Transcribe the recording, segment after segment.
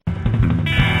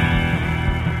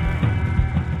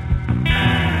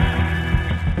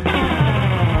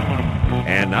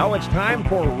And now it's time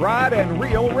for Rod and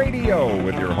Reel Radio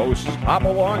with your hosts,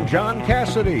 Hopalong John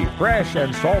Cassidy, fresh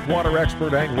and saltwater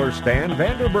expert angler Stan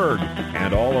Vanderberg,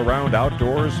 and all-around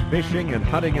outdoors fishing and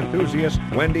hunting enthusiast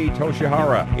Wendy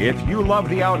Toshihara. If you love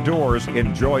the outdoors,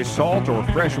 enjoy salt or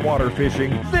freshwater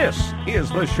fishing, this is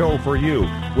the show for you.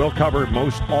 We'll cover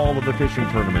most all of the fishing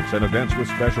tournaments and events with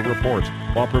special reports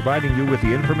while providing you with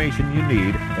the information you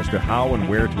need as to how and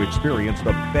where to experience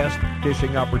the best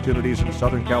fishing opportunities in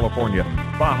Southern California,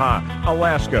 Baja,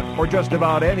 Alaska, or just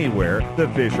about anywhere the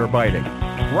fish are biting.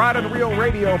 Rod and Reel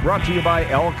Radio brought to you by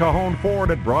El Cajon Ford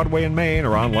at Broadway and Main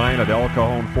or online at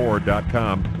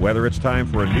elcajonford.com. Whether it's time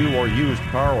for a new or used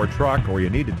car or truck, or you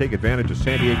need to take advantage of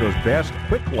San Diego's best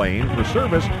quick lane for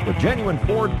service with genuine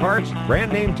Ford parts,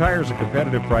 brand name tires at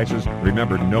competitive prices,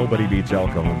 remember, nobody beats El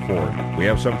Cajon Ford. We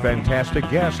have some fantastic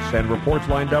guests and reports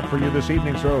lined up for you this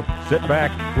evening, so sit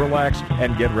back, relax,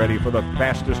 and get ready for the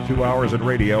fastest 2 hours in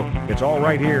radio. It's all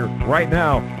right here, right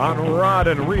now, on Rod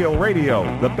and Reel Radio,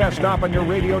 the best stop on your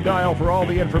radio dial for all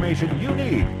the information you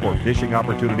need for fishing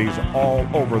opportunities all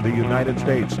over the United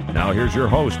States. Now here's your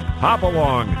host,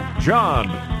 Hopalong John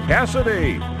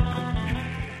Cassidy.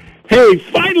 Hey,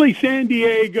 finally, San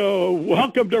Diego.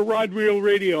 Welcome to Rod Reel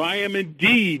Radio. I am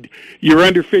indeed your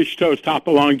underfished host,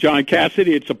 Hopalong John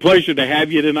Cassidy. It's a pleasure to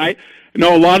have you tonight. I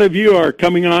know a lot of you are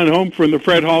coming on home from the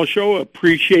Fred Hall Show.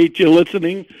 Appreciate you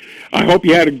listening. I hope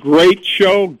you had a great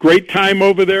show, great time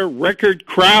over there, record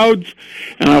crowds,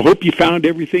 and I hope you found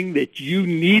everything that you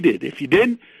needed. If you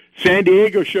didn't, San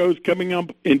Diego show's coming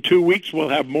up in 2 weeks. We'll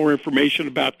have more information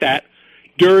about that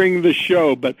during the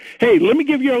show. But, hey, let me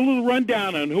give you a little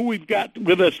rundown on who we've got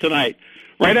with us tonight.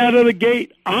 Right out of the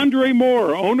gate, Andre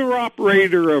Moore,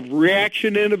 owner-operator of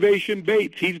Reaction Innovation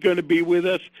Baits. He's going to be with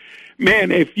us.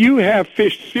 Man, if you have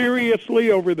fished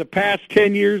seriously over the past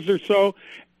 10 years or so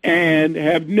and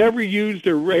have never used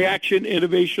a Reaction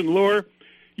Innovation lure,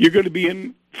 you're going to be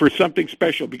in for something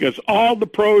special because all the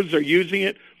pros are using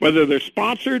it, whether they're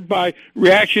sponsored by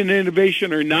Reaction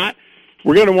Innovation or not.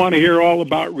 We're going to want to hear all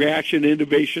about Reaction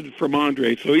Innovation from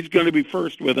Andre, so he's going to be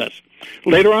first with us.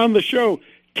 Later on in the show,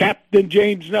 Captain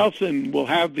James Nelson will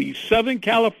have the Southern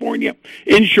California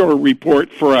Inshore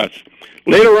Report for us.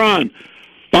 Later on,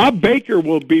 Bob Baker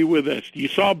will be with us. You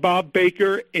saw Bob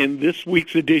Baker in this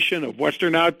week's edition of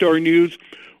Western Outdoor News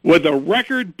with a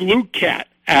record blue cat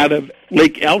out of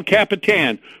Lake El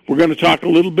Capitan. We're going to talk a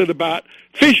little bit about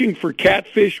fishing for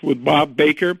catfish with Bob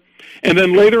Baker. And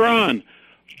then later on,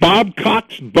 Bob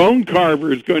Cox Bone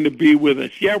Carver is going to be with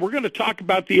us. Yeah, we're going to talk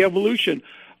about the evolution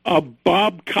of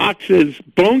Bob Cox's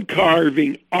bone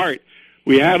carving art.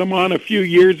 We had him on a few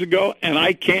years ago, and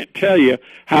I can't tell you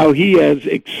how he has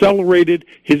accelerated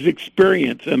his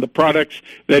experience and the products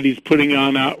that he's putting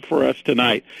on out for us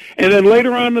tonight. And then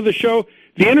later on in the show,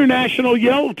 the International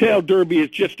Yellowtail Derby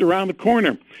is just around the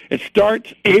corner. It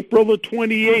starts April the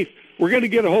 28th. We're going to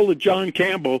get a hold of John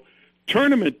Campbell,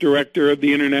 tournament director of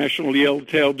the International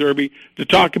Yellowtail Derby, to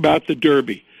talk about the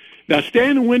Derby. Now,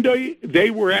 Stan and Wendy,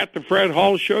 they were at the Fred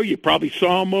Hall Show. You probably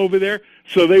saw them over there,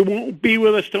 so they won't be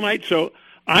with us tonight. So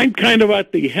I'm kind of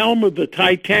at the helm of the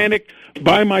Titanic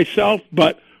by myself,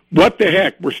 but what the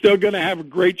heck? We're still going to have a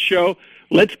great show.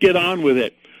 Let's get on with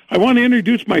it. I want to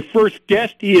introduce my first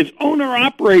guest. He is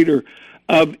owner-operator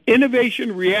of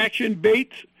Innovation Reaction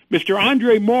Baits, Mr.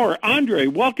 Andre Moore. Andre,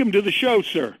 welcome to the show,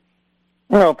 sir.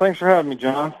 Well, thanks for having me,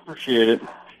 John. Appreciate it.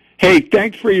 Hey,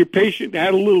 thanks for your patience. I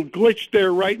had a little glitch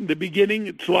there right in the beginning.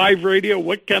 It's live radio.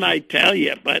 What can I tell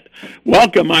you? But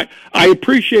welcome. I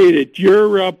appreciate it.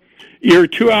 You're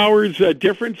 2 hours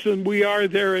difference than we are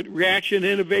there at Reaction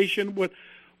Innovation.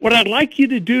 What I'd like you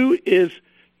to do is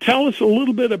tell us a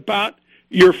little bit about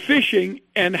your fishing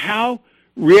and how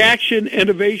Reaction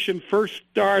Innovation first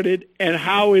started and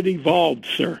how it evolved,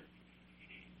 sir.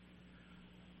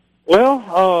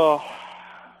 Well,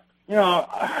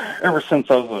 ever since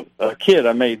I was a kid,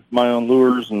 I made my own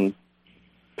lures and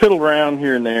piddled around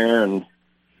here and there, and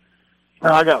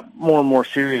I got more and more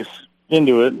serious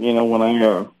into it, when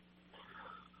I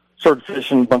started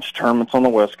fishing a bunch of tournaments on the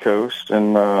West Coast,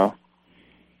 and then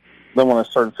when I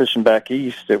started fishing back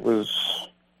east, it was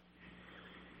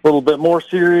a little bit more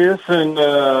serious, and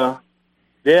I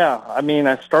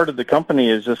started the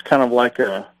company as just kind of like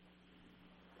a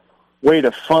way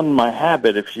to fund my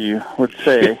habit, if you would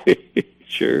say.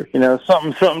 Sure.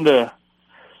 Something to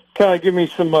kind of give me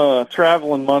some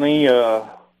traveling money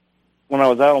when I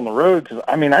was out on the road. Because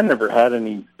I never had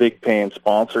any big paying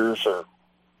sponsors or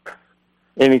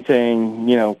anything,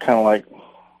 kind of like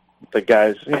the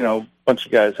guys, a bunch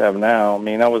of guys have now.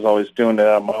 I was always doing it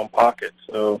out of my own pocket.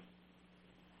 So,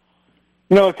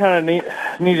 I kind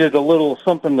of needed a little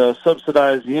something to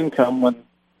subsidize the income when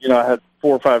I had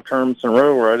 4 or 5 tournaments in a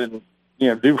row where I didn't,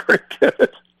 do very good.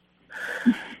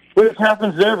 Which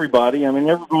happens to everybody. I mean,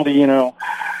 everybody, I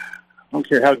don't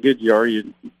care how good you are,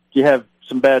 you have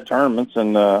some bad tournaments,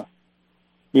 and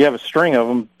you have a string of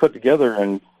them put together,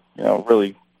 and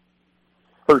really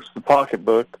hurts the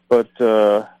pocketbook. But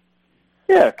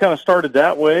it kind of started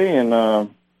that way, and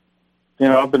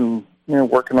I've been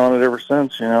working on it ever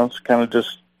since. It's kind of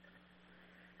just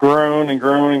grown and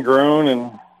grown and grown,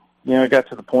 and it got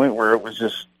to the point where it was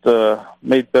just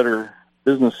made better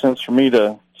business sense for me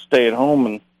to stay at home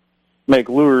and make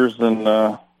lures than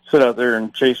sit out there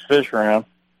and chase fish around.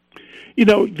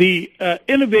 The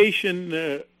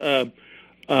innovation,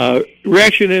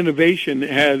 reaction innovation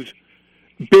has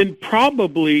been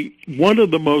probably one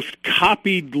of the most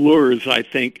copied lures, I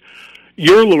think,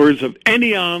 your lures of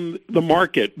any on the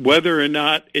market, whether or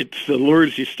not it's the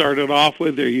lures you started off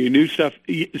with or your new stuff.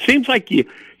 It seems like you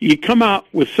come out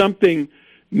with something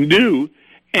new,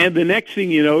 and the next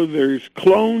thing you know, there's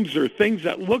clones or things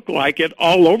that look like it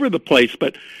all over the place.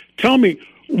 But tell me,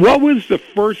 what was the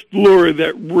first lure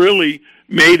that really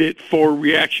made it for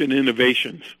Reaction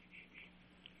Innovations?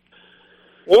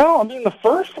 Well, the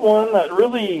first one that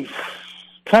really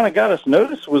kind of got us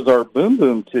noticed was our Boom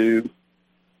Boom tube,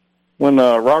 when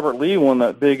Robert Lee won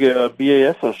that big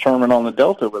BASS tournament on the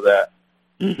Delta with that.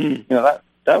 Mm-hmm.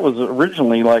 That was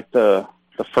originally like the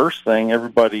first thing.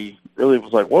 Everybody really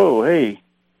was like, whoa, hey,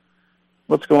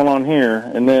 what's going on here?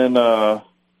 And then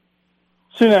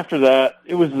soon after that,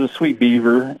 it was the Sweet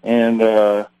Beaver, and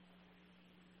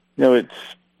it's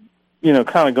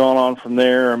kind of gone on from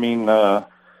there.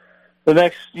 The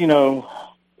next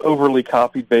overly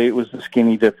copied bait was the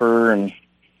Skinny Dipper, and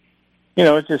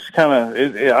it just kind of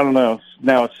I don't know.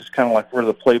 Now it's just kind of like we're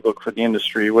the playbook for the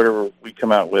industry. Whatever we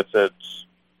come out with, it's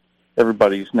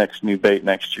everybody's next new bait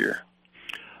next year.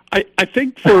 I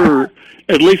think for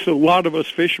at least a lot of us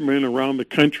fishermen around the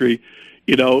country,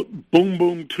 Boom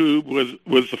Boom Tube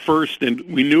was the first, and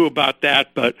we knew about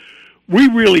that, but we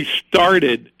really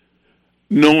started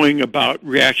knowing about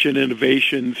Reaction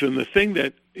Innovations, and the thing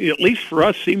that, at least for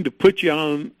us, seemed to put you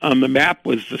on the map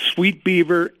was the Sweet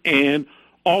Beaver and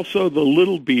also the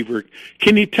Little Beaver.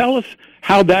 Can you tell us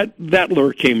how that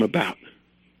lure came about?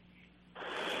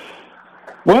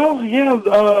 Well, yeah,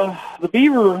 the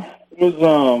Beaver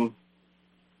was,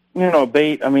 a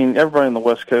bait. Everybody on the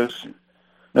West Coast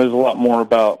knows a lot more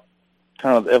about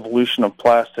kind of the evolution of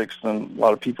plastics than a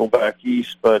lot of people back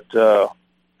east. But, when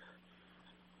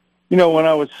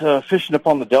I was fishing up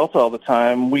on the Delta all the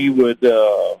time, we would,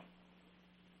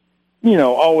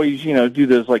 always, do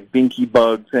those like binky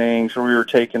bug things where we were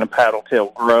taking a paddle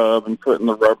tail grub and putting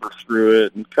the rubber through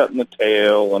it and cutting the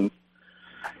tail and,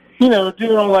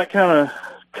 doing all that kind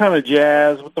of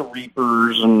jazz with the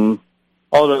reapers and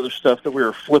all the other stuff that we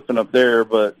were flipping up there.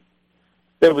 But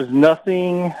there was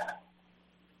nothing,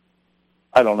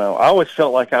 I don't know. I always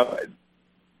felt like I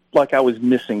was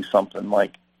missing something.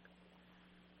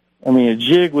 A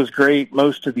jig was great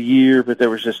most of the year, but there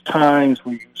was just times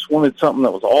where you just wanted something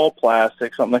that was all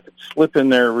plastic, something that could slip in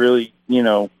there really,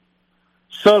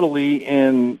 subtly,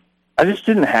 and I just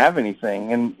didn't have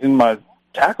anything in my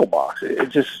tackle box.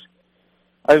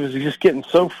 I was just getting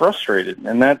so frustrated,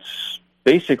 and that's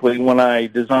basically when I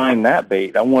designed that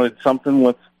bait. I wanted something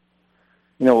with,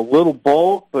 a little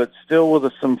bulk, but still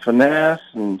with some finesse,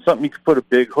 and something you could put a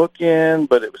big hook in,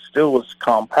 but it was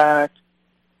compact.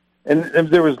 And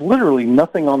there was literally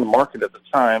nothing on the market at the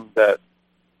time that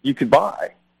you could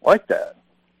buy like that.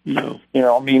 No.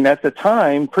 At the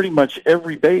time, pretty much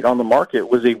every bait on the market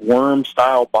was a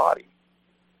worm-style body.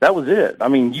 That was it.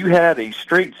 You had a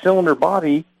straight cylinder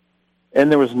body,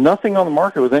 and there was nothing on the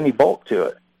market with any bulk to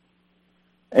it.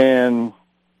 And,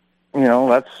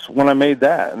 that's when I made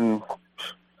that. And,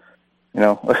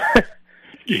 I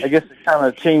guess it kind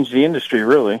of changed the industry,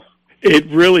 really. It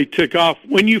really took off.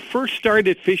 When you first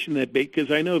started fishing that bait,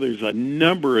 because I know there's a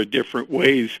number of different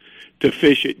ways to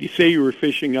fish it. You say you were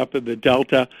fishing up at the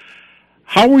Delta.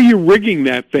 How were you rigging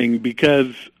that thing?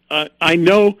 Because I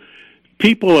know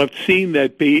people have seen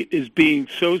that bait as being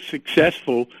so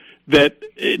successful that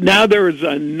now there is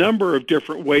a number of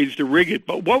different ways to rig it.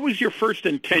 But what was your first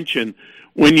intention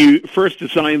when you first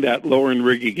designed that lure and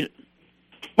rigging it?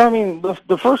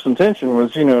 The first intention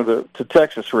was, to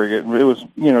Texas rig it. It was,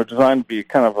 designed to be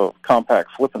kind of a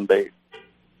compact flipping bait.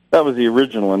 That was the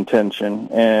original intention.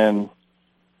 And,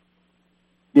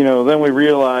 then we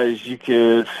realized you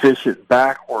could fish it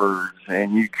backwards,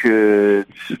 and you could,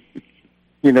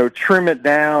 trim it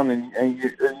down and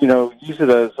use it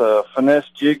as a finesse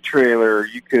jig trailer.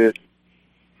 You could,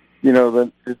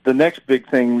 the next big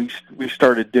thing we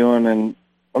started doing, and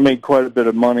I made quite a bit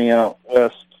of money out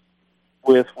west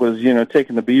with was,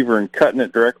 taking the beaver and cutting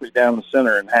it directly down the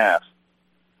center in half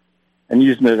and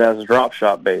using it as a drop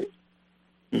shot bait.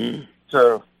 Mm.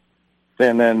 So,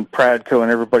 and then Pradco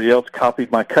and everybody else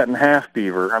copied my cut in half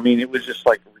beaver. I mean, it was just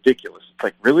like ridiculous. It's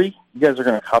like, really? You guys are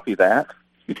going to copy that?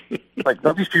 Like,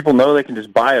 don't these people know they can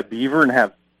just buy a beaver and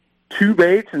have 2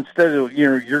 baits instead of,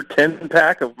 your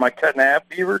 10-pack of my cut in half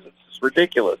beavers? It's just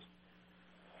ridiculous.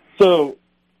 So,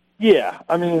 yeah,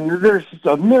 I mean, there's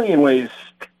a million ways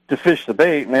to fish the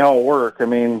bait, and they all work. I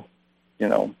mean, it's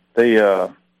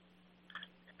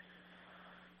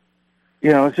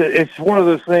one of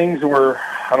those things where,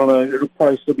 I don't know, it'll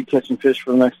probably still be catching fish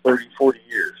for the next 30, 40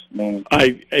 years. I mean,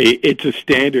 it's a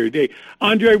standard. Hey,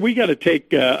 Andre, we got to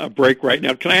take a break right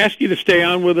now. Can I ask you to stay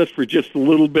on with us for just a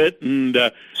little bit and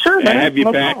sure, man, have you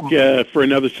no back for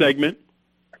another segment?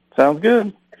 Sounds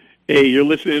good. Hey, you're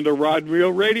listening to Rod and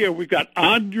Reel Radio. We've got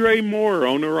Andre Moore,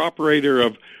 owner-operator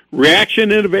of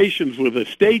Reaction Innovations, with us.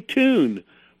 Stay tuned.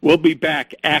 We'll be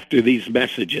back after these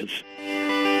messages.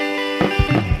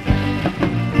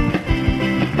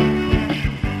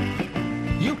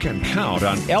 You can count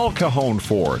on El Cajon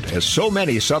Ford, as so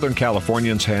many Southern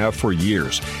Californians have for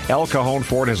years. El Cajon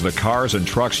Ford has the cars and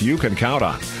trucks you can count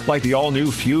on, like the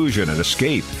all-new Fusion and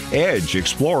Escape, Edge,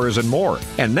 Explorers, and more.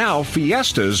 And now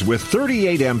Fiestas with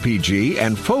 38 mpg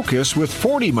and Focus with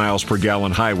 40 miles per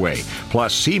gallon highway,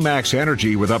 plus C-Max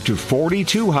Energy with up to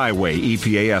 42 highway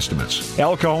EPA estimates.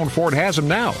 El Cajon Ford has them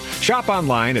now. Shop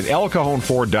online at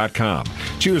elcajonford.com.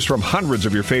 Choose from hundreds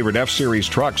of your favorite F-Series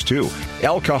trucks, too.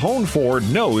 El Cajon Ford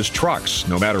knows trucks,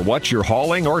 no matter what you're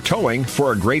hauling or towing,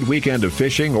 for a great weekend of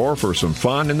fishing or for some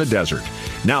fun in the desert.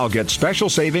 Now get special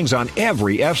savings on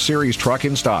every F-Series truck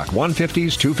in stock,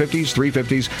 150s, 250s,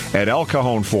 350s at El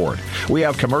Cajon Ford. We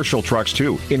have commercial trucks,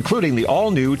 too, including the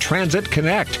all-new Transit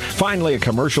Connect. Finally, a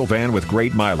commercial van with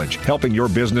great mileage, helping your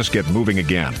business get moving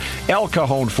again. El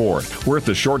Cajon Ford, worth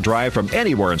the short drive from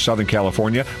anywhere in Southern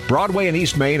California, Broadway and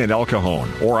East Main and El Cajon,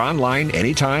 or online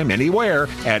anytime, anywhere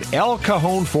at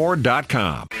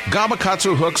elcajonford.com.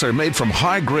 Gamakatsu hooks are made from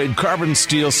high-grade carbon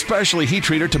steel specially heat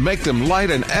treated to make them light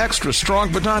and extra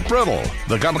strong but not brittle.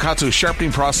 The Gamakatsu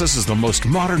sharpening process is the most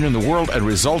modern in the world and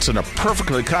results in a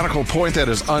perfectly conical point that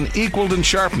is unequaled in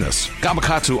sharpness.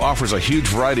 Gamakatsu offers a huge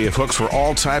variety of hooks for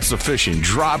all types of fishing: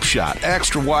 drop shot,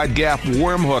 extra wide gap,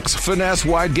 worm hooks, finesse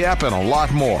wide gap, and a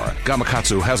lot more.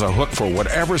 Gamakatsu has a hook for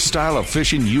whatever style of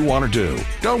fishing you want to do.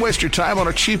 Don't waste your time on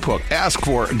a cheap hook. Ask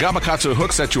for Gamakatsu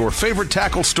hooks at your favorite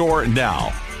tackle store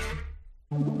now.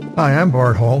 Hi, I'm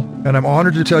Bart Hall, and I'm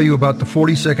honored to tell you about the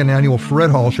 42nd Annual Fred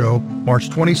Hall Show, March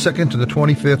 22nd to the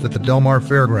 25th at the Del Mar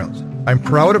Fairgrounds. I'm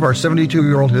proud of our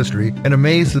 72-year-old history and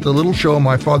amazed that the little show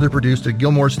my father produced at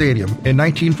Gilmore Stadium in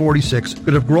 1946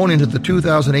 could have grown into the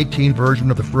 2018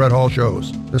 version of the Fred Hall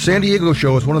shows. The San Diego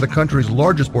show is one of the country's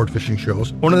largest sport fishing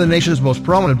shows, one of the nation's most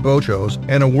prominent boat shows,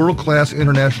 and a world-class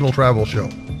international travel show.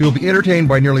 You'll be entertained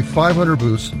by nearly 500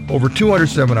 booths, over 200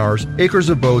 seminars, acres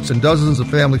of boats, and dozens of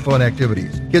family fun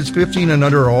activities. Kids 15 and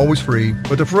under are always free,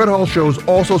 but the Fred Hall shows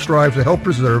also strive to help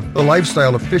preserve the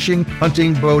lifestyle of fishing,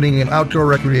 hunting, boating, and outdoor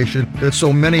recreation that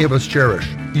so many of us cherish.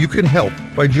 You can help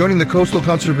by joining the Coastal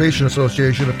Conservation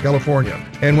Association of California,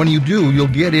 and when you do, you'll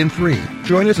get in free.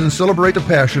 Join us and celebrate the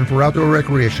passion for outdoor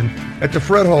recreation at the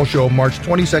Fred Hall Show, March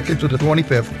 22nd to the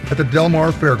 25th at the Del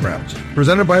Mar Fairgrounds.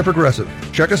 Presented by Progressive.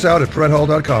 Check us out at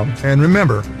fredhall.com, and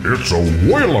remember, it's a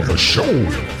whale of a show.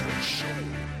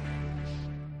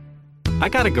 I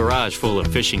got a garage full of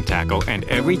fishing tackle, and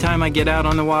every time I get out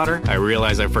on the water, I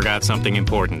realize I forgot something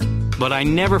important. But I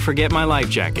never forget my life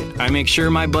jacket. I make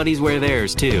sure my buddies wear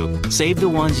theirs, too. Save the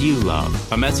ones you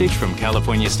love. A message from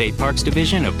California State Parks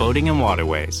Division of Boating and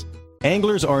Waterways.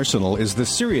 Angler's Arsenal is the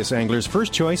serious angler's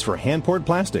first choice for hand-poured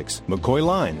plastics, McCoy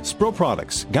line, Spro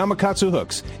products, Gamakatsu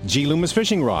hooks, G. Loomis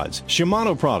fishing rods,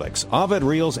 Shimano products, Avet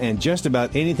reels, and just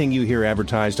about anything you hear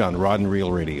advertised on Rod and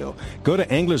Reel Radio. Go to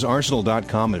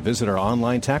anglersarsenal.com and visit our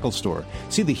online tackle store.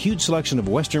 See the huge selection of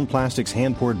Western Plastics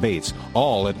hand-poured baits,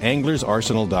 all at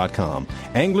anglersarsenal.com.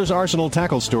 Angler's Arsenal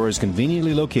Tackle Store is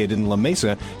conveniently located in La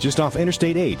Mesa, just off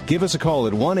Interstate 8. Give us a call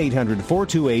at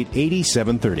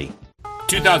 1-800-428-8730.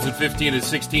 2015 and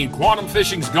 16 Quantum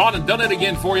Fishing's gone and done it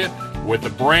again for you with the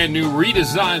brand new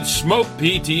redesigned Smoke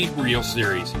PT Reel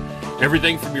Series.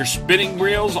 Everything from your spinning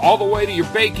reels all the way to your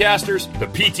bait casters, the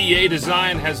PTA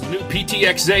design has the new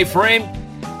PTXA frame,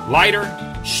 lighter,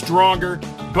 stronger,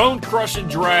 bone-crushing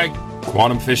drag.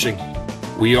 Quantum Fishing.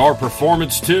 We are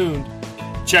performance tuned.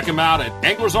 Check them out at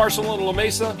Anglers Arsenal in La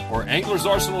Mesa or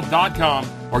anglersarsenal.com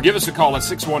or give us a call at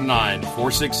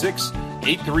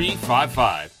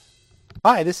 619-466-8355.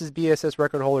 Hi, this is BSS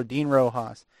record holder Dean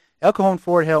Rojas, El Cajon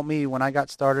Ford helped me when I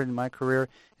got started in my career,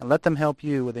 and let them help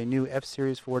you with a new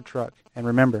F-Series Ford truck. And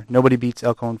remember, nobody beats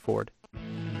El Cajon Ford.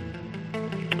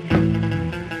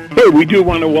 Hey, we do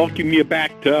want to welcome you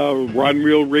back to Rod and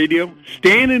Reel Radio.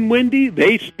 Stan and Wendy,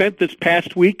 they spent this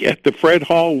past week at the Fred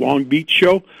Hall Long Beach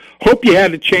show. Hope you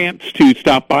had a chance to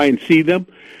stop by and see them.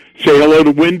 Say hello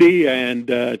to Wendy and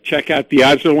check out the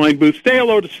Ozerline booth. Say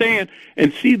hello to Stan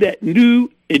and see that new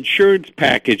insurance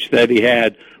package that he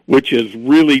had, which is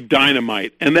really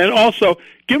dynamite. And then also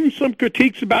give him some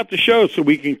critiques about the show so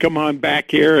we can come on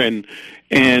back here and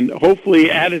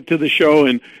hopefully add it to the show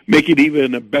and make it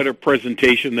even a better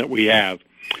presentation that we have.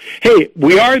 Hey,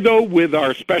 we are, though, with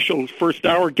our special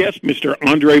first-hour guest, Mr.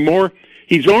 Andre Moore.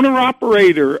 He's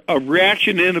owner-operator of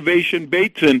Reaction Innovation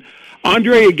Baits. And,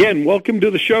 Andre, again, welcome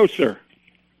to the show, sir.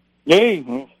 Hey,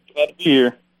 glad to be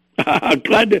here.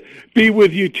 Glad to be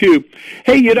with you, too.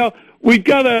 Hey, you know, I've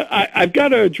got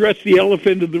to address the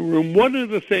elephant in the room. One of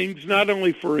the things, not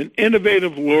only for an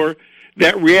innovative lure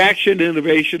that Reaction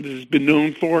Innovation has been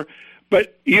known for,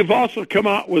 but you've also come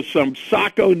out with some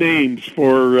Sacco names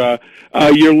for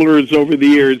your lures over the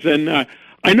years. And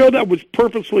I know that was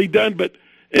purposely done, but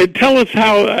tell us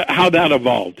how that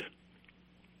evolved.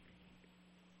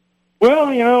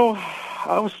 Well, you know,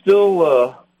 I was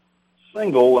still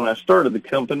single when I started the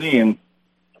company, and,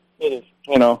 you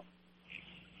know,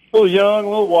 a little young, a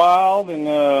little wild,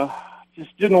 and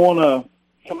just didn't want to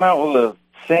come out with the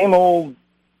same old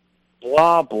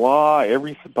blah, blah,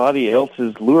 everybody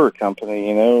else's lure company,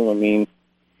 you know. I mean,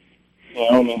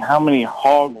 how many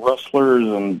hog rustlers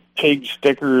and pig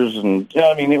stickers, and,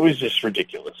 I mean, it was just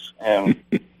ridiculous. And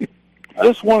I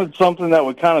just wanted something that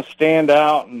would kind of stand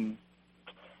out, and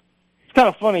it's kind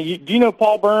of funny. Do you know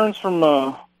Paul Burns from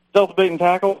Delta Bait and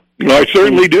Tackle? I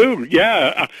certainly do.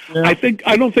 Yeah. I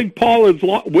don't think Paul is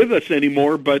with us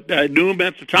anymore, but I knew him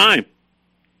at the time.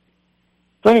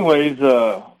 So anyways,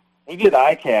 we did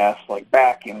ICAST like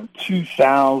back in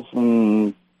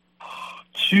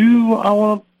 2002, I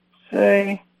want to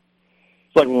say.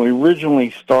 It's like when we originally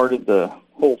started the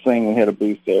whole thing, we had a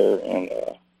booth there, and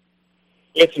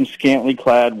we had some scantily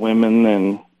clad women,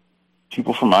 and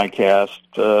people from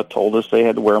ICAST told us they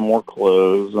had to wear more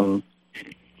clothes, and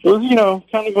it was, you know,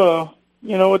 kind of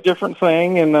a different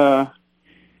thing. And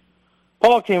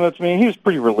Paul came up to me, and he was a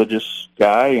pretty religious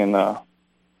guy, and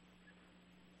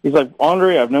he's like,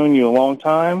 Andre, I've known you a long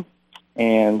time,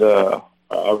 and I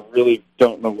really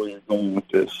don't know where you're going with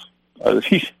this.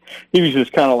 He was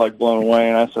just kind of like blown away,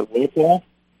 and I said, well, Paul,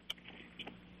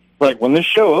 like when this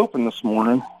show opened this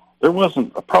morning, there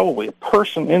wasn't probably a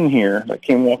person in here that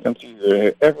came walking through there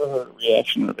that ever heard of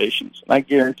Reaction Innovations. And I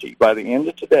guarantee by the end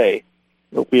of today,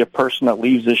 there'll be a person that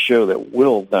leaves this show that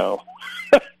will know.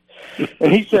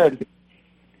 And he said,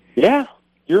 yeah,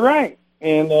 you're right.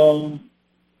 And,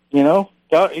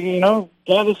 got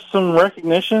us some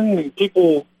recognition.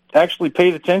 People actually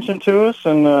paid attention to us,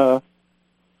 and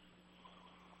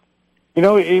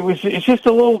it's just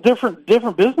a little different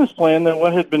business plan than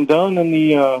what had been done in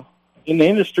the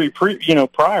industry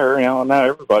prior. Now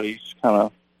everybody's kind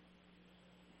of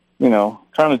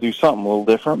trying to do something a little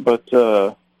different, but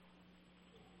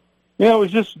it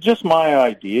was just my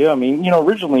idea. I mean,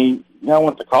 originally I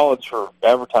went to college for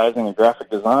advertising and graphic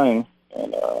design,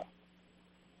 and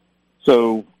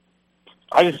so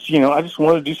I just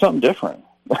wanted to do something different.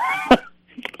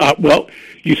 Well,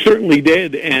 you certainly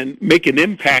did, and make an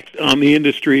impact on the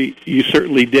industry. You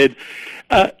certainly did.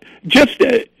 Just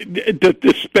to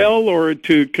dispel or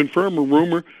to confirm a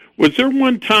rumor, was there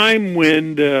one time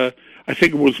when I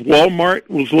think it was Walmart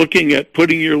was looking at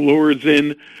putting your lures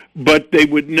in, but they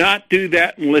would not do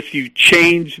that unless you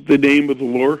changed the name of the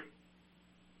lure?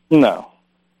 No.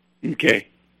 Okay.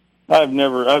 I've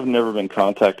never been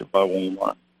contacted by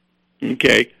Walmart.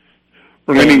 Okay.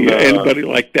 Or anybody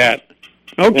like that.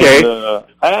 Okay. And,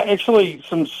 I actually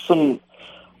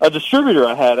a distributor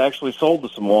I had actually sold to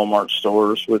some Walmart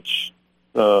stores, which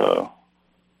I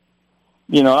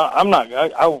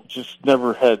just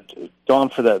never had gone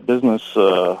for that business.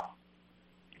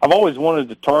 I've always wanted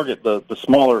to target the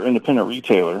smaller independent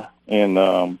retailer, and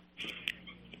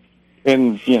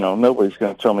nobody's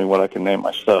going to tell me what I can name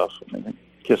my stuff. I mean,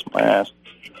 kiss my ass.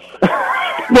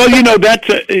 Well,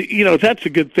 that's a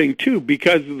good thing too,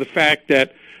 because of the fact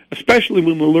that, especially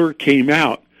when the lure came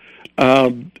out,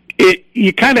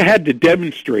 you kind of had to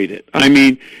demonstrate it. I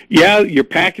mean, yeah, your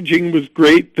packaging was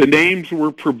great, the names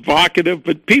were provocative,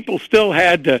 but people still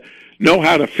had to know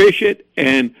how to fish it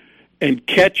and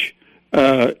catch,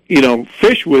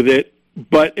 fish with it.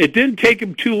 But it didn't take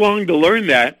them too long to learn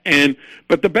that.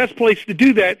 But the best place to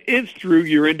do that is through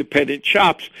your independent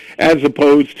shops, as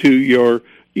opposed to your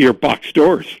box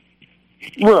stores.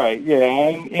 Right, yeah,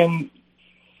 and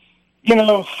you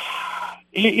know,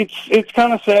 it's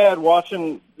kind of sad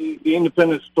watching the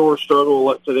independent store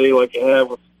struggle today, like it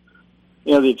have with,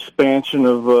 you know, the expansion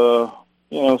of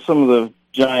you know, some of the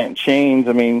giant chains.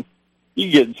 I mean,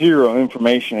 you get zero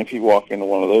information if you walk into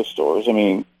one of those stores. I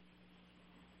mean,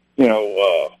 you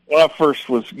know, when I first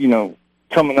was, you know,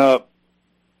 coming up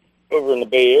over in the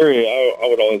Bay Area, I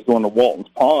would always go into Walton's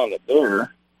Pond up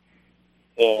there.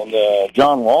 And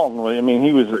John Walton, I mean,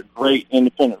 he was a great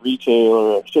independent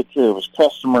retailer, took care of his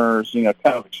customers, you know,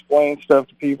 kind of explained stuff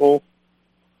to people.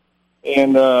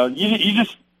 And you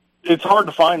just, it's hard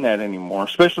to find that anymore,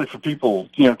 especially for people,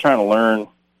 you know, trying to learn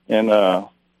and,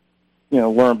 you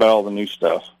know, learn about all the new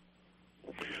stuff.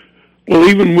 Well,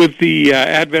 even with the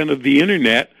advent of the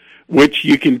Internet, which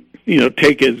you can, you know,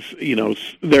 take as, you know,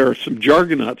 there are some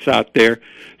jargonauts out there,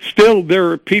 still there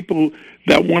are people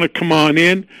that want to come on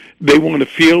in. They want to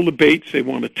feel the baits. They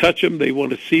want to touch them. They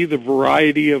want to see the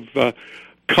variety of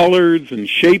colors and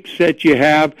shapes that you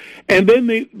have. And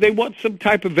then they want some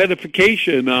type of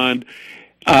edification on,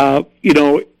 you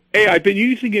know, hey, I've been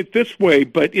using it this way,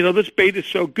 but, you know, this bait is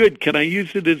so good. Can I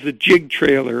use it as a jig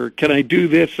trailer? Or can I do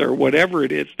this or whatever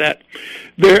it is? That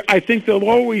there, I think there'll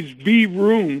always be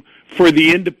room for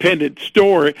the independent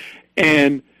store,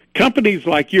 and companies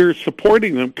like yours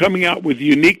supporting them, coming out with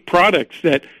unique products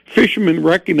that fishermen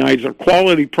recognize are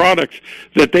quality products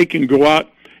that they can go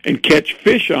out and catch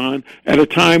fish on at a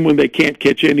time when they can't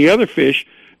catch any other fish.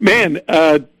 Man,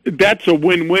 that's a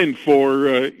win-win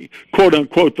for,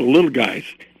 quote-unquote, the little guys.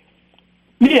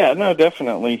 Yeah, no,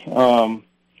 definitely. You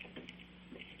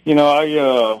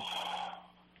know,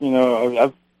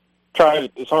 I've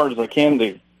tried as hard as I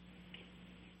can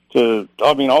to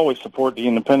I mean, always support the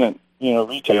independent, you know,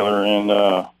 retailer, and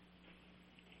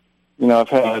you know, I've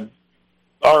had,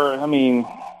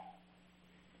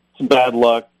 some bad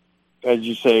luck, as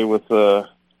you say, with I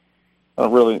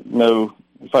don't really know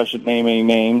if I should name any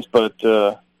names, but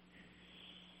you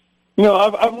know,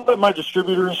 I've let my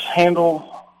distributors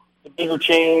handle the bigger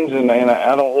chains, and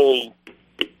I don't really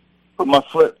put my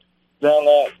foot down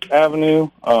that avenue.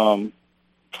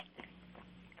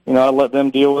 You know, I let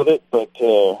them deal with it, but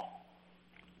you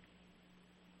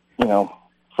know,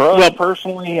 for us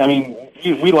personally, I mean,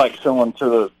 we like selling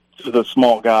to the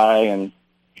small guy, and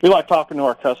we like talking to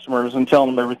our customers and telling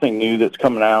them everything new that's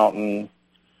coming out, and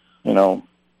you know,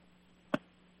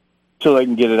 so they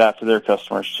can get it out to their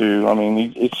customers too. I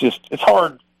mean, it's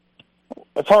hard.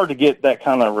 It's hard to get that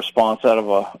kind of response out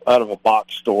of a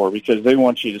box store, because they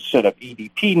want you to set up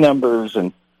EDP numbers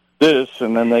and this,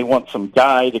 and then they want some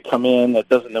guy to come in that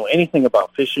doesn't know anything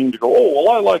about fishing to go, oh, well,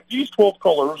 I like these 12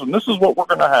 colors, and this is what we're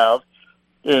going to have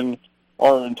in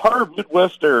our entire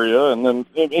Midwest area. And then,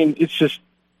 I mean, it's just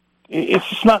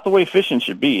not the way fishing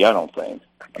should be, I don't think.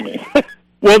 I mean,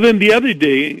 well, then the other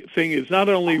thing is, not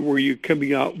only were you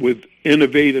coming out with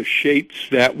innovative shapes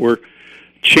that were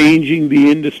changing the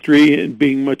industry and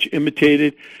being much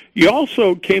imitated, you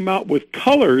also came out with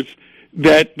colors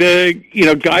that you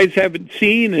know, guys haven't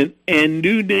seen, and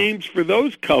new names for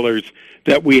those colors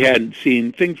that we hadn't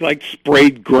seen, things like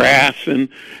sprayed grass and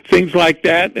things like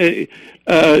that.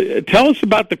 Tell us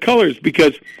about the colors,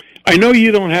 because I know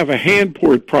you don't have a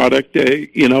hand-poured product.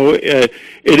 You know, it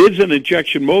is an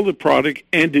injection molded product,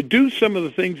 and to do some of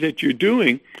the things that you're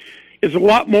doing is a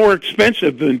lot more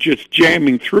expensive than just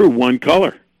jamming through one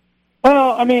color.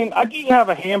 Well, I mean, I do have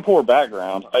a hand-pour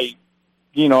background. I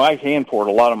hand-poured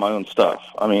a lot of my own stuff.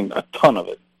 I mean, a ton of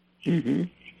it. Mm-hmm.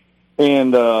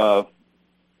 And,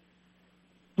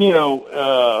 you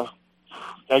know,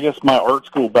 I guess my art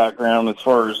school background, as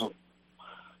far as some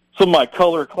of my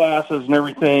color classes and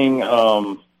everything,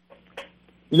 you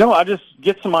know, I just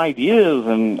get some ideas,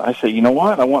 and I say, you know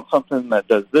what, I want something that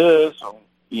does this, or,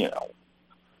 you know,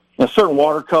 a certain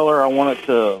watercolor, I want it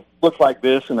to look like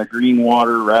this in a green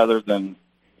water rather than,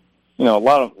 you know, a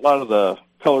lot of the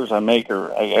colors I make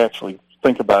I actually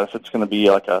think about if it's going to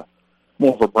be like a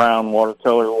more of a brown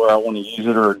watercolor where I want to use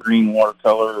it, or a green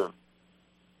watercolor.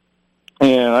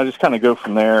 And I just kind of go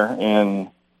from there.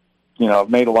 And, you know, I've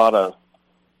made a lot of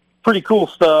pretty cool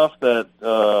stuff that,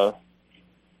 you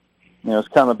know, it's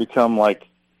kind of become like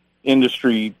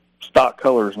industry stock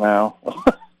colors now.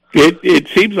 It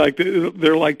seems like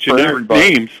they're like generic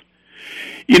names.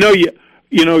 You know,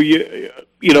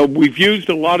 we've used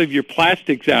a lot of your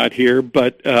plastics out here,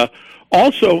 but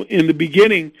also in the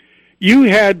beginning, you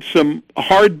had some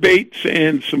hard baits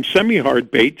and some semi-hard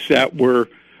baits that were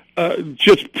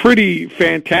just pretty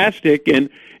fantastic. And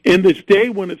in this day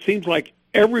when it seems like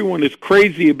everyone is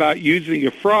crazy about using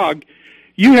a frog,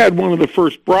 you had one of the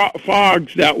first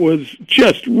frogs that was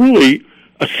just really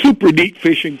a super neat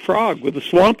fishing frog with a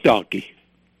swamp donkey.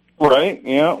 Right,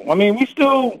 yeah. I mean,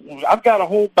 I've got a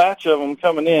whole batch of them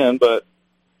coming in, but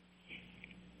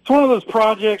it's one of those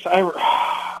projects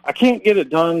I can't get it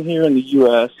done here in the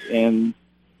U.S., and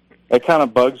it kind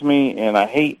of bugs me, and I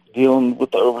hate dealing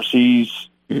with the overseas.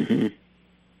 Mm-hmm.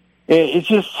 It's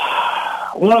just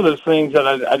one of those things that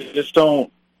I just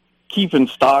don't keep in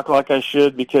stock like I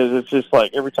should, because it's just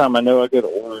like every time I know I get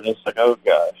an order, and it's like, oh,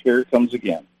 gosh, here it comes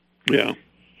again. Yeah.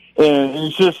 And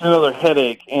it's just another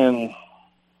headache, and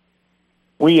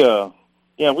we've done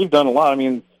a lot. I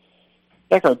mean,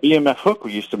 that kind of BMF hook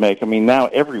we used to make, I mean, now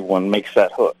everyone makes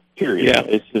that hook, period. Yeah.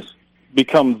 It's just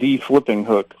become the flipping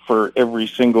hook for every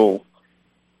single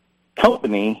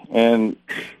company, and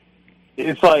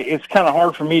it's like, it's kind of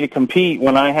hard for me to compete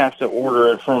when I have to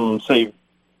order it from, say,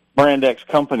 Brand X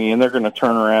company, and they're going to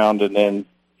turn around and then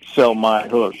sell my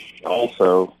hook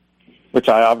also, which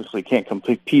I obviously can't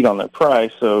compete on their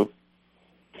price, so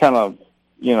kind of,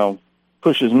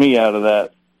 pushes me out of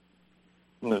that,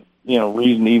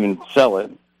 reason to even sell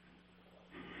it.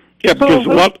 Yeah, because a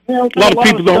lot of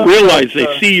people don't realize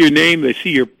they see your name, they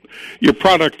see your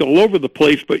product all over the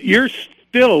place, but you're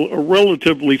still a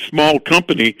relatively small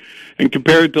company, and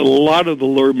compared to a lot of the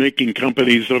lure-making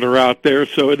companies that are out there,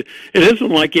 so it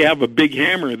isn't like you have a big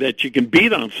hammer that you can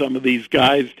beat on some of these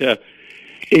guys to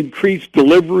increase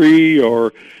delivery,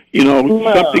 or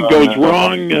something goes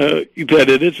wrong, that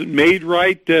it isn't made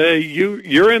right.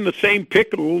 You're in the same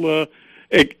pickle,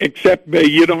 except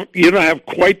you don't have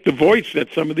quite the voice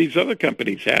that some of these other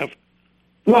companies have.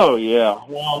 Oh yeah,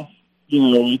 well,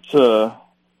 it's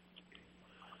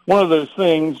one of those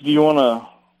things. Do you want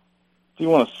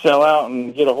to sell out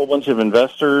and get a whole bunch of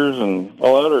investors and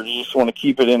all that, or do you just want to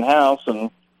keep it in house?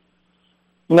 And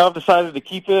I've decided to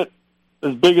keep it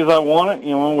as big as I want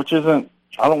it, which isn't,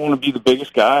 I don't want to be the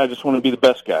biggest guy. I just want to be the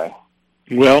best guy.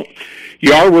 Well,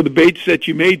 you are with the baits that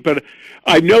you made, but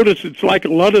I've noticed it's like a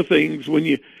lot of things. When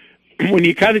you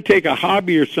kind of take a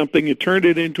hobby or something and turn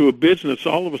it into a business,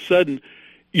 all of a sudden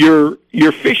your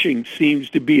fishing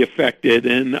seems to be affected.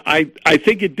 And I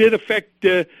think it did affect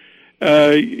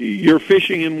your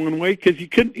fishing in one way, because you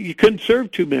couldn't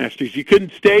serve two masters. You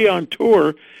couldn't stay on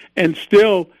tour and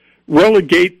still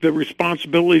relegate the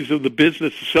responsibilities of the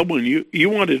business to someone. You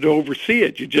wanted to oversee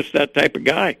it. You're just that type of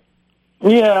guy.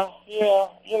 Yeah.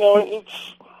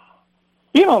 It's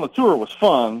being on the tour was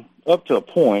fun up to a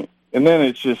point, and then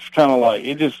it's just kind of like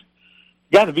it just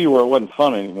got to be where it wasn't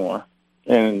fun anymore.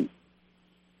 And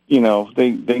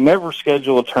they never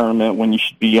schedule a tournament when you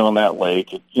should be on that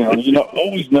lake.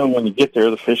 Always know when you get there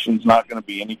the fishing's not going to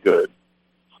be any good.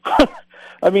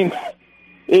 I mean,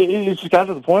 it just got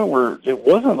to the point where it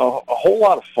wasn't a whole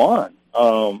lot of fun.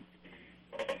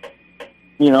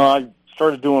 I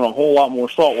started doing a whole lot more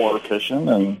saltwater fishing,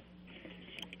 and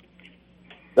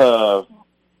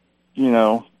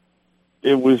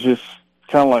it was just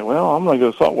kind of like, well, I'm going to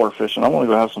go saltwater fishing. I want to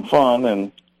go have some fun,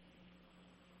 and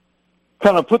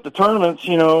kind of put the tournaments,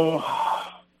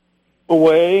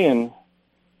 away. And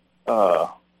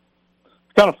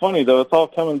it's kind of funny, though. It's all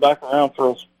coming back around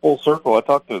for a full circle. I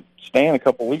talked to Stan a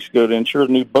couple of weeks ago to insure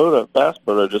the new bass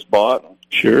boat I just bought.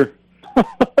 Sure.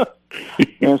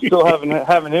 And still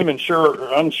having him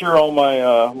unsure all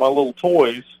my my little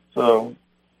toys. So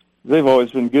they've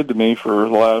always been good to me for the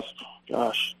last,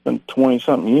 it's been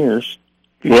 20-something years.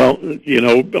 Well,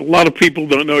 a lot of people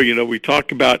don't know, we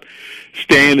talk about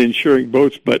Stan insuring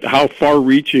boats, but how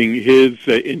far-reaching his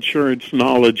insurance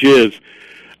knowledge is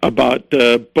about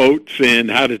boats and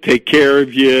how to take care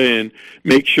of you and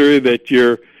make sure that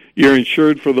you're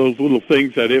insured for those little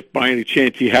things, that if by any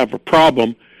chance you have a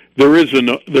problem, there is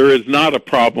not a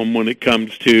problem when it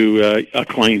comes to a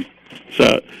claim.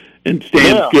 So, and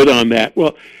Stan's good on that.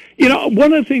 Well,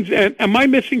 one of the things, am I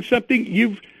missing something?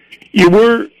 You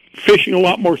were fishing a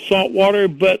lot more saltwater,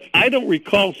 but I don't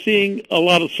recall seeing a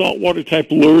lot of saltwater type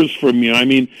lures from you. I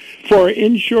mean, for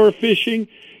inshore fishing,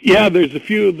 there's a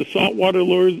few of the saltwater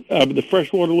lures, the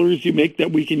freshwater lures you make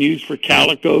that we can use for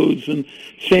calicos and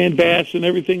sand bass and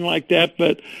everything like that.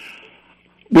 But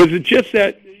was it just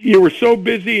that you were so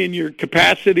busy and your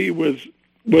capacity was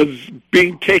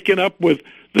being taken up with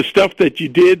the stuff that you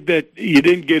did that you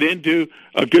didn't get into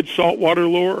a good saltwater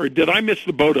lure, or did I miss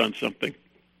the boat on something?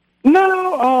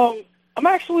 No, I'm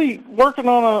actually working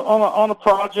on a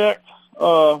project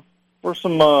for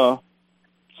some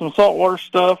saltwater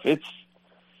stuff. It's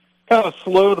kind of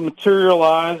slow to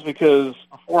materialize because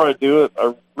before I do it,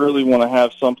 I really want to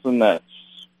have something that's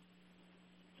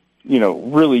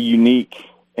really unique,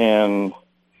 and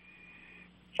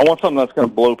I want something that's going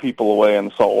to blow people away in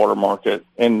the saltwater market.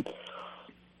 And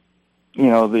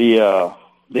the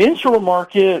inshore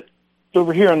market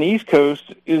over here on the East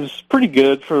Coast is pretty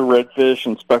good for redfish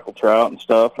and speckled trout and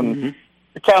stuff, and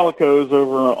the calicos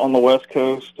over on the West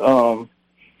Coast. But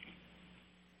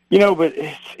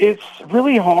it's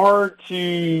really hard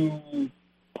to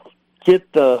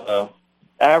get the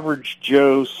average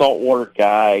Joe saltwater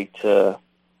guy to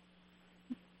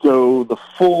go the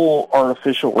full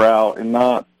artificial route and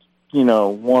not,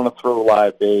 want to throw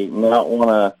live bait and not want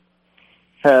to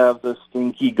have the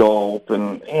stinky gulp.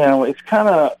 And, it's kind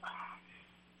of,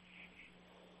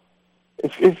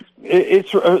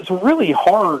 it's a really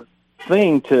hard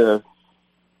thing to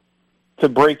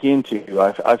break into,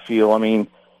 I feel. I mean,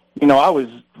 I was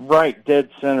right dead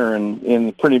center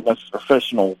in pretty much the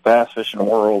professional bass fishing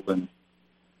world, and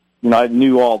I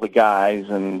knew all the guys,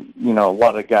 and a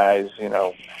lot of guys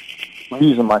were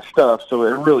using my stuff, so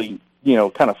it really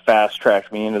kind of fast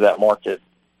tracked me into that market.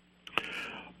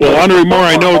 Well, Andre Moore,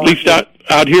 I know at least out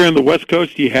here on the West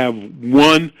Coast, you have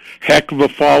one heck of a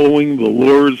following. The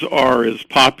lures are as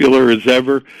popular as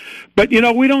ever. But,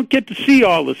 we don't get to see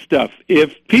all the stuff.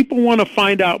 If people want to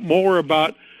find out more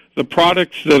about the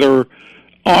products that are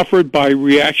offered by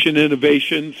Reaction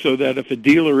Innovations, so that if a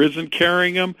dealer isn't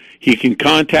carrying them, he can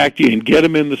contact you and get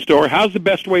them in the store, how's the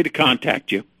best way to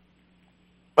contact you?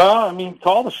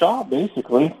 Call the shop,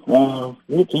 basically.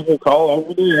 People call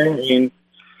over there.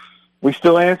 We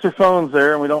still answer phones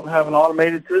there, and we don't have an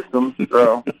automated system,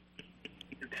 so it's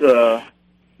it's kind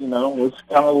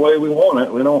of the way we want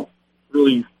it. We don't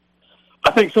really. I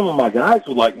think some of my guys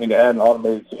would like me to add an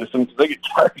automated system because they get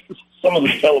tired of some of the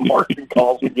telemarketing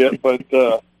calls we get. But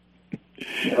we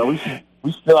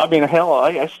still.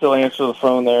 I still answer the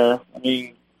phone there.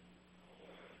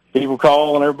 People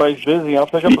call when everybody's busy. I'll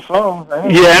pick up the phone.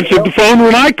 You answered the phone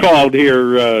when I called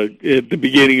here at the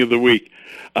beginning of the week.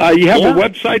 You have a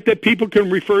website that people can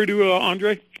refer to,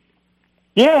 Andre?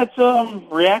 Yeah, it's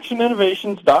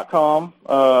reactioninnovations.com.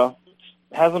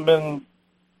 Hasn't been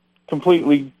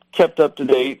completely kept up to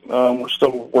date. We're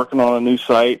still working on a new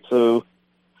site, so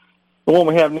the one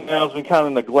we have now has been kind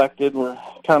of neglected. We're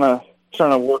kind of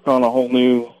trying to work on a whole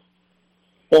new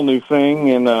thing,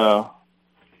 and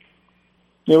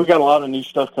we got a lot of new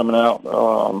stuff coming out. A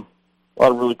lot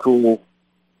of really cool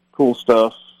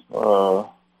stuff.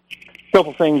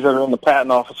 Couple things that are in the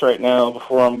patent office right now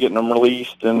before I'm getting them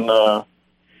released, and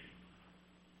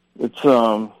it's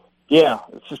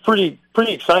just pretty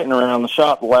exciting around the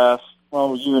shop the last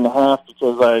year and a half,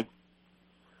 because I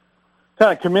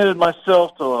kind of committed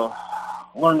myself to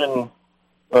learning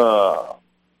how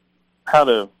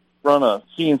to run a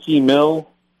CNC mill.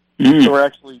 So we're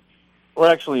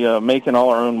actually making all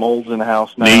our own molds in the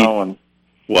house now. Neat.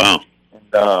 Wow.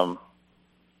 And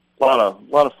a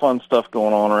lot of fun stuff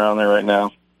going on around there right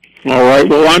now. All right.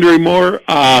 Well, Andre Moore,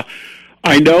 I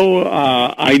know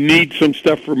I need some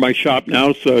stuff for my shop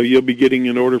now, so you'll be getting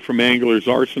an order from Anglers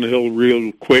Arsenal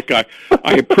real quick. I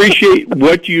appreciate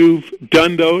what you've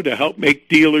done, though, to help make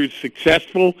dealers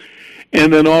successful,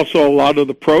 and then also a lot of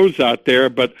the pros out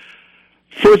there. But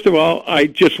first of all, I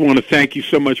just want to thank you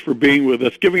so much for being with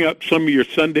us, giving up some of your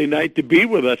Sunday night to be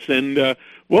with us, and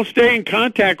we'll stay in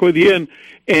contact with you.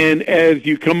 And as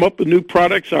you come up with new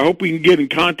products, I hope we can get in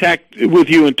contact with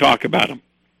you and talk about them.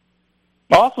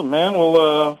 Awesome, man.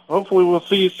 Well, hopefully we'll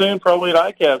see you soon, probably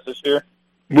at ICAST this year.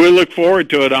 We'll look forward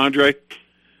to it, Andre.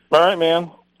 All right, man.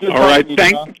 Good all right,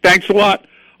 thanks a lot.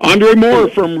 Andre Moore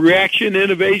from Reaction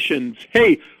Innovations.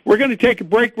 Hey, we're going to take a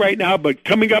break right now, but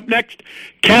coming up next,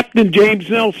 Captain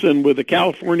James Nelson with the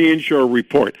California Inshore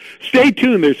Report. Stay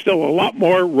tuned. There's still a lot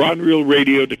more Rod and Reel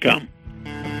Radio to come.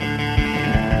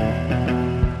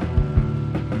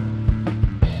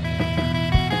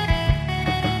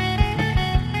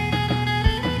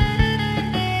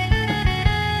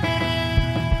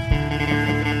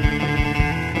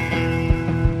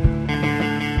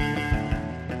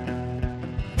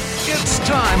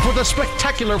 Time for the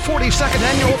spectacular 42nd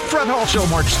Annual Fred Hall Show,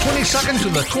 March 22nd to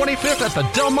the 25th at the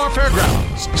Del Mar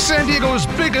Fairgrounds. San Diego's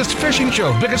biggest fishing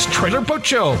show, biggest trailer boat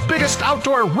show, biggest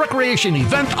outdoor recreation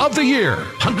event of the year.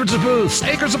 Hundreds of booths,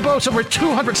 acres of boats, over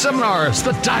 200 seminars,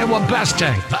 the Daiwa Bass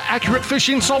Tank, the Accurate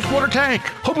Fishing Saltwater Tank,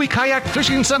 Hobie Kayak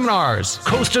Fishing Seminars,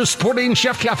 Costa Sporting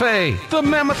Chef Cafe, the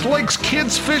Mammoth Lakes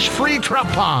Kids Fish Free Trout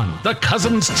Pond, the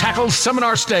Cousins Tackle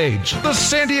Seminar Stage, the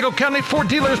San Diego County Ford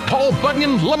Dealers Paul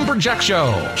Bunyan Lumberjack Show,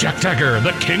 Jack Tagger,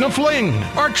 the King of Fling,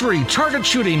 archery, target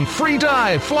shooting, free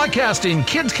dive, fly casting,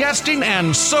 kids casting,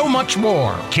 and so much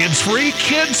more. Kids free,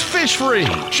 kids fish free.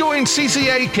 Join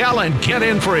CCA Cal and get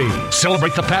in free.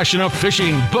 Celebrate the passion of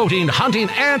fishing, boating, hunting,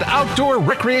 and outdoor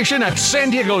recreation at San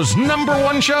Diego's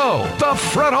 #1 show, the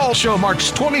Fred Hall Show,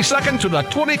 March 22nd to the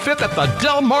 25th at the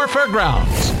Del Mar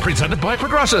Fairgrounds. Presented by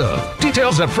Progressive.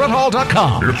 Details at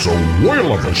fredhall.com. It's a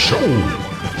whale of a show.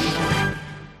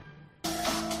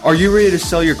 Are you ready to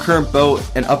sell your current boat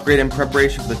and upgrade in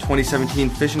preparation for the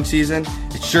 2017 fishing season?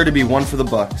 It's sure to be one for the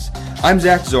bucks. I'm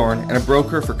Zach Zorn, and a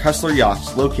broker for Kessler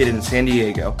Yachts located in San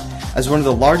Diego. As one of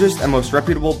the largest and most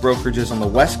reputable brokerages on the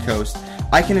West Coast,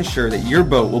 I can ensure that your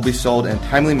boat will be sold in a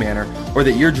timely manner or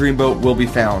that your dream boat will be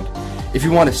found. If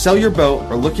you want to sell your boat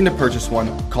or looking to purchase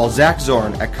one, call Zach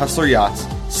Zorn at Kessler Yachts,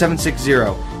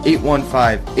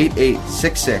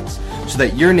 760-815-8866, so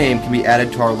that your name can be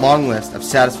added to our long list of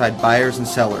satisfied buyers and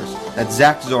sellers. That's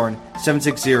Zach Zorn,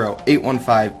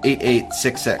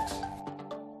 760-815-8866.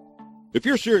 If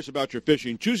you're serious about your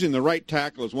fishing, choosing the right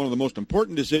tackle is one of the most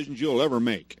important decisions you'll ever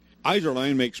make.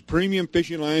 Izorline makes premium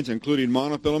fishing lines including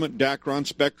monofilament, Dacron,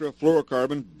 Spectra,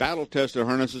 fluorocarbon, battle-tested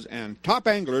harnesses, and top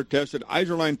angler-tested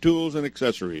Izorline tools and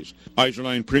accessories.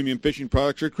 Izorline premium fishing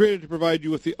products are created to provide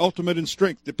you with the ultimate in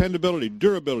strength, dependability,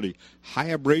 durability, high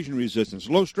abrasion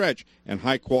resistance, low stretch, and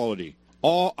high quality.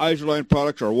 All Izorline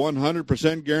products are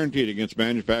 100% guaranteed against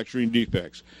manufacturing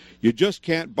defects. You just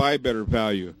can't buy better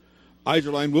value.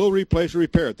 Izorline will replace or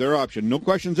repair at their option. No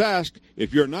questions asked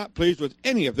if you're not pleased with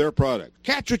any of their products.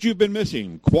 Catch what you've been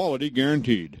missing. Quality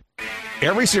guaranteed.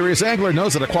 Every serious angler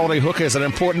knows that a quality hook is an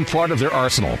important part of their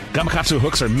arsenal. Gamakatsu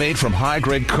hooks are made from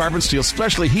high-grade carbon steel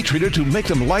specially heat-treated to make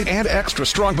them light and extra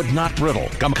strong but not brittle.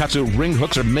 Gamakatsu ring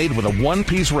hooks are made with a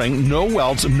one-piece ring, no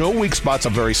welds, no weak spots,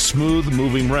 a very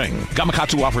smooth-moving ring.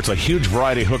 Gamakatsu offers a huge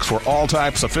variety of hooks for all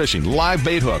types of fishing. Live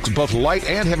bait hooks, both light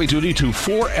and heavy-duty to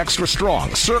 4 extra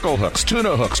strong, circle hooks,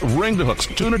 tuna hooks, ringed hooks,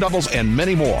 tuna doubles, and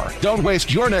many more. Don't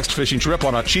waste your next fishing trip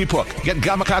on a cheap hook. Get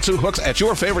Gamakatsu hooks at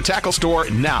your favorite tackle store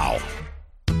now.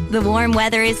 The warm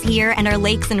weather is here and our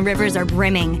lakes and rivers are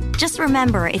brimming. Just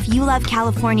remember, if you love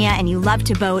California and you love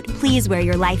to boat, please wear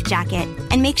your life jacket.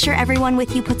 And make sure everyone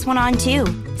with you puts one on too.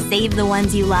 Save the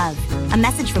ones you love. A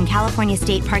message from California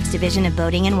State Parks Division of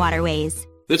Boating and Waterways.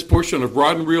 This portion of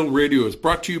Rod and Reel Radio is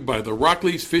brought to you by the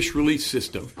Rockley's Fish Release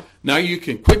System. Now you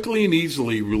can quickly and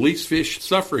easily release fish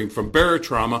suffering from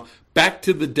barotrauma back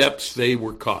to the depths they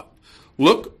were caught.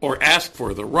 Look or ask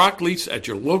for the Rockley's at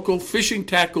your local fishing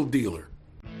tackle dealer.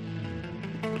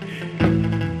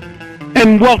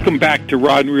 And welcome back to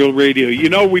Rod and Reel Radio. You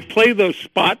know, we play those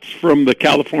spots from the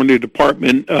California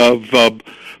Department of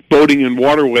Boating and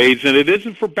Waterways, and it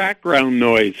isn't for background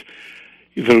noise.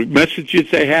 The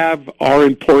messages they have are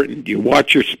important. You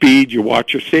watch your speed, you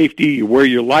watch your safety, you wear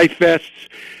your life vests.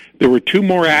 There were 2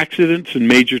 more accidents in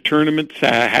major tournaments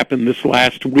happened this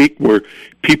last week where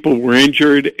people were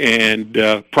injured and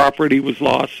property was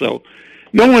lost. So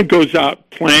no one goes out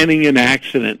planning an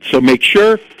accident. So make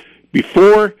sure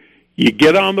before you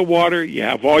get on the water, you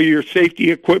have all your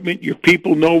safety equipment, your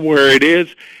people know where it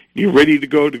is, you're ready to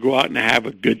go out and have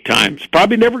a good time. It's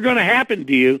probably never going to happen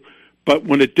to you, but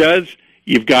when it does,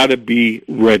 you've got to be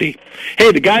ready.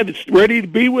 Hey, the guy that's ready to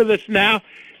be with us now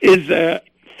is a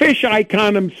fish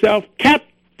icon himself,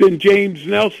 Captain James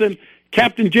Nelson.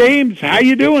 Captain James, how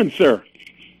you doing, sir?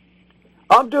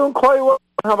 I'm doing quite well.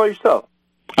 How about yourself?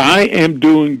 I am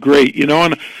doing great. You know,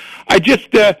 and I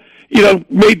just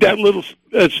made that little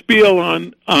spiel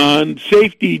on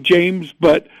safety, James,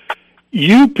 but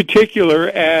you particular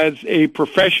as a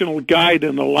professional guide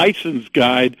and a licensed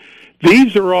guide,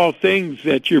 these are all things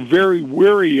that you're very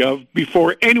wary of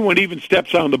before anyone even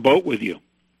steps on the boat with you.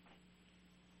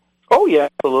 Oh, yeah,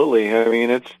 absolutely. I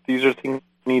mean, these are things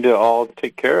we need to all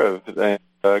take care of and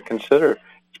consider,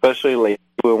 especially lately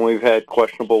when we've had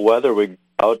questionable weather. We go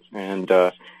out and,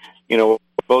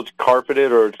 boat's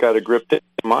carpeted or it's got a grip to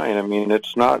mine. I mean,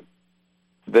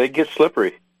 they get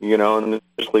slippery, and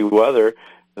especially weather.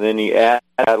 And then you add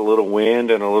a little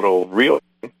wind and a little reel,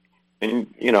 and,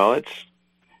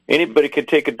 anybody could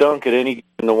take a dunk at any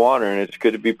in the water, and it's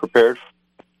good to be prepared.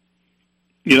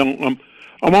 I'm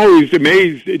always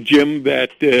amazed, Jim,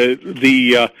 that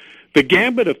the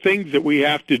gambit of things that we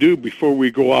have to do before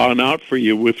we go on out for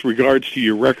you with regards to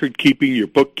your record keeping, your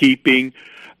bookkeeping,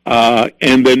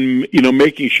 and then,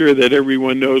 making sure that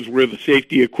everyone knows where the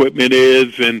safety equipment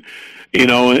is and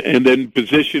then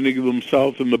positioning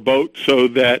themselves in the boat so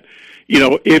that,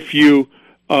 if you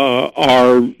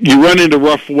you run into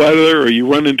rough weather or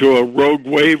you run into a rogue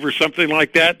wave or something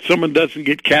like that, someone doesn't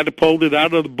get catapulted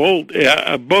out of the boat.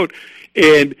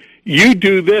 And you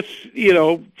do this,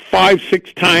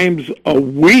 5-6 times a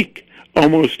week,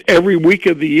 almost every week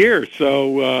of the year.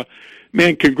 So,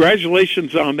 man,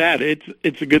 congratulations on that.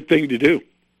 It's a good thing to do.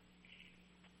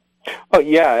 Oh,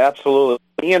 yeah, absolutely.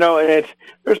 And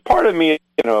there's part of me,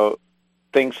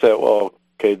 thinks that, well,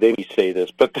 okay, they may say this,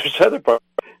 but there's other part.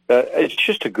 It's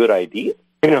just a good idea.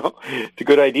 it's a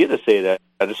good idea to say that,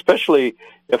 especially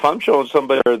if I'm showing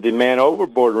somebody where the man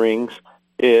overboard rings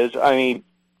is. I mean,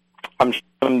 I'm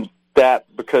showing that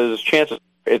because chances,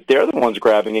 if they're the ones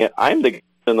grabbing it, I'm the guy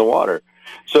in the water.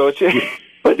 So it's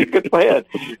a good plan.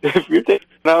 If you're taking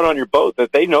it out on your boat,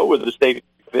 that they know where the stake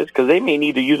is, because they may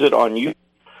need to use it on you.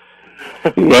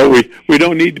 Well, we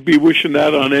don't need to be wishing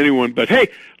that on anyone. But, hey,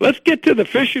 let's get to the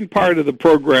fishing part of the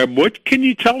program. What can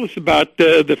you tell us about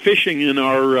the fishing in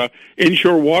our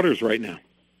inshore waters right now?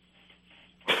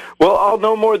 Well, I'll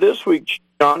know more this week,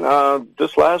 John.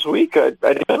 This last week, I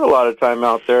spent a lot of time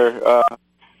out there.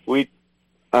 We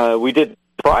did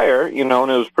prior, and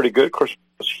it was pretty good. Of course, it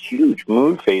was huge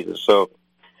moon phases. So,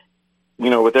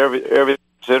 with everything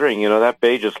considering, that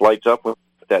bay just lights up with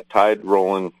that tide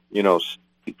rolling, 6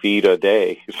 feet a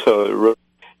day. So it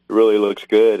really looks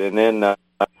good. And then,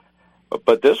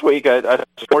 but this week I had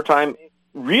more time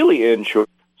really inshore.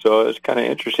 So it's kind of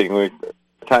interesting.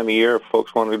 Time of year,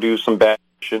 folks want to do some bass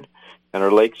fishing, and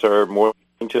our lakes are more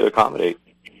to accommodate.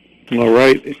 All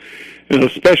right.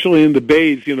 Especially in the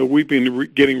bays, we've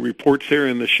been getting reports here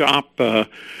in the shop, a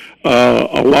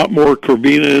lot more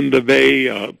corvina in the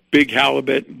bay, big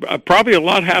halibut. Probably a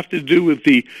lot have to do with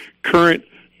the current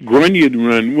grunion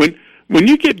run. When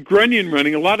you get grunion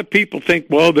running, a lot of people think,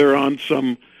 well, they're on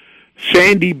some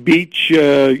sandy beach,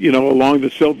 along the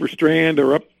Silver Strand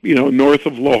or up, north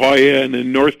of La Jolla and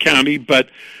in North County. But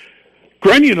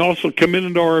grunion also come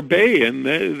into our bay, and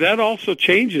that also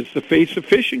changes the face of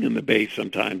fishing in the bay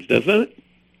sometimes, doesn't it?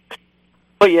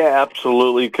 Well, yeah,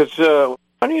 absolutely. Because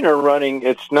grunion are running,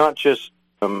 it's not just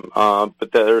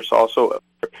but there's also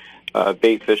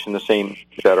bait fish in the same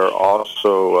that are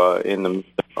also in the middle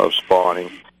of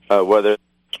spawning. Whether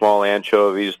small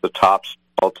anchovies, the top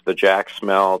smelt, the jack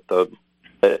smelt,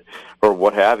 or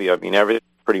what have you. I mean, everything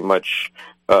pretty much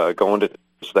going to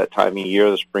that time of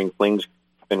year. The spring flings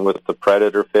and with the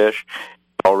predator fish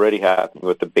already happening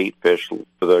with the bait fish,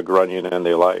 the grunion and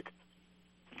the like.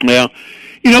 Yeah,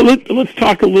 let's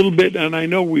talk a little bit. And I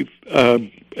know we've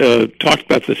talked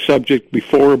about the subject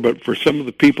before, but for some of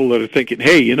the people that are thinking,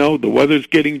 hey, the weather's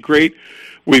getting great.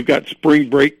 We've got spring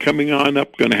break coming on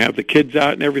up, going to have the kids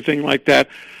out and everything like that.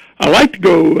 I like to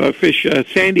go fish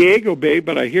San Diego Bay,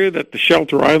 but I hear that the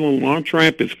Shelter Island launch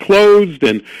ramp is closed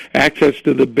and access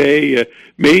to the bay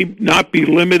may not be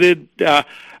limited.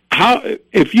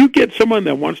 If you get someone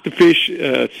that wants to fish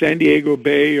San Diego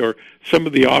Bay or some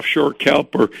of the offshore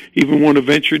kelp or even want to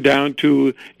venture down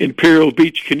to Imperial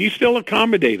Beach, can you still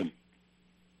accommodate them?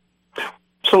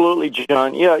 Absolutely,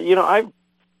 John. Yeah, I've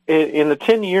in the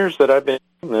 10 years that I've been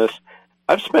doing this,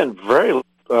 I've spent very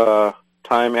little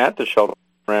time at the Shelter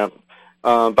ramp.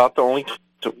 About the only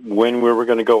when we were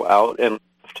going to go out and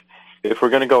left. If we're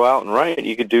going to go out and right,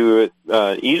 you could do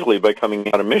it easily by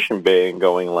coming out of Mission Bay and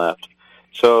going left.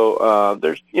 So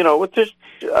there's, with just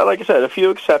like I said, a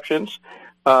few exceptions.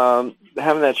 Having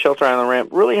that Shelter Island ramp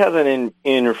really hasn't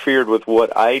interfered with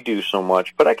what I do so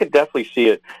much, but I could definitely see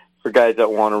it for guys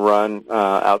that want to run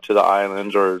out to the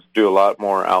islands or do a lot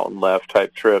more out and left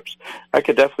type trips. I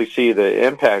could definitely see the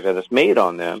impact that it's made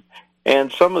on them.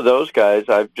 And some of those guys,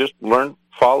 I've just learned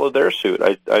follow their suit.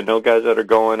 I know guys that are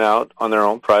going out on their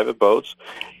own private boats.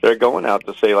 They're going out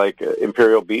to, say, like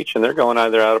Imperial Beach, and they're going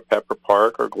either out of Pepper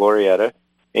Park or Glorieta,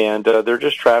 and they're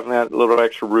just traveling that little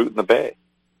extra route in the bay.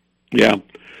 Yeah.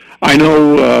 I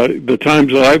know the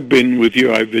times that I've been with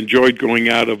you, I've enjoyed going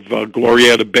out of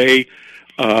Glorieta Bay.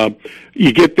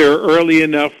 You get there early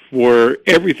enough where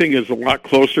everything is a lot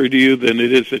closer to you than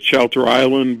it is at Shelter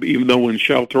Island, even though when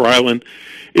Shelter Island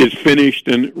is finished.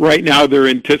 And right now they're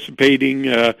anticipating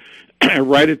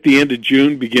right at the end of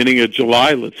June, beginning of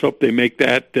July. Let's hope they make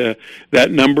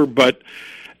that number. But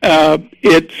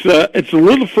it's a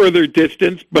little further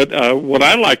distance. But what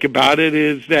I like about it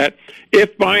is that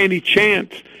if by any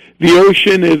chance the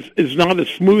ocean is not as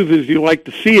smooth as you like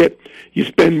to see it, you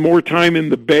spend more time in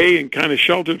the bay and kind of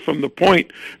sheltered from the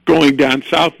point going down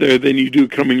south there than you do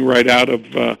coming right out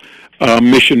of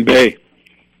Mission Bay.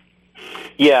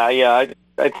 Yeah.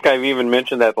 I think I've even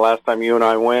mentioned that the last time you and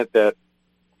I went that,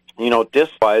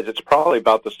 disc-wise, it's probably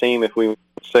about the same if we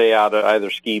say out at either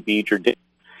Ski Beach or Disc.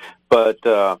 But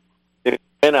if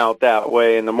you've been out that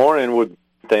way in the morning would be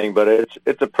a thing, but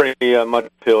it's a pretty much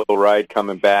uphill ride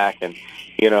coming back. And,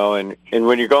 and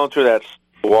when you're going through that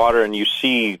water and you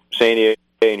see San Diego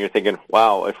and you're thinking,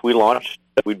 wow, if we launched,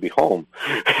 we'd be home.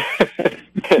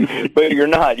 But you're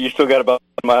not. You still got about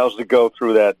miles to go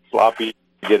through that sloppy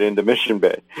to get into Mission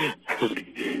Bay.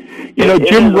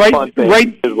 Jim, right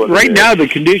now the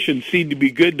conditions seem to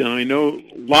be good now. I know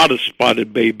a lot of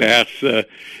spotted bay bass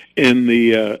in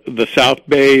the South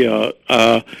Bay.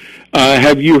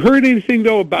 Have you heard anything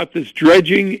though about this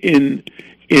dredging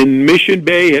in Mission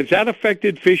Bay? Has that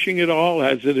affected fishing at all?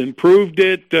 Has it improved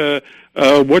it?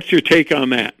 What's your take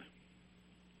on that?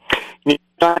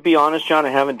 To be honest, John, I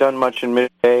haven't done much in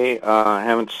Mission Bay. I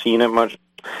haven't seen it much,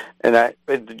 and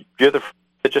it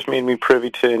just made me privy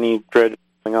to any dredging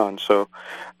going on. So,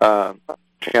 I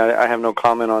have no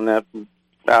comment on that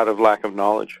out of lack of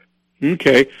knowledge.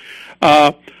 Okay.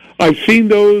 I've seen,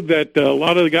 though, that a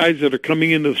lot of the guys that are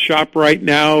coming into the shop right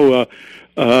now,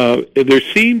 there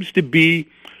seems to be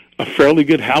a fairly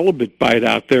good halibut bite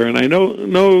out there. And I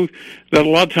know that a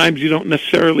lot of times you don't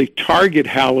necessarily target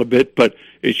halibut, but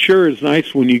it sure is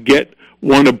nice when you get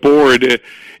one aboard.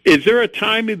 Is there a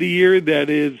time of the year that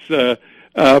is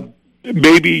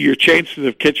maybe your chances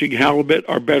of catching halibut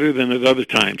are better than at other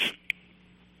times?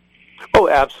 Oh,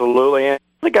 absolutely. And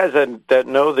the guys that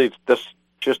know this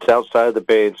just outside of the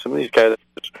bay, and some of these guys,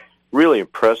 it's really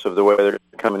impressive the way they're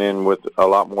coming in with a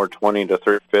lot more 20 to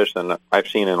 30 fish than I've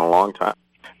seen in a long time.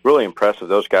 Really impressive,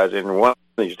 those guys. And one of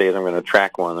these days I'm going to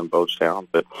track one of them boats down.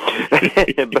 But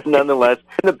but nonetheless,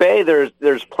 in the bay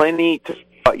there's plenty to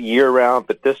year-round,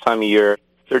 but this time of year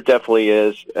there definitely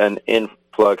is an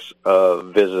influx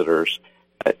of visitors,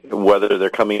 whether they're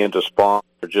coming into spawn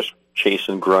or just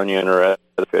chasing grunion or other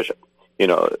fish. You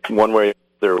know, one way or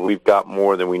the other, we've got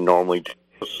more than we normally do.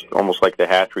 It's almost like the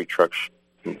hatchery trucks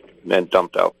and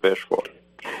dumped out fish for it.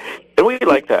 And we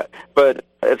like that. But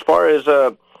as far as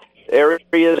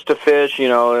areas to fish, you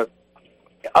know,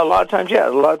 a lot of times,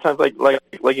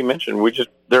 like you mentioned,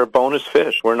 they're a bonus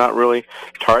fish. We're not really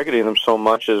targeting them so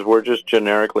much as we're just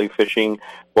generically fishing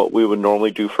what we would normally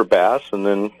do for bass, and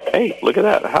then, hey, look at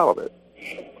that, halibut.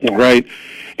 Right.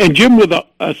 And Jim,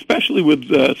 especially with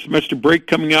semester break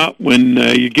coming out, when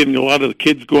you're getting a lot of the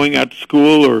kids going out to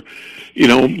school, or, you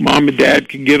know, mom and dad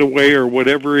can get away or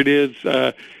whatever it is,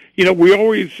 you know, we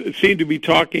always seem to be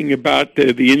talking about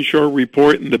the inshore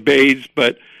report and the bays,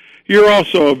 but you're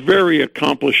also a very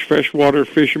accomplished freshwater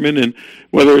fisherman, and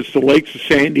whether it's the lakes of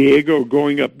San Diego or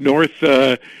going up north,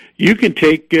 you can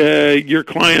take your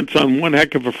clients on one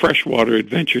heck of a freshwater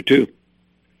adventure, too.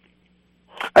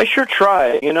 I sure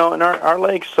try, you know, and our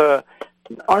lakes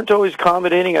aren't always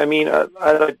accommodating. I mean,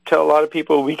 I tell a lot of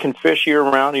people we can fish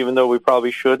year-round, even though we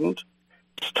probably shouldn't.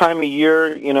 This time of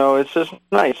year, you know, it's just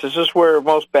nice. It's just where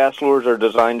most bass lures are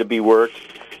designed to be worked,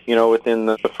 you know, within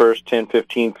the first 10,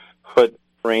 15-foot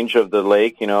range of the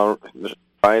lake, you know.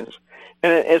 And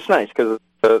it's nice because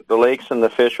the lakes and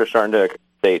the fish are starting to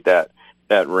accommodate that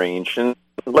range. And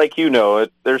like you know,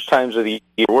 there's times of the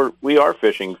year where we are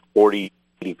fishing 40,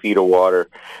 80 feet of water,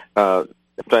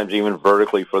 sometimes even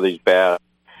vertically for these bass.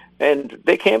 And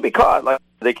they can be caught.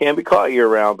 They can be caught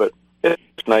year-round, but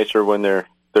it's nicer when they're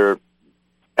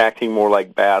acting more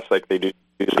like bass like they do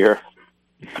here.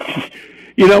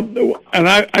 You know, and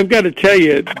I've got to tell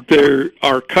you, there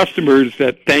are customers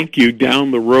that thank you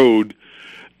down the road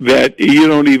that you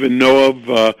don't even know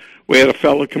of. We had a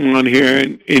fellow come on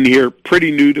here in here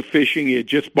pretty new to fishing. He had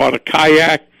just bought a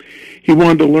kayak. He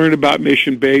wanted to learn about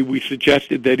Mission Bay. We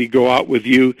suggested that he go out with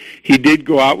you. He did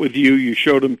go out with you. You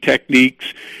showed him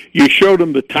techniques. You showed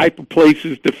him the type of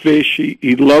places to fish.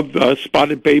 He loved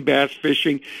spotted bay bass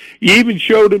fishing. You even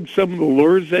showed him some of the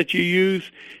lures that you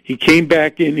use. He came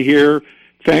back in here,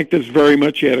 thanked us very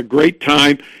much. He had a great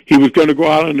time. He was going to go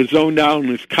out on his own now in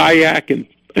his kayak and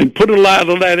put a lot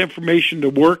of that information to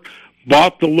work,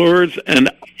 bought the lures, and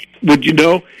would you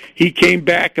know, he came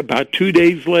back about 2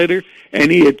 days later, and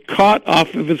he had caught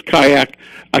off of his kayak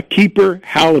a keeper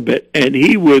halibut, and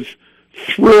he was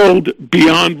thrilled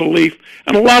beyond belief.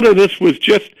 And a lot of this was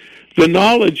just the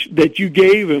knowledge that you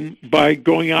gave him by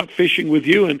going out fishing with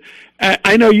you, and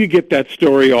I know you get that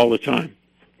story all the time.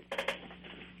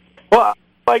 Well, I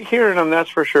like hearing them, that's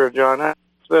for sure, John.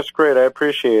 That's great. I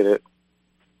appreciate it.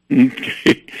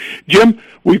 Okay. Jim,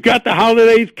 we've got the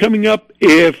holidays coming up.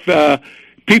 If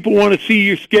people want to see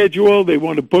your schedule, they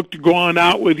want to book to go on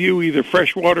out with you, either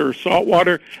freshwater or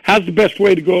saltwater, how's the best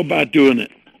way to go about doing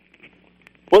it?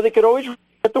 Well, they could always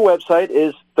at the website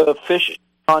is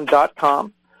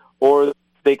thefishon.com, or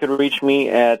they could reach me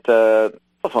at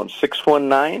telephone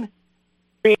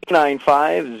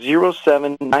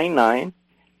 619-395-0799.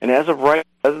 And as of right,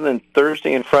 other than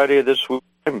Thursday and Friday of this week,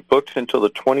 I'm booked until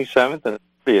the 27th and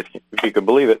 30th, if you can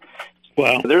believe it.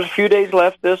 Wow. There's a few days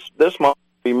left this month.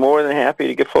 I'd be more than happy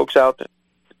to get folks out to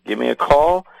give me a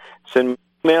call, send me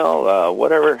an email,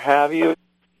 whatever have you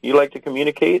like to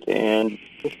communicate, and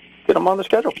get them on the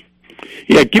schedule.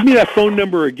 Yeah, give me that phone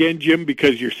number again, Jim,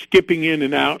 because you're skipping in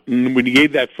and out, and when you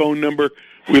gave that phone number,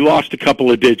 we lost a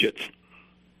couple of digits.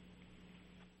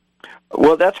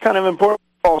 Well, that's kind of important.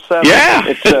 Call 7. Yeah.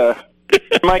 It's,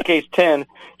 in my case, 10.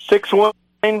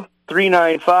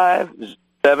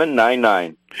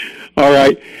 619-395-799. All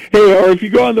right. Hey, or if you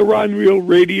go on the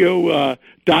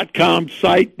RodandReelRadio.com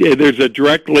site, there's a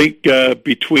direct link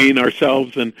between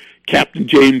ourselves and Captain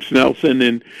James Nelson,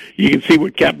 and you can see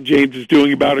what Captain James is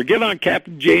doing about it. Get on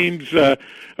Captain James, or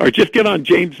just get on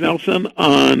James Nelson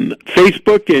on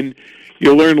Facebook, and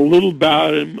you'll learn a little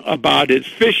about him, about his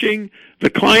fishing, the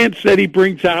clients that he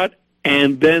brings out,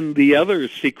 and then the other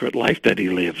secret life that he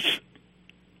lives.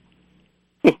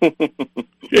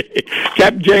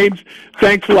 Captain James,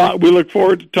 thanks a lot. We look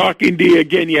forward to talking to you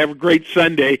again. You have a great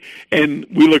Sunday, and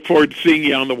we look forward to seeing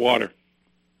you on the water.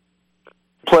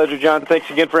 Pleasure, John. Thanks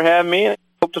again for having me, and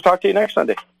hope to talk to you next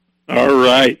Sunday. All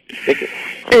right.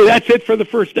 Hey, that's it for the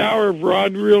first hour of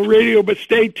Rod and Reel Radio, but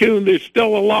stay tuned. There's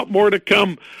still a lot more to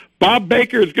come. Bob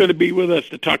Baker is going to be with us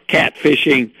to talk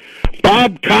catfishing.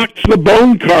 Bob Cox, the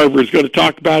bone carver, is going to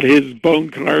talk about his bone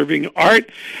carving art.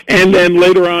 And then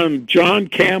later on, John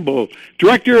Campbell,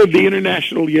 director of the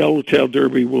International Yellowtail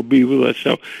Derby, will be with us.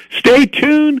 So stay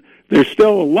tuned. There's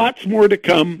still lots more to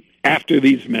come after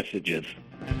these messages.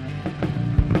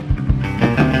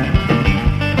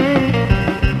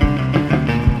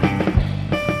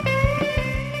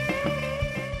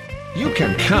 You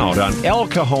can count on El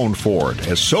Cajon Ford,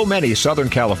 as so many Southern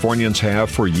Californians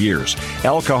have for years.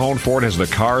 El Cajon Ford has the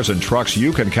cars and trucks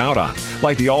you can count on,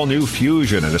 like the all-new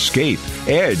Fusion and Escape,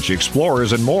 Edge,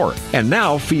 Explorers, and more. And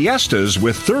now Fiestas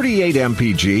with 38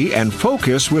 mpg and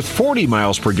Focus with 40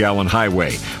 miles per gallon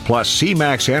highway, plus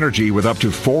C-Max Energy with up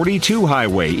to 42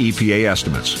 highway EPA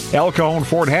estimates. El Cajon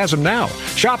Ford has them now.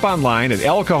 Shop online at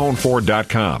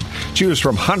elcajonford.com. Choose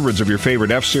from hundreds of your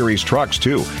favorite F-Series trucks,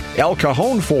 too. El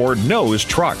Cajon Ford knows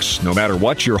trucks, no matter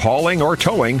what you're hauling or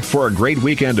towing, for a great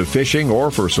weekend of fishing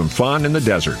or for some fun in the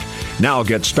desert. Now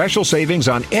get special savings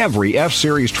on every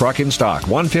F-Series truck in stock,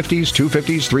 150s,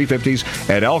 250s, 350s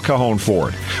at El Cajon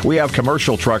Ford. We have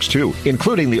commercial trucks too,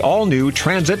 including the all-new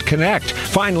Transit Connect.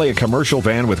 Finally, a commercial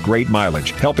van with great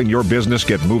mileage, helping your business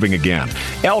get moving again.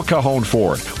 El Cajon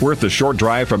Ford, worth the short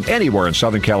drive from anywhere in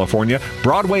Southern California,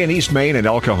 Broadway and East Main in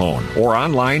El Cajon, or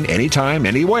online anytime,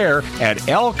 anywhere at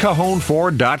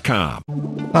elcajonford.com.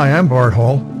 Hi, I'm Bart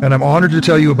Hall, and I'm honored to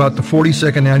tell you about the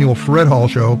 42nd Annual Fred Hall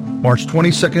Show, March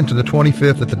 22nd to the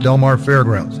 25th at the Del Mar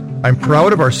Fairgrounds. I'm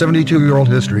proud of our 72-year-old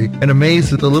history and amazed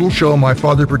that the little show my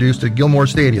father produced at Gilmore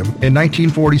Stadium in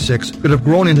 1946 could have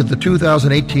grown into the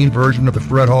 2018 version of the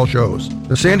Fred Hall shows.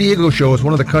 The San Diego show is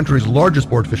one of the country's largest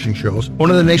sport fishing shows, one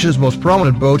of the nation's most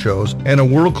prominent boat shows, and a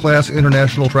world-class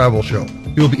international travel show.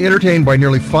 You'll be entertained by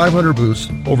nearly 500 booths,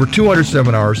 over 200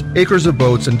 seminars, acres of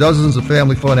boats, and dozens of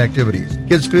family fun activities.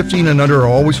 Kids 15 and under are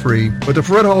always free, but the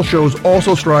Fred Hall shows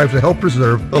also strive to help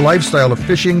preserve the lifestyle of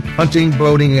fishing, hunting,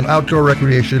 boating, and outdoor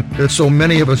recreation that so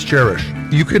many of us cherish.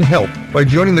 You can help by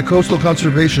joining the Coastal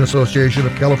Conservation Association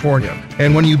of California,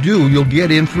 and when you do, you'll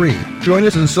get in free. Join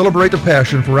us and celebrate the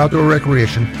passion for outdoor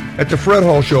recreation at the Fred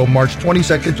Hall Show, March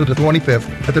 22nd to the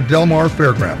 25th at the Del Mar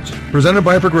Fairgrounds. Presented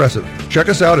by Progressive. Check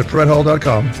us out at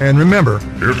fredhall.com, and remember,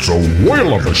 it's a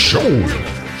whale of a show.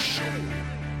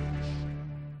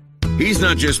 He's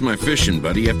not just my fishing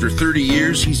buddy. After 30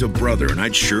 years, he's a brother, and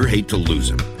I'd sure hate to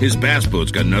lose him. His bass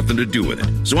boat's got nothing to do with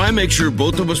it. So I make sure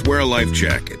both of us wear a life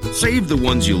jacket. Save the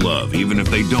ones you love, even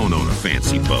if they don't own a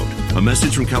fancy boat. A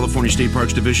message from California State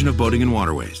Parks Division of Boating and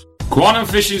Waterways. Quantum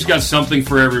Fishing's got something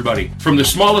for everybody. From the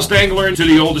smallest angler to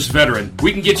the oldest veteran,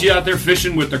 we can get you out there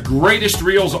fishing with the greatest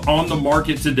reels on the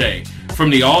market today. From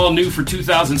the all-new for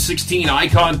 2016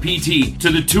 Icon PT, to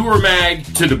the Tour Mag,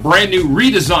 to the brand-new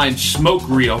redesigned Smoke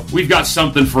Reel, we've got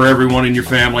something for everyone in your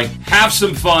family. Have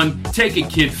some fun. Take a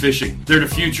kid fishing. They're the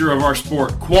future of our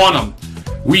sport. Quantum.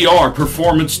 We are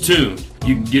performance tuned.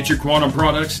 You can get your Quantum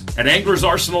products at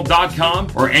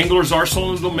anglersarsenal.com or Anglers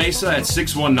Arsenal in La Mesa at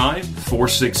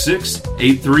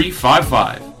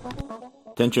 619-466-8355.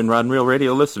 Attention Rod and Reel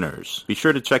Radio listeners, be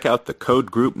sure to check out the Code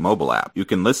Group mobile app. You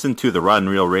can listen to the Rod and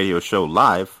Reel Radio show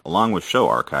live, along with show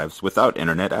archives, without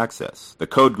internet access. The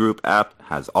Code Group app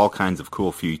has all kinds of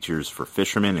cool features for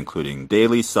fishermen, including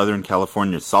daily Southern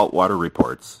California saltwater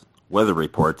reports, weather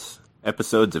reports,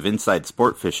 episodes of Inside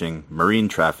Sport Fishing, marine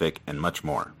traffic, and much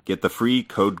more. Get the free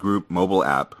Code Group mobile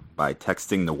app by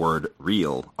texting the word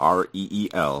REEL,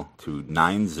 R-E-E-L, to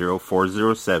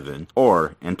 90407,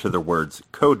 or enter the words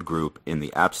Code Group in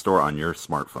the App Store on your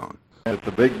smartphone. It's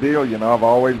a big deal, you know. I've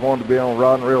always wanted to be on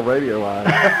Rod and Reel Radio. I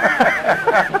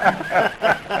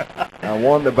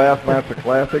won the Bassmaster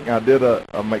Classic. I did a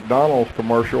McDonald's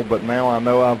commercial, but now I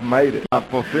know I've made it. I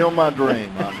fulfilled my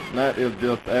dream. That is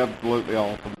just absolutely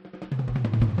awesome.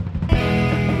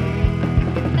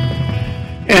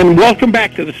 And welcome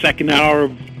back to the second hour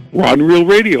of Rod and Reel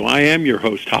Radio. I am your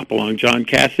host, Hopalong John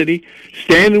Cassidy.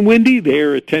 Stan and Wendy, they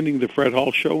are attending the Fred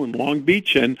Hall Show in Long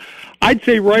Beach, and I'd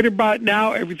say right about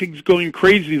now everything's going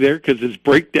crazy there because it's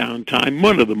breakdown time,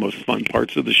 one of the most fun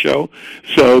parts of the show.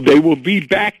 So they will be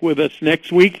back with us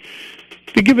next week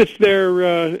to give us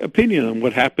their opinion on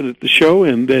what happened at the show,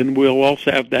 and then we'll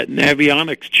also have that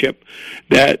Navionics chip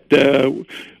that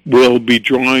we'll be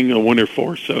drawing a winner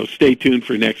for, so stay tuned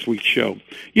for next week's show.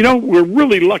 You know, we're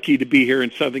really lucky to be here in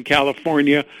Southern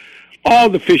California. All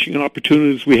the fishing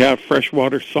opportunities we have,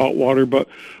 freshwater, saltwater, but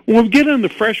when we get on the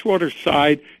freshwater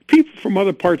side, people from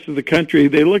other parts of the country,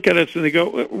 they look at us and they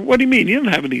go, what do you mean? You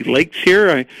don't have any lakes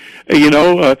here?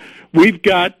 We've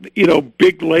got,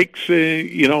 big lakes,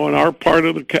 in our part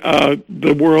of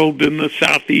the world in the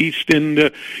southeast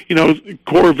and,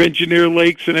 Corps of Engineer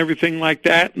lakes and everything like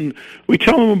that. And we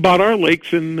tell them about our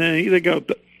lakes and they go,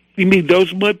 you mean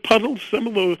those mud puddles? Some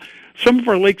of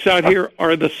our lakes out here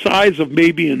are the size of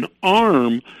maybe an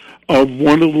arm of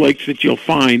one of the lakes that you'll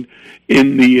find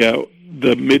in the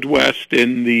Midwest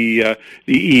and the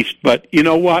East. But you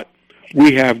know what?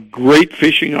 We have great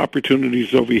fishing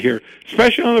opportunities over here,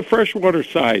 especially on the freshwater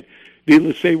side.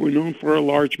 Needless to say, we're known for our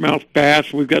largemouth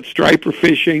bass. We've got striper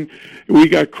fishing. We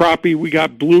got crappie. We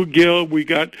got bluegill. We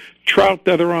got trout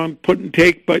that are on put and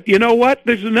take. But you know what?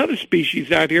 There's another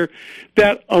species out here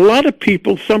that a lot of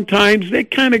people sometimes they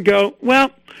kind of go,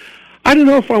 well, I don't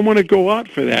know if I want to go out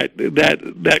for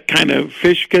that kind of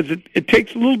fish because it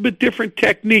takes a little bit different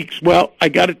techniques. Well, I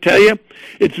got to tell you,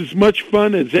 it's as much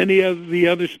fun as any of the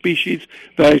other species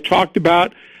that I talked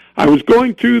about. I was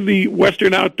going through the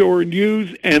Western Outdoor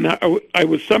News, and I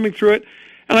was thumbing through it,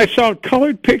 and I saw a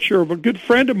colored picture of a good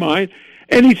friend of mine,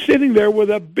 and he's sitting there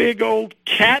with a big old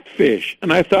catfish.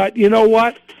 And I thought, you know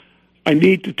what? I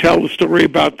need to tell the story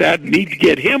about that. I need to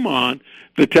get him on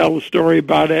to tell the story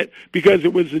about it because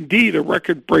it was indeed a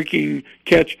record-breaking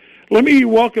catch. Let me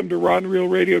welcome to Rod and Reel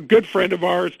Radio a good friend of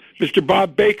ours, Mr.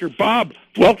 Bob Baker. Bob,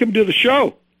 welcome to the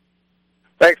show.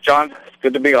 Thanks, John. It's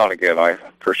good to be on again. I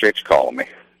appreciate you calling me.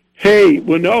 Hey,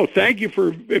 well, no, thank you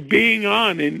for being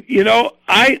on. And,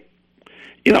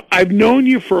 I've known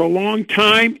you for a long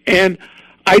time, and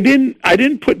I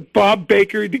didn't put Bob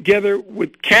Baker together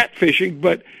with catfishing,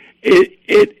 but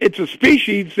it's a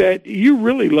species that you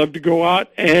really love to go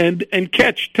out and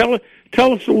catch. Tell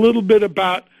us a little bit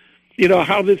about,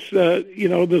 how this,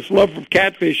 this love of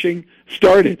catfishing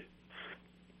started.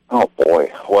 Oh,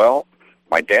 boy. Well,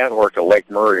 my dad worked at Lake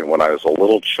Murray when I was a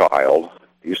little child.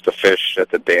 I used to fish at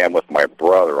the dam with my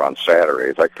brother on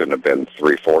Saturdays. I couldn't have been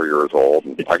 3-4 years old.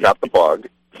 And I got the bug,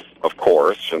 of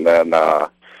course, and then,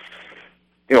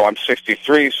 I'm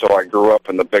 63, so I grew up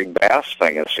in the big bass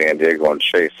thing in San Diego and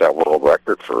chased that world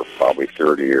record for probably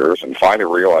 30 years and finally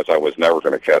realized I was never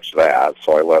going to catch that,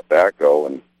 so I let that go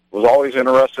and was always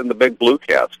interested in the big blue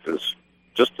cats because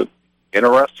just an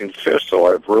interesting fish,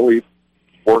 so I've really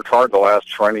worked hard the last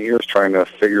 20 years trying to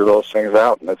figure those things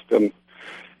out, and it's been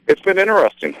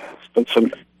interesting. It's been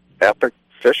some epic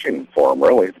fishing for them,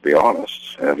 really, to be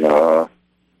honest, and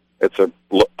it's a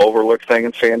overlooked thing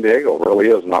in San Diego. It really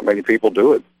is. Not many people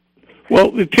do it.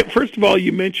 Well, first of all,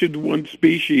 you mentioned one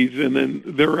species, and then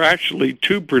there are actually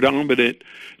two predominant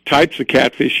types of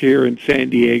catfish here in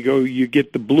San Diego. You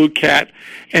get the blue cat,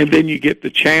 and then you get the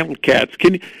channel cats.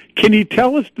 Can you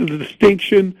tell us the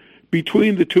distinction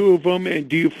between the two of them, and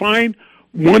do you find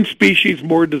one species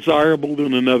more desirable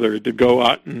than another to go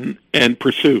out and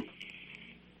pursue?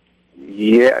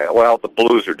 Yeah, well, the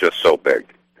blues are just so big.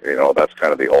 That's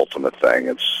kind of the ultimate thing.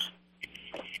 It's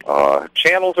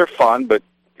channels are fun, but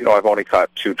I've only caught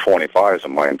 225s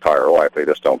in my entire life. They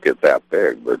just don't get that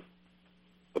big. But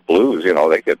the blues,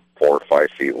 they get 4 or 5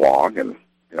 feet long, and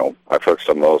I've hooked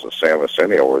some of those at San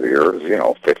Vicente over the years.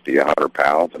 50, 100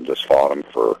 pounds, and just fought them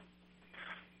for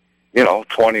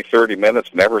 20, 30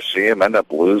 minutes. Never see them, end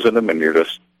up losing them, and you're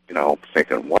just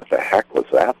thinking, what the heck was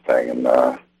that thing? And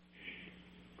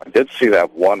I did see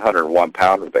that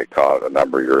 101-pounder they caught a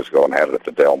number of years ago and had it at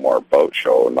the Del Mar Boat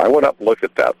Show, and I went up and looked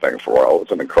at that thing for a while. It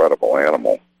was an incredible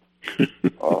animal.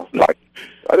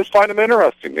 I just find them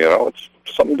interesting, It's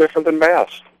something different than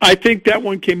bass. I think that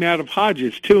one came out of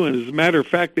Hodges, too, and as a matter of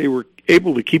fact, they were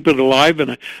able to keep it alive,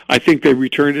 and I think they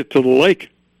returned it to the lake.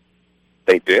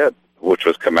 They did, which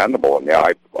was commendable. And,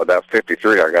 that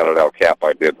 53, I got it out cap,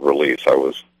 I did release. I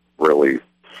was really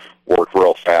worked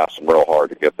real fast and real hard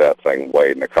to get that thing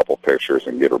weighed in a couple pictures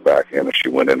and get her back in, and she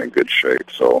went in good shape.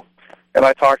 So, and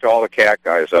I talked to all the cat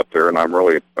guys up there, and I'm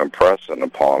really impressing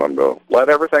upon them to let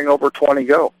everything over 20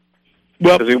 go.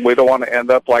 Well, because we don't want to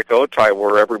end up like Otay,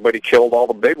 where everybody killed all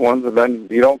the big ones, and then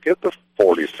you don't get the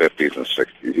 40s, 50s, and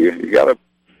 60s. You got to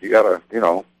you gotta,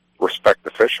 respect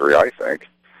the fishery, I think.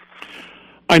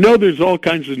 I know there's all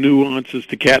kinds of nuances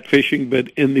to catfishing, but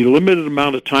in the limited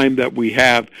amount of time that we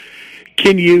have,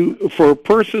 can you, for a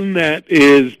person that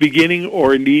is beginning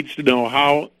or needs to know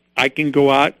how I can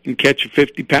go out and catch a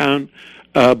 50-pound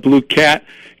blue cat,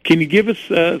 can you give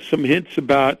us some hints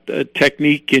about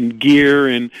technique and gear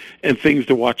and things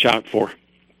to watch out for?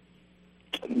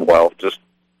 Well, just,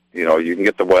 you can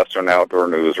get the Western Outdoor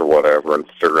News or whatever and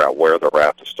figure out where they're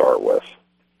at to start with.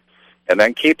 And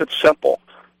then keep it simple.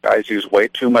 Guys use way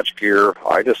too much gear.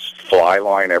 I just fly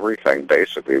line everything,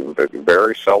 basically.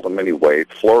 Very seldom any weight.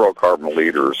 Fluorocarbon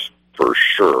leaders, for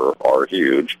sure, are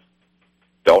huge.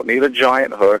 Don't need a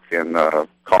giant hook, and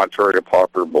contrary to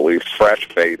popular belief, fresh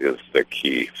bait is the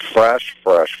key. Fresh.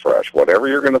 Whatever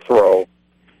you're going to throw,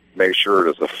 make sure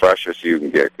it is the freshest you can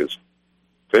get, because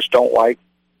fish don't like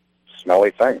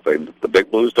smelly things. The big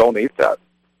blues don't eat that.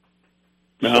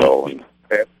 No. So, and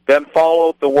then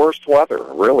follow the worst weather,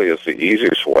 really, is the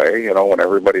easiest way. When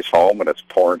everybody's home and it's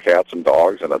pouring cats and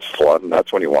dogs and it's flooding,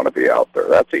 that's when you want to be out there.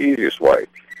 That's the easiest way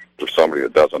for somebody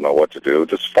that doesn't know what to do.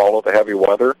 Just follow the heavy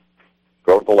weather.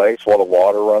 Go to the lakes while the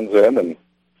water runs in and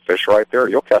fish right there.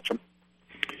 You'll catch them.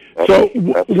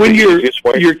 When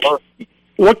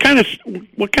what kind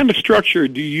of structure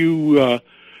do you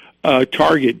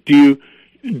target? Do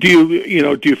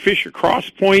you fish across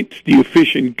points? Do you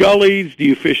fish in gullies? Do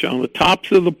you fish on the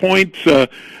tops of the points?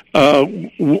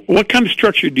 What kind of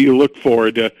structure do you look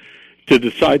for to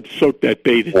decide to soak that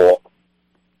bait in? Well,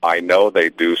 I know they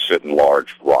do sit in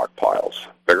large rock piles.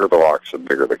 Bigger the rocks, the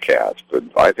bigger the cats. But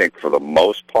I think for the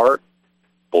most part,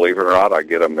 believe it or not, I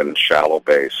get them in shallow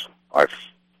bass.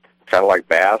 Kind of like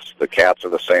bass, the cats are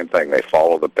the same thing. They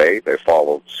follow the bait. They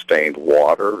follow stained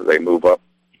water. They move up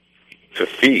to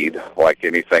feed like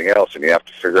anything else, and you have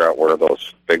to figure out where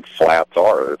those big flats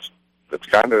are. It's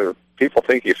kind of, people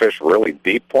think you fish really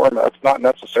deep for them. That's not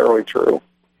necessarily true.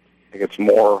 I think it's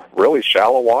more really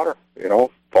shallow water,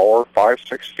 4, 5,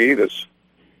 6 feet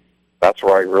that's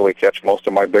where I really catch most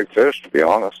of my big fish, to be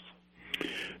honest.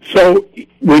 So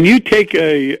when you take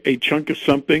a chunk of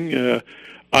something,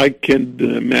 I can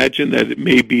imagine that it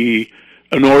may be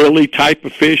an oily type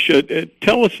of fish.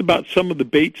 Tell us about some of the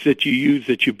baits that you use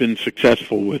that you've been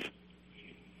successful with.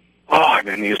 Oh, I've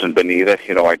been using bonita.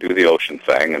 I do the ocean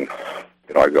thing, and,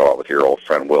 I go out with your old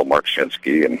friend Will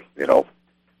Markshinsky, and,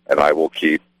 and I will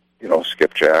keep,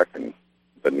 skipjack and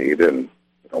bonita and,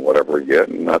 whatever we get,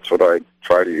 and that's what I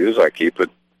try to use. I keep it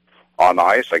on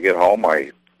ice. I get home,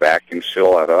 I vacuum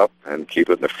seal that up and keep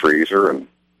it in the freezer and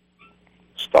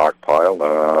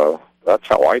stockpile. That's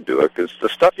how I do it, because the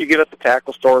stuff you get at the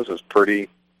tackle stores is pretty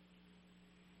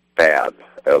bad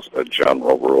as a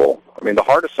general rule. I mean, the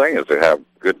hardest thing is to have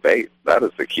good bait. That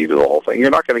is the key to the whole thing.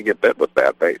 You're not going to get bit with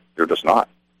bad bait. You're just not.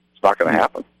 It's not going to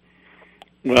happen.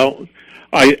 Well,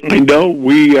 I know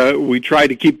we try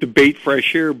to keep the bait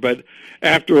fresh here, but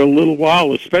after a little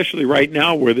while, especially right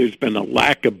now where there's been a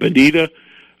lack of bonita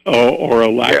or a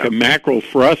lack of mackerel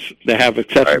for us to have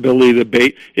accessibility to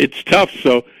bait, it's tough.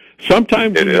 So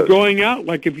sometimes when you're going out,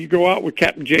 like if you go out with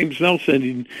Captain James Nelson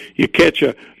and you catch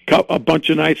a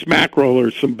bunch of nice mackerel or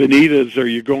some bonitas, or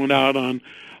you're going out on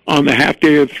the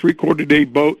half-day or three-quarter-day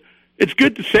boat, it's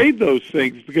good to save those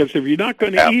things, because if you're not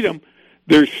going to eat them,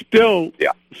 there's still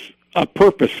a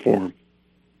purpose for them.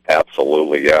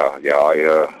 Absolutely,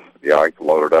 I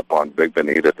loaded up on big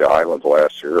bonita at the islands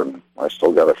last year, and I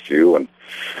still got a few. And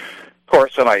of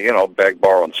course, then I, beg,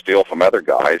 borrow, and steal from other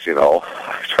guys.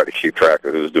 I try to keep track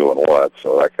of who's doing what,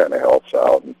 so that kind of helps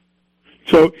out.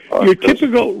 So your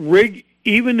typical rig,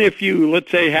 even if you,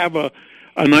 let's say, have a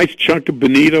nice chunk of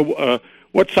bonita,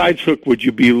 what size hook would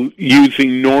you be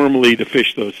using normally to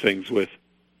fish those things with?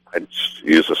 I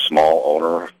use a small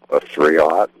owner, a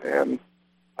 3/0, and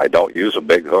I don't use a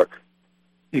big hook.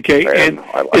 Okay, and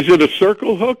is it a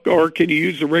circle hook, or can you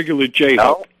use a regular J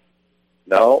hook?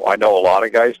 No, I know a lot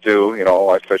of guys do.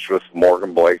 I fish with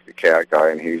Morgan Blake, the cat guy,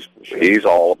 and he's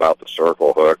all about the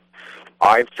circle hook.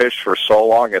 I've fished for so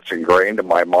long, it's ingrained in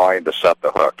my mind to set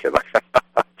the hook, and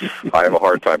I have a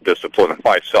hard time disciplining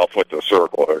myself with the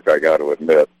circle hook, I got to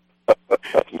admit.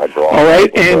 That's my draw. All right,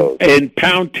 and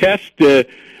pound test, does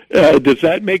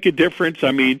that make a difference?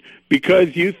 I mean,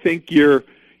 because you think you're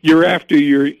after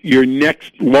your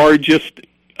next largest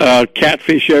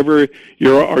catfish ever,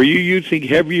 are you using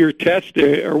heavier test,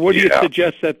 or what do you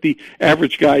suggest that the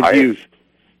average guys use?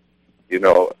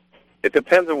 It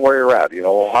depends on where you're at.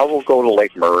 I will go to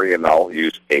Lake Murray and I'll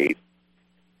use 8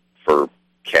 for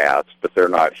cats, but they're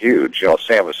not huge.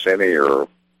 San Vicente or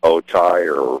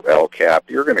Otay or El Cap,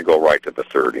 you're going to go right to the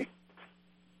 30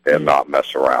 and not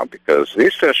mess around, because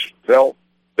these fish, they'll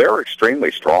they're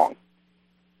extremely strong,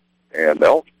 and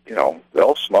they'll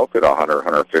smoke at 100,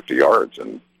 150 yards,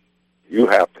 and you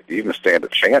have to even stand a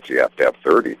chance. You have to have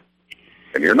 30,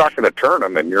 and you're not going to turn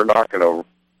them, and you're not going to,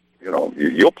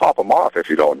 you'll pop them off if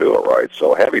you don't do it right.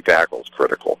 So heavy tackle is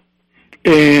critical.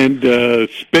 And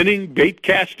spinning, bait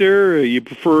caster, you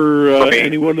prefer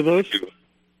any one of those?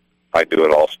 I do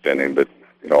it all spinning, but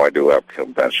I do have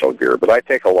conventional gear. But I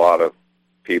take a lot of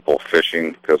people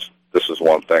fishing because this is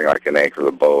one thing I can anchor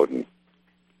the boat and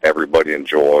everybody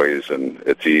enjoys, and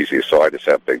it's easy. So I just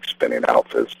have big spinning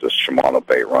outfits, just Shimano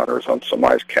bait runners on some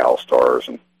nice Cal Stars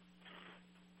and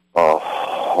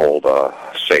old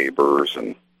Sabres,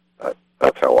 and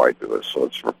that's how I do it. So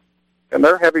and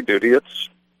they're heavy duty. It's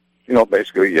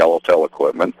basically yellowtail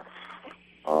equipment.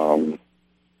 I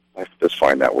just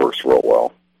find that works real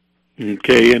well.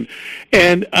 Okay,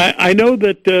 and I know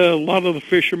that a lot of the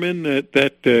fishermen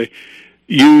that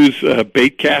use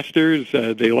bait casters,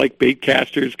 they like bait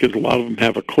casters because a lot of them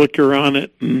have a clicker on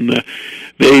it, and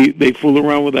they fool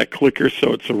around with that clicker,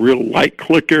 so it's a real light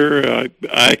clicker.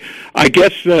 I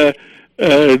guess they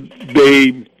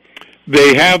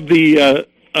have the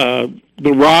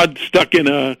rod stuck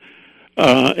in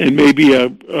and maybe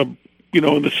in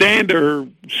the sand or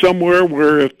somewhere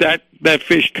where if that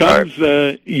fish comes,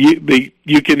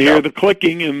 you can hear the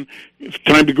clicking, and it's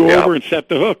time to go over and set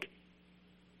the hook.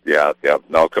 Yeah.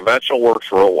 No, conventional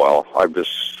works real well. I've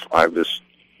just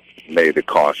made a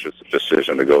conscious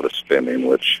decision to go to spinning,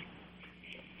 which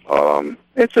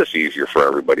it's just easier for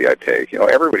everybody I take.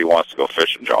 Everybody wants to go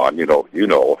fishing, John.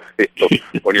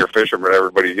 When you're a fisherman,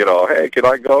 everybody, hey, can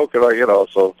I go?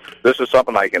 So this is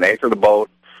something I can anchor the boat.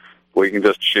 We can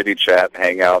just chitty chat,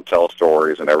 hang out, tell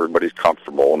stories, and everybody's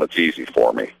comfortable, and it's easy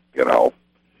for me,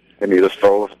 And you just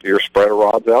throw your spreader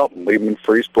rods out and leave them in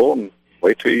free spool and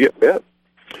wait till you get bit.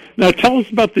 Now, tell us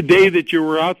about the day that you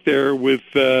were out there with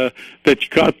that you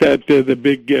caught the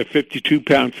big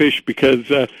 52-pound fish, because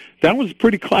that was a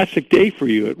pretty classic day for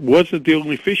you. It wasn't the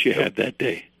only fish you had that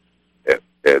day.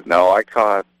 No, I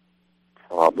caught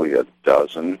probably a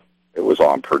dozen. It was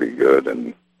on pretty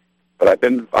good, but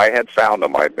I had found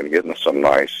them. I'd been getting some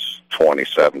nice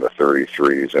 27 to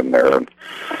 33s in there, and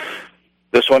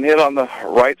this one hit on the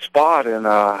right spot, and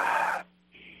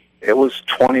it was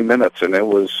 20 minutes, and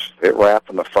it wrapped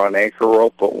in the front anchor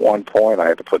rope at one point. I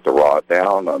had to put the rod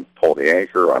down and pull the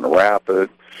anchor, unwrap it,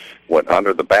 went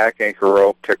under the back anchor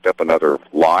rope, picked up another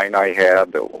line I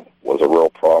had that was a real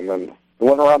problem, and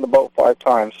went around the boat 5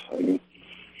 times. And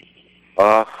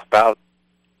about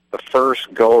the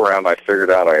first go-around, I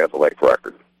figured out I had the lake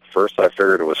record. First, I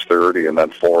figured it was 30, and then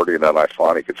 40, and then I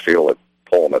finally could feel it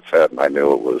pulling its head, and I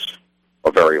knew it was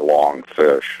a very long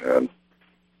fish. And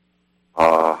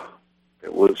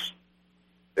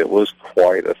it was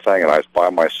quite a thing, and I was by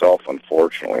myself,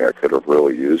 unfortunately. I could have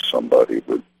really used somebody,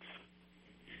 but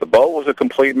the boat was a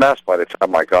complete mess by the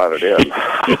time I got it in.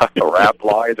 The wrap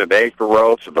lines and anchor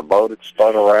ropes, and the boat had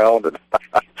spun around, and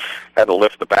had to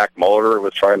lift the back motor. It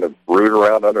was trying to root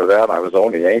around under that. I was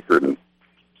only anchored in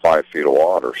 5 feet of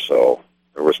water, so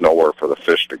there was nowhere for the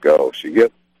fish to go. So you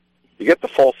get the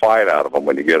full fight out of them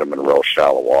when you get them in real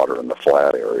shallow water in the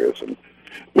flat areas. And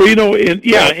well, and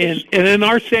in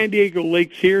our San Diego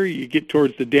lakes here, you get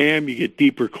towards the dam, you get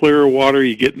deeper, clearer water.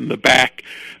 You get in the back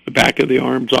of the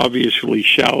arms, obviously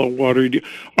shallow water.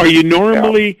 Are you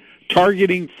normally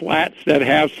targeting flats that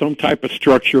have some type of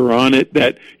structure on it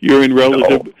that you're in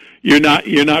relative? No.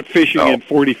 You're not fishing in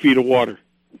 40 feet of water.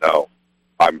 No,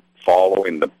 I'm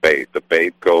following the bait. The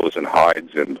bait goes and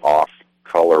hides in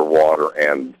off-color water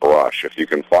and brush. If you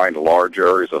can find large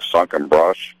areas of sunken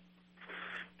brush,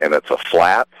 and it's a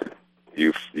flat,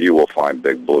 you will find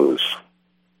big blues.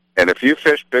 And if you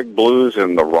fish big blues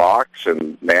in the rocks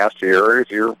and nasty areas,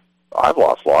 I've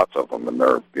lost lots of them, and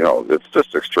it's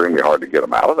just extremely hard to get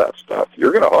them out of that stuff.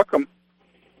 You're going to hook them.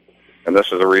 And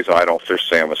this is the reason I don't fish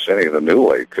San Vicente, the new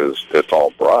lake, because it's all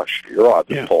brush. Your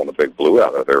odds of pulling a big blue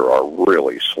out of there are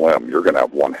really slim. You're going to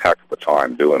have one heck of a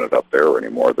time doing it up there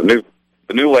anymore. The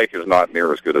new lake is not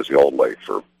near as good as the old lake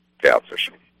for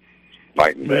catfishing.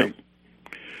 Night and day.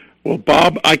 Well,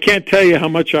 Bob, I can't tell you how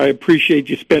much I appreciate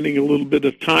you spending a little bit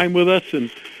of time with us and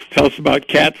tell us about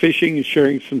catfishing and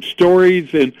sharing some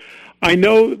stories. And I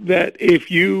know that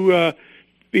if you,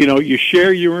 you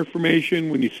share your information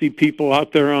when you see people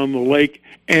out there on the lake,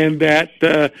 and that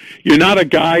you're not a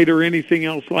guide or anything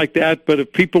else like that, but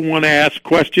if people want to ask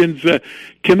questions,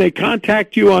 can they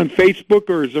contact you on Facebook,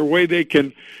 or is there a way they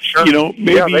can,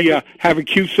 maybe have a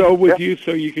QSO with you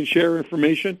so you can share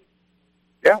information?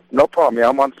 Yeah, no problem. Yeah,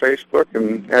 I'm on Facebook,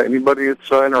 and anybody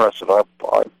that's interested, I'll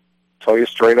tell you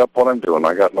straight up what I'm doing.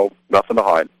 I got nothing to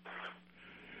hide.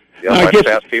 I just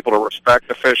ask people to respect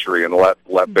the fishery and let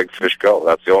big fish go.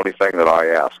 That's the only thing that I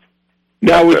ask.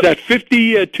 Now, was that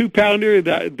 52-pounder?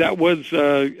 That was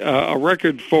a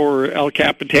record for El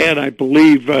Capitan, I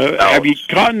believe. Have you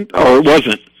caught, or it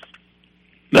wasn't?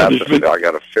 I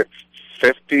got a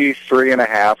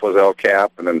 53.5 was El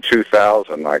Cap, and in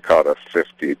 2000 I caught a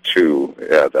 52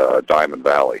 at Diamond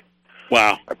Valley.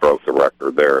 Wow! I broke the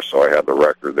record there, so I had the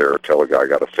record there until a guy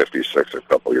got a 56 a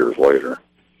couple years later.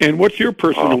 And what's your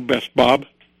personal best, Bob?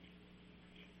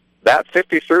 That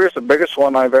 53 is the biggest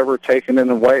one I've ever taken in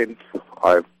and weighed.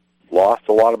 I've lost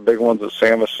a lot of big ones at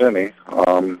San Vicente,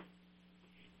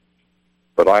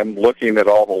 but I'm looking at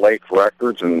all the lake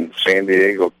records in San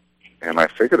Diego, and I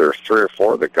figure there's 3 or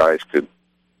 4 that guys could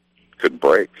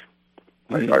break.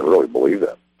 I really believe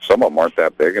that. Some of them aren't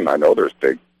that big, and I know there's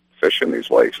big fish in these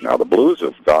lakes. Now, the blues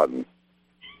have gotten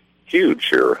huge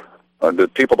here.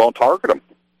 People don't target them.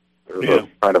 There's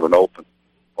kind of an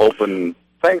open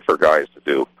thing for guys to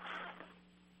do.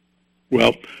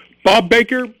 Well, Bob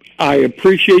Baker, I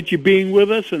appreciate you being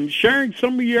with us and sharing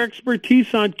some of your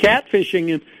expertise on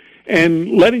catfishing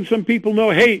and letting some people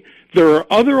know, hey, there are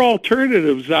other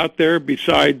alternatives out there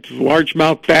besides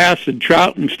largemouth bass and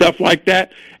trout and stuff like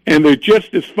that, and they're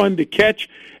just as fun to catch.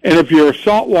 And if you're a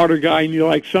saltwater guy and you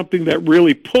like something that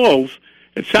really pulls,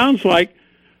 it sounds like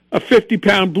a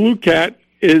 50-pound blue cat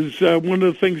is one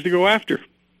of the things to go after.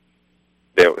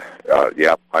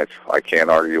 I can't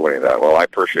argue any of that. Well, I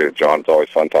appreciate it, John. It's always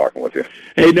fun talking with you.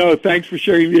 Hey, no, thanks for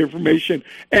sharing the information.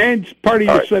 And part of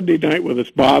your Sunday night with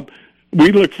us, Bob.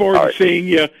 We look forward to seeing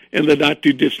you in the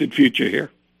not-too-distant future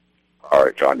here. All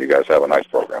right, John, you guys have a nice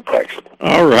program. Thanks.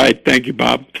 All right. Thank you,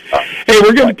 Bob. Hey,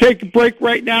 we're going to take a break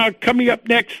right now. Coming up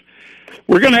next,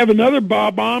 we're going to have another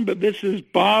Bob on, but this is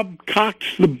Bob Cox,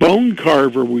 the bone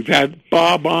carver. We've had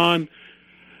Bob on.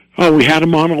 Oh, we had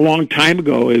him on a long time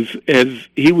ago as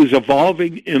he was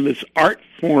evolving in this art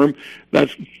form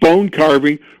that's bone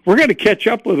carving. We're going to catch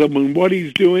up with him on what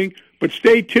he's doing, but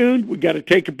stay tuned. We've got to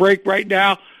take a break right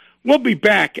now. We'll be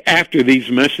back after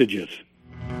these messages.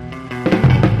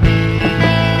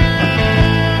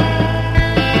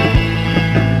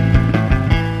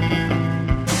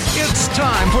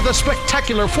 Time for the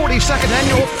spectacular 42nd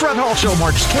Annual Fred Hall Show,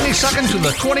 March 22nd to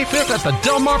the 25th at the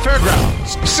Del Mar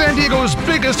Fairgrounds. San Diego's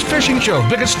biggest fishing show,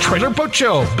 biggest trailer boat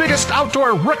show, biggest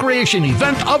outdoor recreation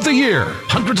event of the year.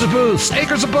 Hundreds of booths,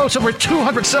 acres of boats, over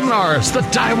 200 seminars, the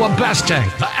Daiwa Bass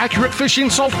Tank, the Accurate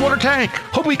Fishing Saltwater Tank,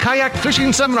 Hobie Kayak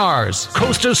Fishing Seminars,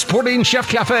 Costa Sporting Chef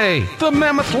Cafe, the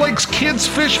Mammoth Lakes Kids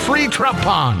Fish Free Trout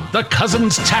Pond, the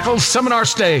Cousins Tackle Seminar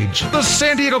Stage, the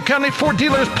San Diego County Ford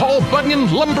Dealers Paul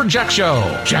Bunyan Lumberjack Show,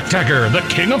 Jack Tagger, the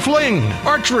King of Fling,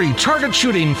 archery, target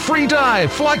shooting, free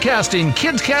dive, fly casting,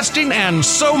 kids casting, and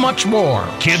so much more.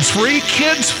 Kids free,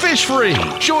 kids fish free.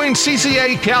 Join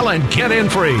CCA Cal and get in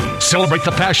free. Celebrate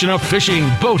the passion of fishing,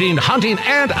 boating, hunting,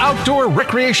 and outdoor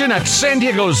recreation at San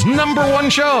Diego's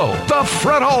 #1 show, the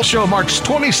Fred Hall Show, March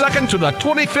 22nd to the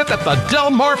 25th at the Del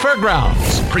Mar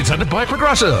Fairgrounds. Presented by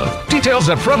Progressive. Details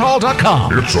at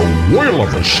fredhall.com. It's a whale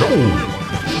of a show.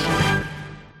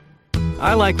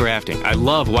 I like rafting. I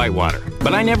love whitewater.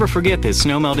 But I never forget that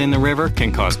snowmelt in the river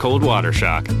can cause cold water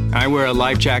shock. I wear a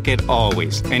life jacket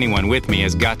always. Anyone with me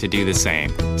has got to do the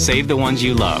same. Save the ones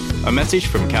you love. A message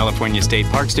from California State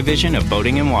Parks Division of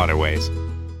Boating and Waterways.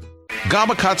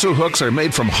 Gamakatsu hooks are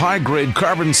made from high-grade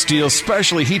carbon steel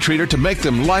specially heat treated to make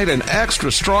them light and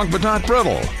extra strong but not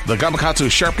brittle. The Gamakatsu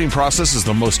sharpening process is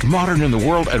the most modern in the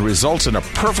world and results in a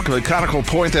perfectly conical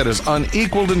point that is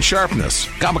unequaled in sharpness.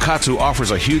 Gamakatsu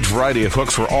offers a huge variety of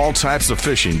hooks for all types of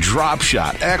fishing: drop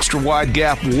shot, extra wide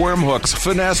gap worm hooks,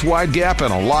 finesse wide gap,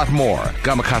 and a lot more.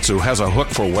 Gamakatsu has a hook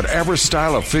for whatever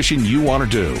style of fishing you want to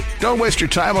do. Don't waste your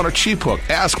time on a cheap hook.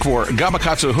 Ask for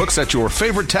Gamakatsu hooks at your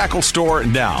favorite tackle store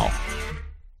now.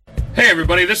 Hey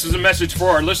everybody, this is a message for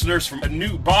our listeners from a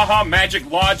new Baja Magic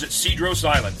Lodge at Cedros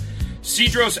Island.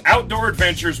 Cedros Outdoor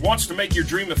Adventures wants to make your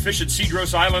dream of fish at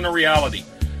Cedros Island a reality.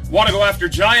 Want to go after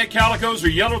giant calicos or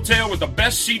yellowtail with the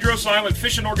best Cedros Island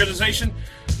fishing organization,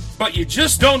 but you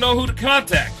just don't know who to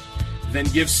contact? Then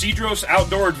give Cedros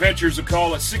Outdoor Adventures a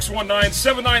call at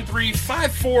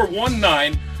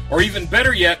 619-793-5419, or even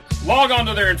better yet, log on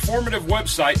to their informative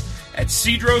website at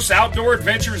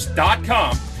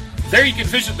cedrosoutdooradventures.com. There you can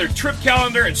visit their trip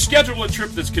calendar and schedule a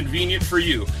trip that's convenient for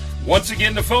you. Once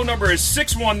again, the phone number is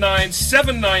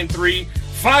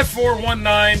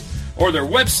 619-793-5419 or their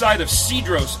website of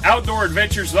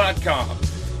cedrosoutdooradventures.com.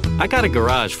 I got a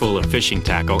garage full of fishing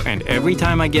tackle, and every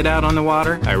time I get out on the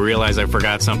water, I realize I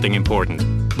forgot something important.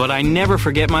 But I never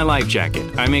forget my life jacket.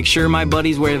 I make sure my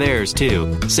buddies wear theirs,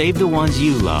 too. Save the ones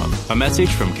you love. A message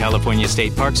from California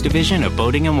State Parks Division of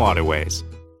Boating and Waterways.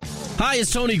 Hi,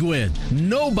 it's Tony Gwynn.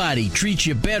 Nobody treats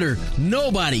you better.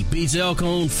 Nobody beats El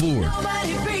Cajon Ford.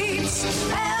 Nobody beats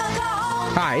El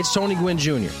Cajon. Hi, it's Tony Gwynn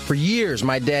Jr. For years,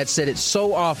 my dad said it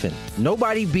so often.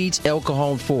 Nobody beats El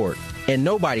Cajon Ford. And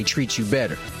nobody treats you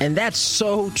better. And that's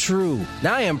so true.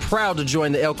 Now I am proud to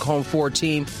join the El Cajon Ford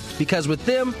team because with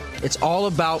them, it's all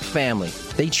about family.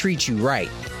 They treat you right.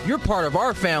 You're part of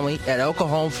our family at El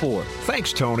Cajon Ford.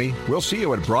 Thanks, Tony. We'll see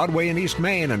you at Broadway in East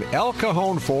Main and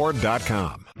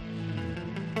elcajonford.com.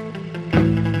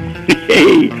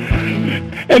 Hey,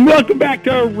 and welcome back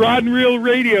to Rod and Reel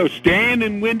Radio. Stan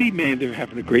and Wendy, man, they're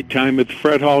having a great time at the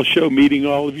Fred Hall Show, meeting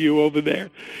all of you over there.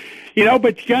 You know,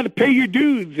 but you got to pay your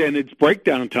dues, and it's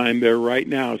breakdown time there right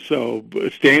now. So,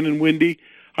 Stan and Wendy,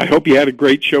 I hope you had a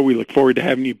great show. We look forward to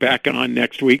having you back on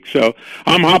next week. So,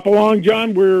 I'm Hopalong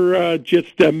John. We're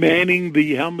just manning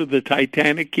the helm of the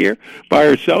Titanic here by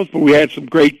ourselves, but we had some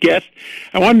great guests.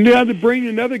 I wanted to bring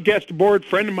another guest aboard, a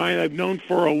friend of mine I've known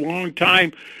for a long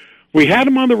time. We had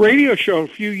him on the radio show a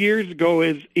few years ago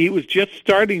as he was just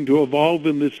starting to evolve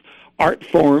in this art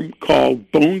form called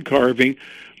bone carving.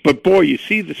 But, boy, you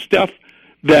see the stuff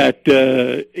that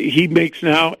he makes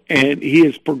now, and he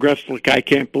has progressed like I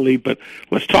can't believe. But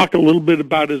let's talk a little bit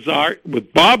about his art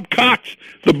with Bob Cox,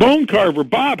 the bone carver.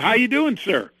 Bob, how you doing,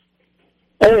 sir?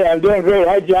 Hey, I'm doing great.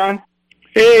 Hi, John.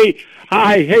 Hey,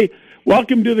 hi. Hey,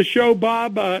 welcome to the show,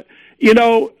 Bob.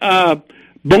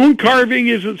 Bone carving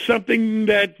isn't something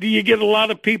that you get a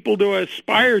lot of people to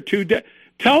aspire to.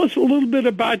 Tell us a little bit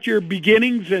about your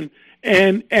beginnings and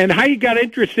how you got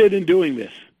interested in doing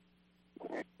this.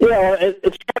 Yeah, it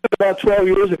started about 12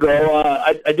 years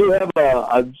ago. I do have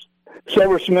a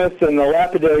silversmith and a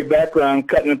lapidary background,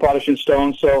 cutting and polishing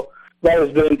stone, so that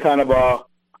has been kind of a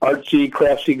artsy,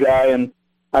 craftsy guy, and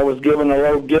I was given a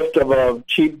little gift of a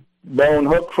cheap bone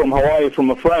hook from Hawaii from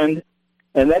a friend,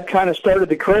 and that kind of started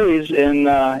the craze, and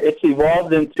it's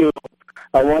evolved into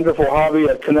a wonderful hobby,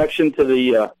 a connection to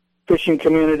the fishing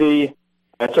community.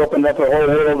 It's opened up a whole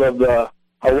world of the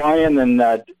Hawaiian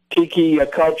and tiki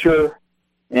culture,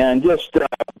 and just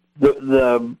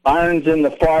the irons in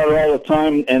the fire all the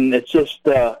time, and it's just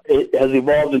it has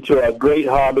evolved into a great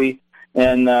hobby,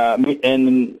 and all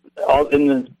in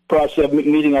the process of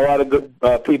meeting a lot of good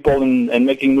people and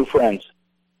making new friends.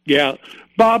 Yeah,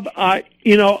 Bob,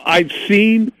 I've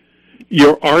seen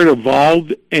your art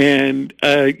evolve, and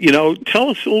tell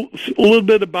us a little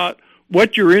bit about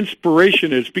what your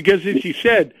inspiration is, because as you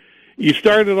said, you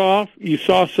started off, you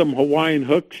saw some Hawaiian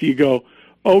hooks, you go,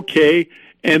 okay,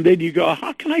 and then you go,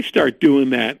 how can I start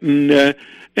doing that? And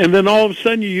then all of a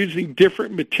sudden you're using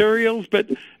different materials, but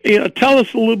tell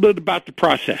us a little bit about the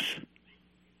process.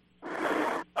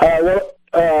 I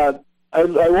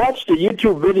watched a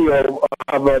YouTube video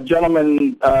of a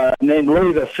gentleman named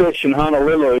Louie the Fish in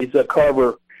Honolulu. He's a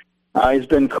carver. He's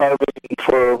been carving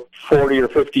for 40 or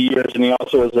 50 years, and he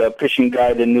also is a fishing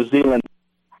guide in New Zealand.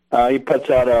 He puts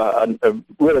out a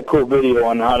really cool video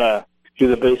on how to do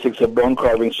the basics of bone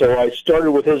carving. So I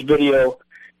started with his video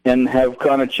and have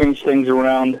kind of changed things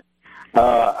around.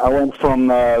 I went from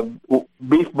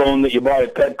beef bone that you buy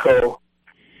at Petco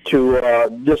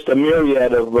to just a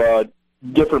myriad of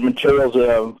different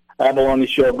materials, abalone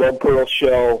shell, gold pearl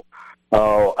shell,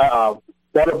 water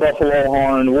buffalo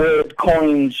horn, wood,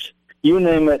 coins, you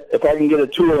name it. If I can get a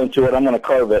tool into it, I'm going to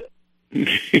carve it.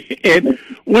 And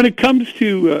when it comes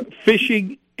to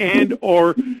fishing and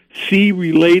or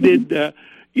sea-related,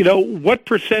 what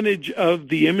percentage of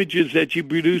the images that you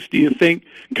produce do you think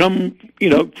come,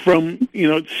 from,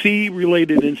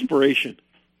 sea-related inspiration?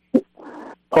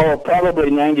 Oh,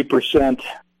 probably 90%.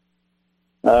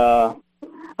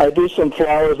 I do some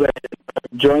flowers. I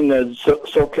joined the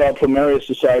SoCal Plumeria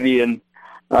Society, and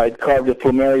I carved a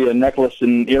plumeria necklace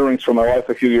and earrings for my wife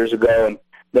a few years ago, and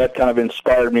that kind of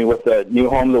inspired me with the new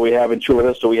home that we have in Chula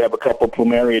Vista. We have a couple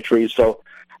plumeria trees, so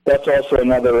that's also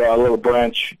another little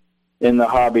branch in the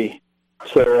hobby.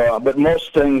 So, but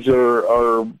most things are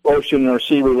ocean or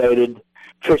sea-related,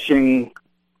 fishing.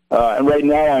 And right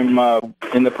now I'm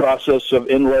in the process of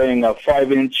inlaying a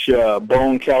 5-inch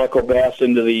bone calico bass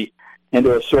into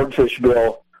a swordfish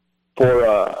bill for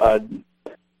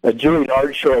a juried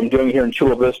art show I'm doing here in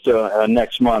Chula Vista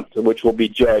next month, which will be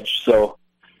judged. So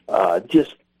this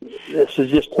has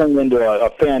just turned into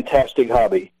a fantastic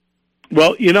hobby.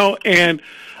 Well, and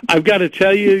I've got to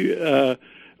tell you,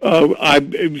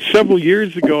 several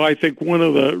years ago, I think one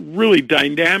of the really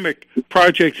dynamic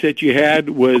projects that you had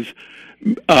was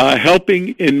helping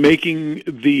in making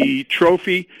the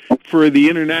trophy for the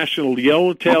International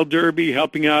Yellowtail Derby,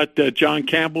 helping out John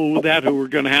Campbell with that, who we're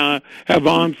going to have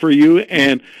on for you.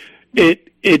 And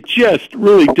it just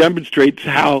really demonstrates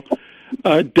how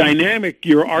dynamic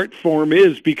your art form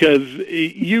is, because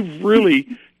you've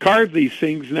really carved these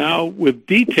things now with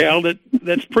detail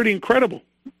that's pretty incredible.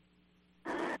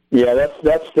 Yeah,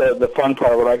 that's the fun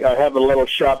part. I have a little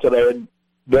shop that I had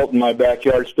built in my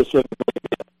backyard specifically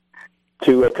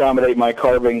to accommodate my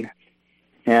carving,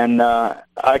 and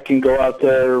I can go out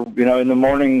there, in the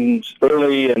mornings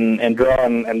early and draw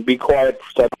and be quiet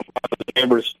so the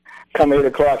neighbors. Come 8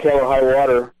 o'clock, hell or high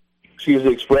water, excuse the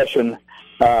expression,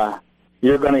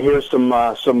 you're going to hear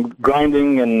some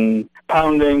grinding and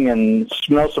pounding and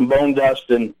smell some bone dust,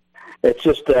 and it's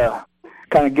just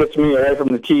kind of gets me away from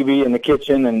the TV in the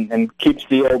kitchen and keeps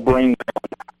the old brain going.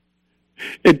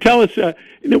 And tell us,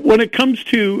 when it comes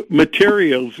to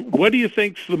materials, what do you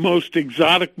think's the most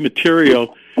exotic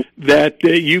material that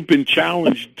you've been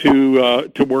challenged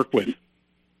to work with?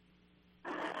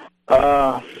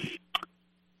 I'm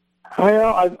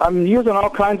using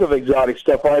all kinds of exotic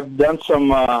stuff. I've done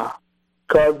some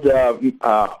carved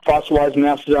fossilized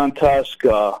mastodon tusk,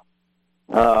 a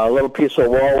little piece of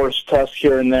walrus tusk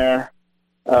here and there,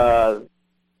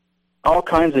 all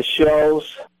kinds of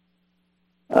shells.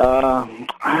 The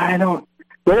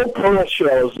old pearl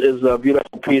shells is a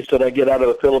beautiful piece that I get out of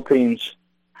the Philippines.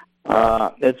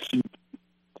 It's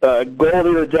gold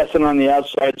iridescent on the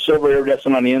outside, silver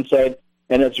iridescent on the inside,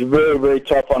 and it's very, very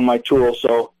tough on my tool.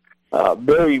 So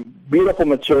very beautiful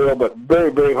material, but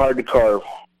very, very hard to carve.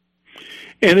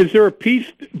 And is there a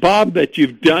piece, Bob, that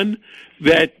you've done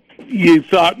that you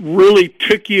thought really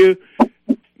took you,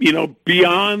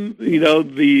 beyond,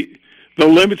 the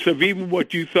limits of even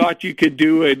what you thought you could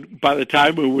do, and by the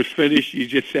time it was finished, you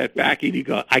just sat back and you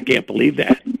go, I can't believe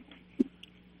that?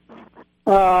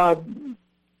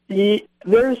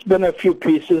 There's been a few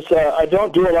pieces. I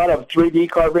don't do a lot of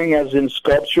 3D carving as in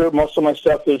sculpture. Most of my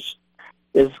stuff is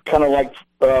kind of like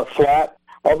flat,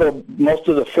 although most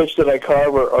of the fish that I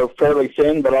carve are fairly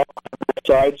thin, but all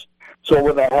sides. So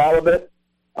with a halibut,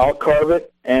 I'll carve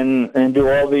it and do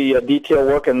all the detail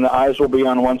work, and the eyes will be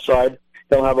on one side.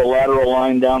 They'll have a lateral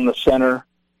line down the center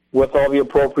with all the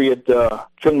appropriate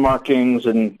fin markings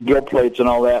and gill plates and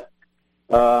all that.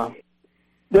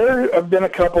 There have been a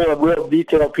couple of real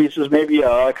detailed pieces, maybe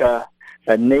like a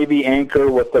Navy anchor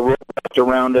with the rope wrapped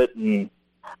around it, and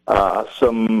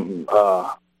some,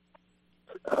 what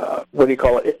do you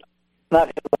call it?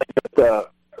 Not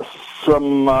but,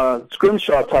 some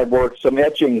scrimshaw type work, some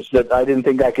etchings that I didn't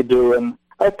think I could do, and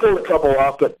I pulled a couple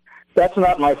off, but that's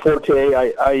not my forte.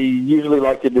 I usually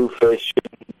like to do fish,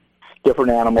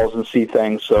 different animals, and see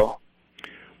things. So,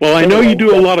 well, I know you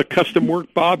do a lot of custom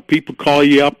work, Bob. People call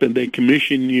you up and they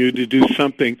commission you to do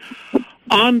something.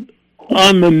 On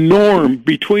the norm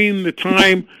between the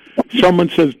time someone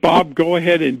says, Bob, go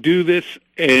ahead and do this,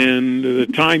 and the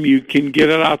time you can get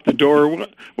it out the door,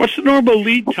 what's the normal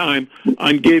lead time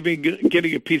on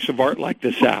getting a piece of art like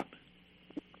this out?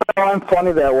 I'm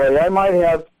funny that way. I might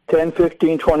have 10,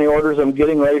 15, 20 orders. I'm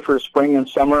getting ready for spring and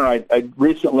summer. I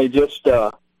recently just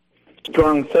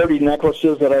strung 30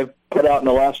 necklaces that I've put out in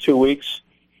the last 2 weeks.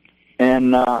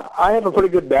 And I have a pretty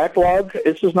good backlog.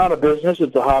 This is not a business.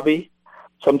 It's a hobby.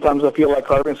 Sometimes I feel like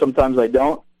carving, sometimes I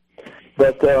don't.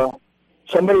 But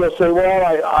somebody will say,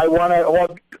 well, I want to,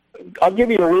 well, I'll give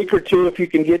you a week or two if you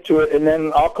can get to it, and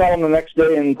then I'll call them the next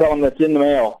day and tell them that's in the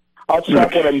mail. I'll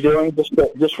stop what I'm doing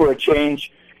just for a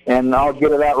change, and I'll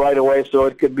get it out right away, so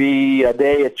it could be a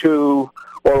day, or two,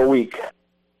 or a week.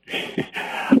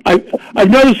 I've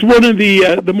noticed one of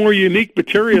the more unique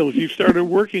materials you started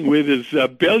working with is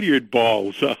billiard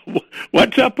balls.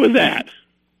 What's up with that?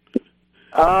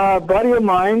 A buddy of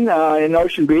mine in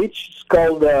Ocean Beach. It's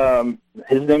called,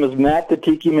 his name is Matt the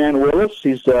Tiki Man Willis.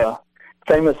 He's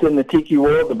famous in the tiki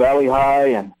world, the Valley High,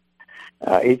 and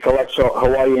he collects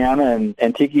Hawaiiana and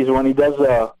tikis. When he does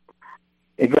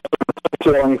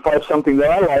and he finds something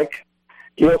that I like,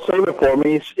 he'll save it for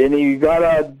me. And he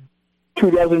got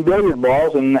 24 billiard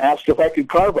balls and asked if I could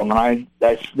carve them. And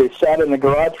they sat in the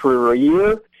garage for a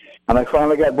year, and I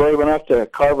finally got brave enough to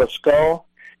carve a skull,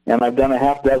 and I've done a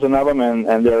half dozen of them,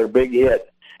 and they're a big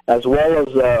hit, as well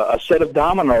as a set of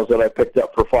dominoes that I picked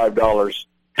up for $5.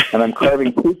 And I'm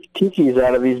carving tikis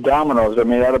out of these dominoes. They're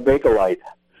made out of Bakelite.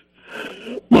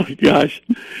 My gosh,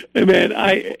 man!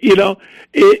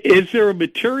 Is there a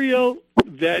material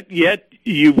that yet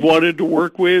you've wanted to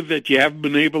work with that you haven't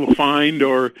been able to find,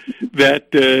 or that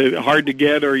hard to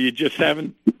get, or you just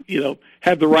haven't,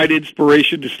 had the right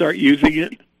inspiration to start using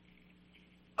it?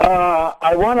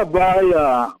 I want to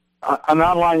buy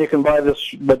online you can buy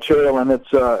this material, and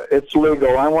it's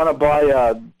legal. I want to buy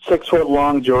a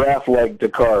 6-foot-long giraffe leg to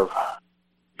carve.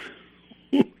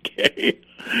 Okay.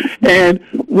 And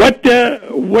what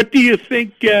do you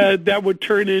think that would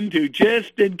turn into,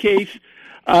 just in case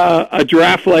a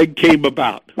giraffe leg came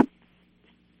about?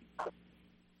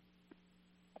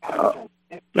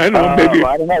 I don't know. Maybe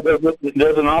I don't know.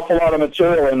 There's an awful lot of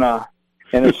material in a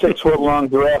 6-foot-long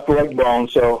giraffe leg bone.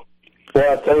 So,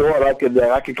 well, I tell you what, I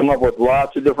could come up with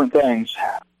lots of different things.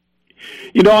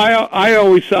 You know, I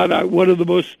always thought one of the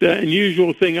most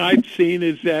unusual thing I'd seen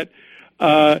is that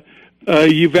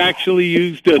you've actually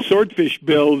used swordfish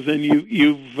bills, and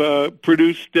you've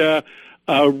produced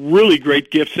really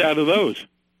great gifts out of those.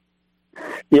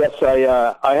 Yes,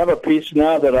 I have a piece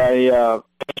now that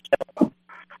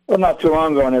not too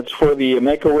long ago, and it's for the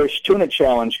Make-A-Wish Tuna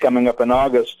Challenge coming up in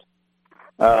August.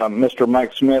 Mr.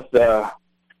 Mike Smith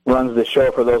runs the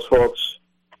show for those folks,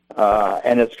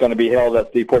 and it's going to be held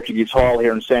at the Portuguese Hall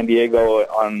here in San Diego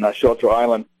on Shelter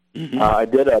Island. Mm-hmm. I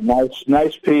did a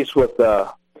nice piece with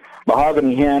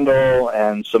mahogany handle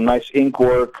and some nice ink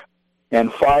work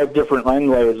and 5 different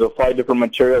inlays of 5 different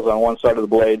materials on one side of the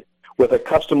blade with a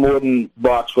custom wooden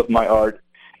box with my art.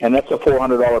 And that's a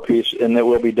 $400 piece, and it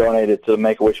will be donated to the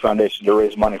Make-A-Wish Foundation to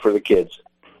raise money for the kids.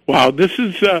 Wow, this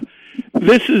is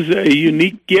a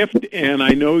unique gift, and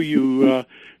I know you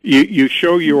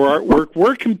show your artwork.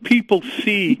 Where can people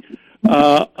see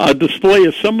a display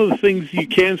of some of the things you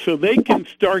can, so they can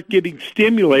start getting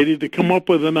stimulated to come up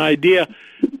with an idea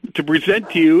to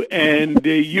present to you, and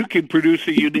you can produce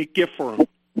a unique gift for them?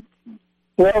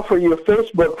 Well, for your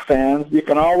Facebook fans, you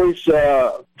can always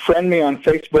friend me on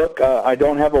Facebook. I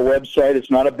don't have a website.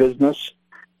 It's not a business.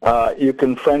 You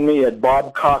can friend me at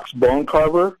Bob Cox Bone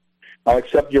Carver. I'll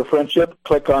accept your friendship.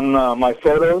 Click on my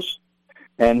photos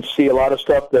and see a lot of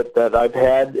stuff that I've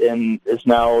had and is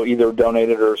now either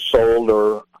donated or sold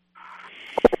or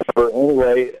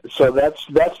anyway. So that's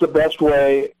the best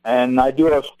way. And I do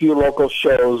have a few local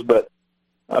shows, but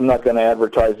I'm not going to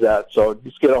advertise that. So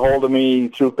just get a hold of me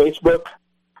through Facebook.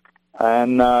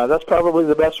 And that's probably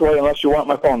the best way, unless you want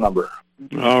my phone number.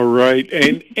 All right,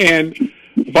 and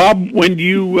Bob, when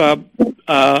you're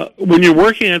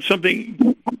working on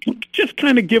something, just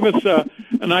kind of give us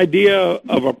an idea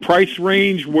of a price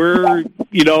range where a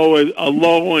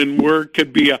low and where it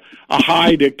could be a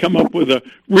high to come up with a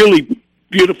really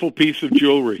beautiful piece of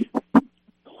jewelry.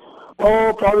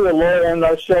 Oh, probably the low end.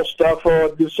 I sell stuff.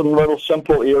 I'll do some little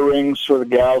simple earrings for the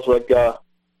gals, like.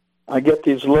 I get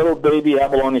these little baby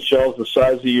abalone shells the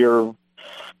size of your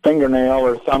fingernail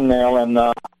or thumbnail, and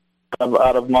out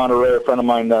of Monterey, a friend of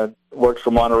mine that works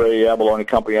for Monterey Abalone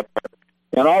Company up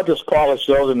there. And I'll just polish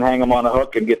those and hang them on a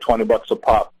hook and get $20 a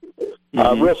pop.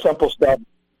 Real simple stuff.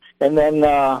 And then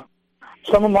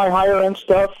some of my higher end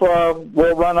stuff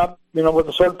will run up, with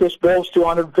the swordfish bills,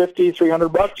 $250,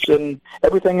 $300, and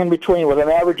everything in between, with an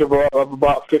average of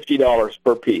about $50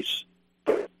 per piece.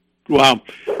 Wow,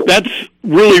 that's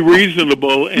really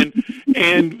reasonable. And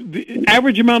the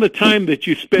average amount of time that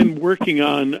you spend working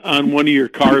on one of your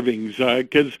carvings,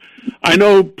 because I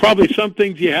know probably some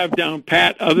things you have down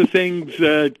pat, other things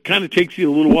kind of takes you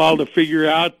a little while to figure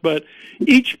out, but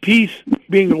each piece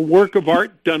being a work of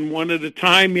art done one at a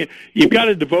time, you've got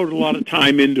to devote a lot of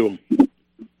time into them.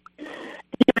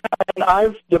 Yeah, and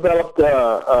I've developed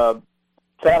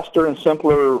faster and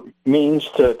simpler means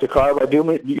to carve. I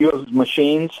do use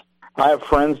machines. I have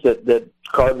friends that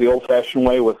carve the old-fashioned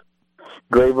way with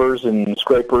gravers and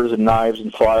scrapers and knives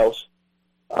and files,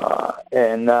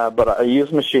 but I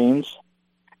use machines,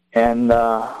 and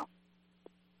I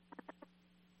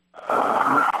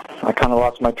kind of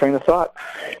lost my train of thought.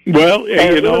 Well,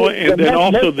 and then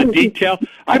also the detail.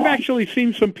 I've actually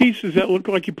seen some pieces that look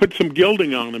like you put some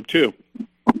gilding on them too.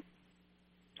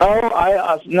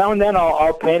 Oh, now and then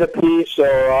I'll paint a piece,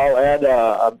 or I'll add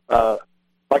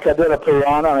like I did a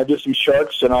piranha, and I do some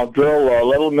sharks, and I'll drill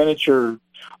little miniature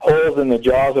holes in the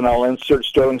jaws, and I'll insert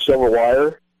sterling silver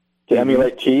wire to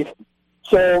emulate teeth.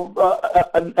 So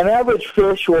an average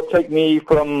fish will take me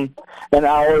from an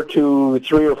hour to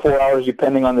 3 or 4 hours,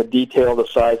 depending on the detail, the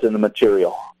size, and the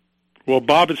material. Well,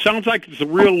 Bob, it sounds like it's a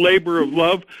real labor of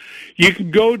love. You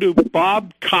can go to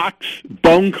Bob Cox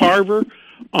Bone Carver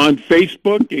on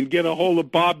Facebook and get a hold of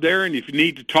Bob there, and if you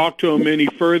need to talk to him any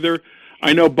further,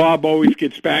 I know Bob always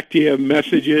gets back to you,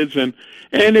 messages, and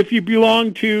if you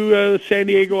belong to San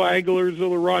Diego Anglers or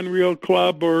the Ron Reel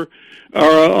Club or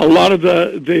a lot of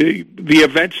the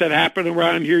events that happen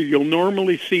around here, you'll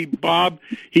normally see Bob.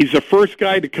 He's the first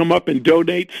guy to come up and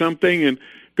donate something, and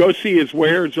go see his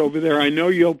wares over there. I know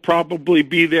you'll probably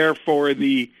be there for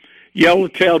the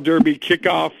Yellowtail Derby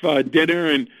kickoff dinner,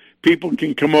 and people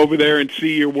can come over there and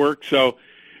see your work. So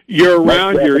you're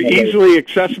around. You're easily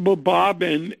accessible, Bob,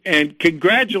 and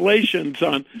congratulations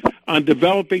on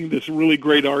developing this really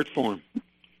great art form.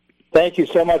 Thank you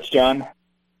so much, John.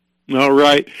 All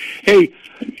right. Hey,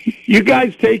 you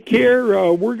guys take care.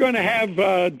 We're going to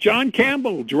have John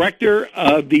Campbell, director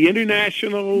of the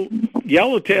International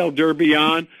Yellowtail Derby,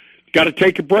 on. Got to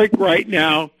take a break right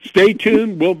now. Stay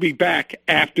tuned. We'll be back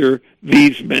after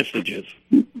these messages.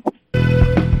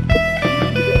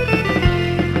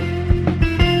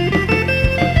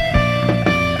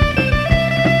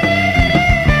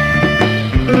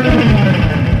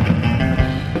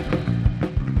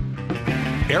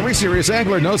 Every serious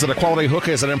angler knows that a quality hook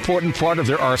is an important part of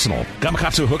their arsenal.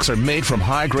 Gamakatsu hooks are made from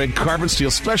high-grade carbon steel,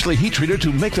 specially heat-treated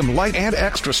to make them light and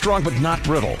extra strong but not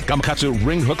brittle. Gamakatsu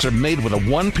ring hooks are made with a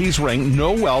one-piece ring,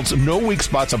 no welds, no weak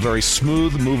spots, a very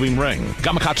smooth-moving ring.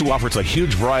 Gamakatsu offers a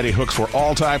huge variety of hooks for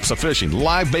all types of fishing.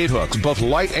 Live bait hooks, both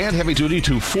light and heavy-duty,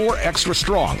 to 4 extra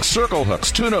strong. Circle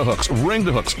hooks, tuna hooks, ringed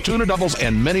hooks, tuna doubles,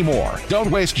 and many more.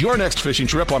 Don't waste your next fishing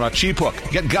trip on a cheap hook.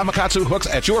 Get Gamakatsu hooks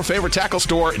at your favorite tackle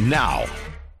store now.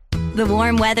 The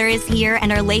warm weather is here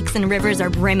and our lakes and rivers are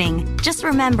brimming. Just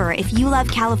remember, if you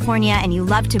love California and you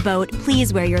love to boat,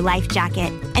 please wear your life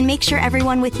jacket. And make sure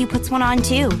everyone with you puts one on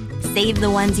too. Save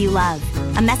the ones you love.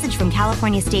 A message from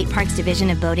California State Parks Division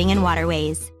of Boating and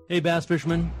Waterways. Hey, bass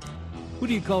fisherman. Who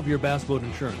do you call for your bass boat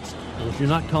insurance? Well, if you're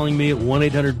not calling me at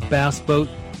 1-800-BASS-BOAT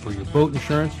for your boat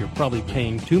insurance, you're probably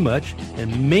paying too much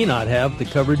and may not have the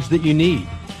coverage that you need.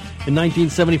 In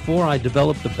 1974, I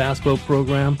developed the Bass Boat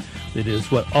program. It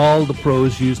is what all the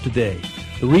pros use today.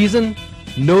 The reason?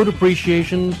 No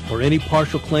depreciation or any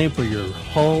partial claim for your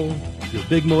hull, your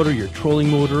big motor, your trolling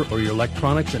motor, or your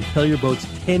electronics until your boat's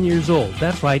 10 years old.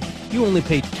 That's right, you only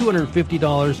pay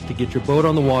 $250 to get your boat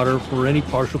on the water for any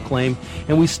partial claim,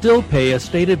 and we still pay a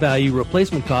stated value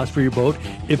replacement cost for your boat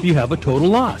if you have a total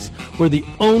loss. We're the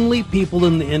only people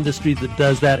in the industry that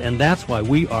does that, and that's why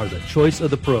we are the choice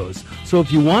of the pros. So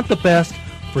if you want the best,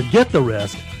 forget the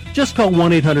rest. Just call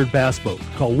 1-800-BASS-BOAT.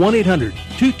 Call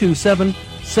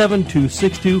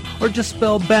 1-800-227-7262 or just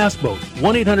spell Bass Boat.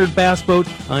 1-800-BASS-BOAT.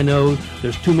 I know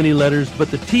there's too many letters,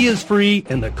 but the T is free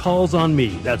and the call's on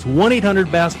me. That's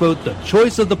 1-800-BASS-BOAT, the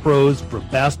choice of the pros for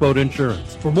bass boat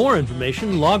insurance. For more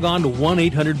information, log on to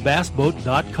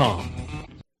 1-800-BASSBOAT.com.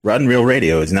 Rod and Reel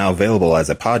Radio is now available as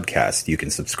a podcast you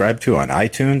can subscribe to on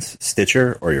iTunes,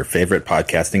 Stitcher, or your favorite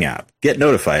podcasting app. Get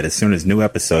notified as soon as new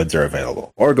episodes are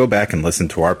available, or go back and listen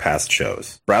to our past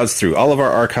shows. Browse through all of our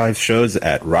archive shows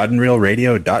at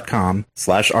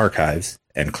rodandreelradio.com/archives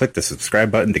and click the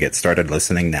subscribe button to get started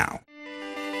listening now.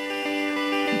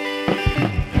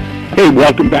 Hey,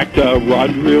 welcome back to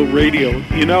Rod and Reel Radio.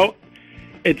 You know,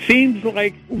 it seems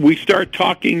like we start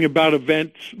talking about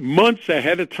events months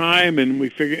ahead of time, and we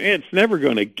figure it's never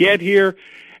going to get here.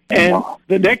 And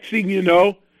the next thing you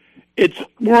know,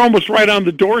 we're almost right on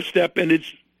the doorstep, and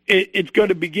it's going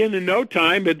to begin in no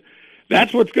time. And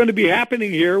that's what's going to be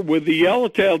happening here with the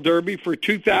Yellowtail Derby for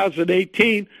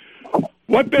 2018.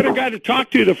 What better guy to talk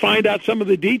to find out some of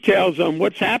the details on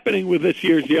what's happening with this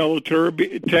year's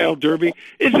Yellowtail Derby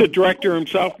is the director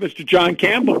himself, Mr. John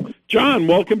Campbell. John,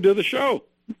 welcome to the show.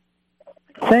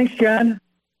 Thanks, John.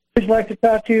 I'd like to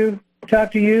talk to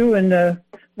you and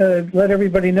let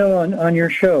everybody know on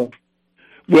your show.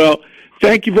 Well,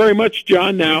 thank you very much,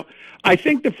 John. Now, I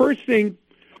think the first thing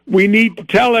we need to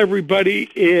tell everybody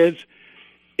is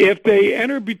if they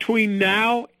enter between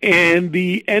now and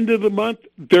the end of the month,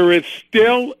 there is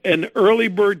still an early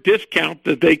bird discount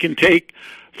that they can take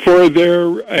for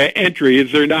their entry,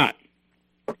 is there not?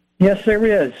 Yes, there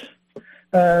is.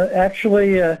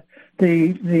 Actually,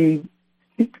 the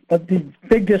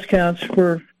big discounts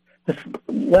for the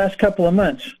last couple of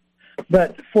months.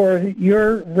 But for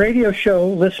your radio show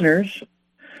listeners,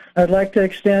 I'd like to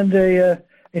extend a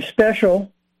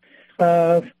special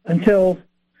until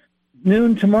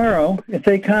noon tomorrow. If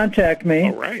they contact me,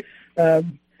 all right,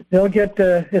 they'll get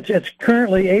it's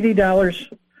currently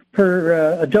 $80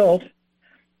 per adult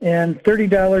and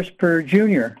 $30 per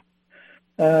junior.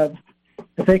 If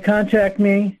they contact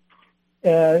me,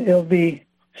 it'll be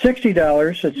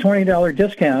 $60. It's $20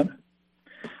 discount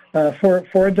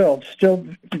for adults. Still,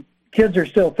 kids are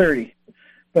still $30,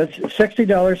 but it's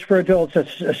 $60 for adults.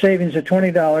 That's a savings of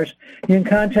 $20. You can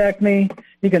contact me.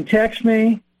 You can text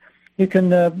me. You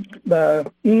can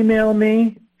email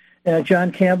me,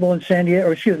 John Campbell in San Diego,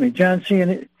 or excuse me, John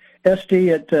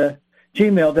CSD at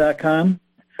gmail.com.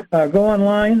 Go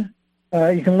online.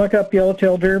 You can look up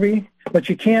Yellowtail Derby, but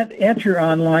you can't enter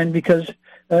online because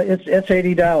it's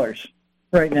 $80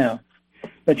 right now.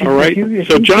 But all right.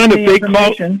 So, John,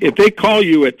 if they call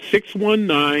you at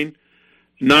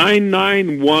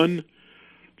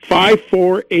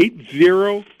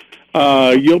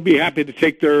 619-991-5480, you'll be happy to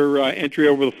take their entry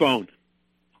over the phone.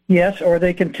 Yes, or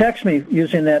they can text me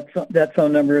using that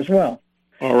phone number as well.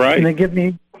 All right. And they give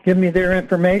me their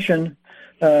information,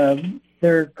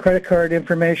 their credit card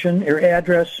information, their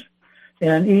address,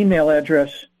 and email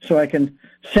address, so I can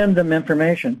send them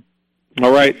information.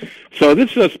 All right. So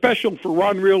this is a special for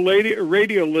Rod and Reel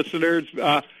radio listeners.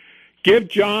 Give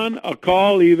John a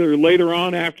call either later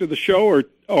on after the show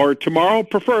or tomorrow,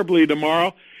 preferably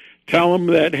tomorrow. Tell him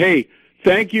that, hey,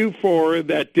 thank you for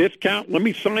that discount. Let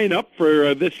me sign up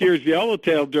for this year's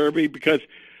Yellowtail Derby, because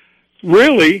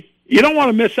really, you don't want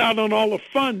to miss out on all the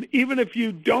fun. Even if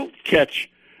you don't catch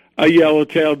a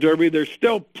Yellowtail Derby, there's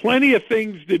still plenty of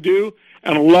things to do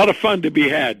and a lot of fun to be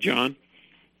had, John.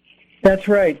 That's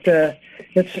right.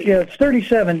 It's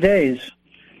 37 days,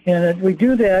 and we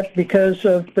do that because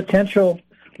of potential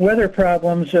weather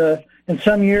problems. In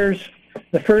some years,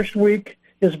 the first week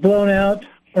is blown out,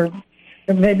 or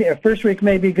maybe the first week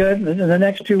may be good, and the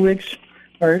next 2 weeks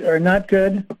are not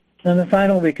good, and the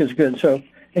final week is good. So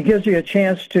it gives you a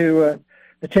chance to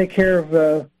take care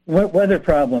of weather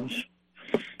problems.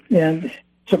 And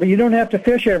so, but you don't have to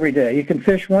fish every day. You can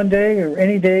fish one day or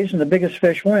any days, and the biggest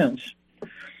fish wins.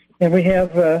 And we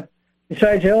have,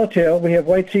 besides yellowtail, we have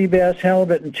white sea bass,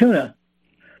 halibut, and tuna.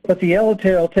 But the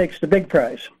yellowtail takes the big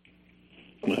prize.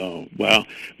 Oh, wow.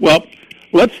 Well,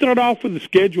 let's start off with the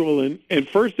schedule. And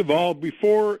first of all,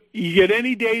 before you get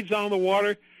any days on the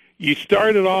water, you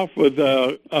started off with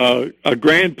a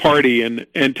grand party.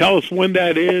 And tell us when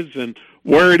that is and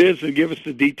where it is, and give us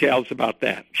the details about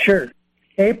that. Sure.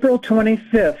 April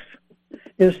 25th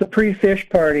is the pre-fish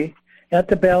party at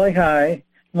the Valley High.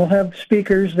 We'll have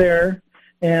speakers there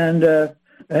and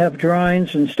have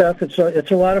drawings and stuff. It's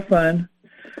a lot of fun,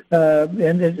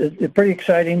 and it's a pretty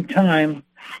exciting time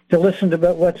to listen to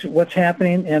about what's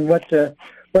happening and what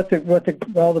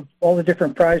all the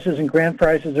different prizes and grand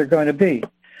prizes are going to be.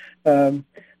 So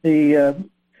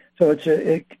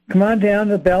come on down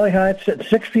to Valley High. It's at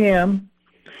 6 p.m.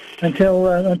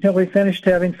 until we finished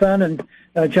having fun, and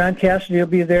John Cassidy will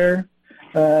be there.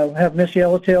 Have Miss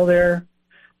Yellowtail there.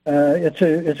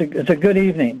 It's a good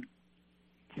evening.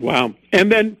 Wow.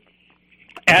 And then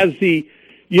as the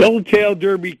Yellowtail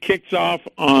Derby kicks off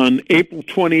on April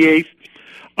 28th,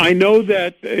 I know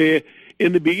that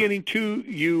in the beginning too,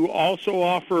 you also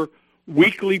offer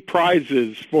weekly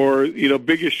prizes for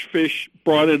biggest fish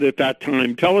brought in at that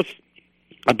time. Tell us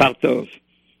about those.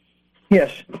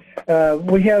 Yes,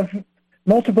 we have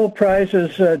multiple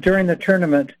prizes during the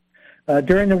tournament.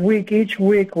 During the week, each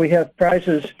week we have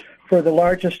prizes for the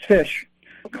largest fish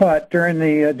caught during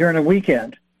the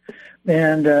weekend,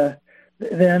 and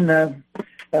then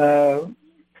so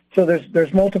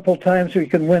there's multiple times we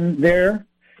can win there,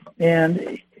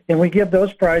 and we give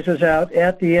those prizes out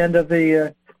at the end of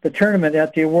the tournament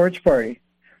at the awards party,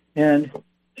 and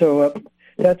so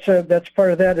that's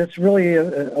part of that. It's really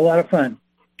a lot of fun.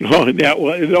 Oh, yeah,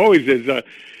 well, it always is.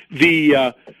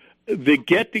 The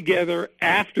get together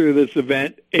after this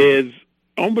event is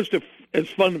almost as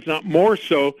fun, if not more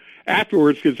so,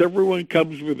 afterwards, because everyone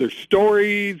comes with their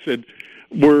stories, and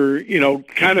we're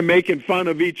kind of making fun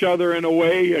of each other in a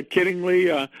way,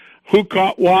 kiddingly. Who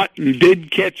caught what and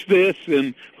did catch this,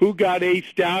 and who got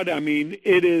aced out. I mean,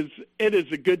 it is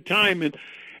a good time,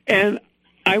 and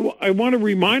I want to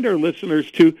remind our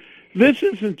listeners too, this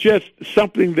isn't just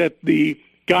something that the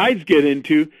guys get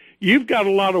into. You've got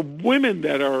a lot of women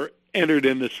that are entered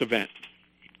in this event.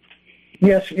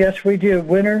 Yes, we do.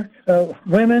 Women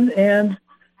and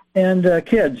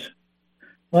kids.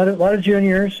 A lot of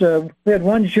juniors. We had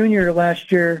one junior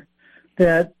last year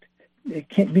that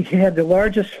had the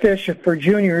largest fish for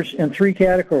juniors in 3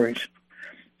 categories.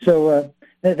 So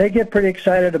they get pretty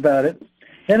excited about it.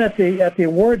 Then at the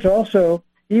awards also,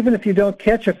 even if you don't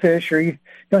catch a fish or you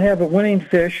don't have a winning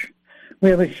fish, we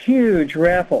have a huge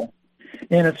raffle,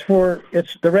 and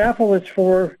the raffle is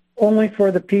only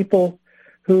for the people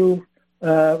who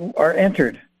are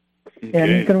entered, okay.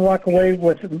 And you can walk away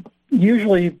with.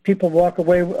 Usually, people walk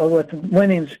away with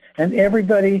winnings, and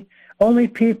only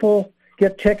people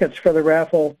get tickets for the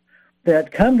raffle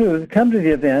that come to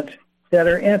the event that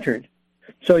are entered.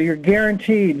 So you're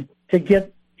guaranteed to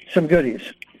get some goodies.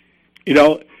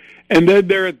 And then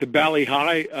there at the Valley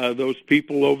High, those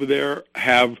people over there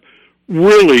have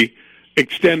really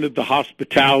extended the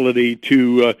hospitality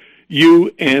to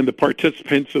you and the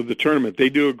participants of the tournament. They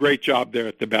do a great job there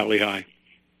at the Valley High.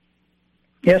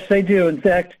 Yes, they do. In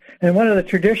fact, and one of the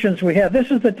traditions we have, this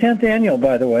is the 10th annual,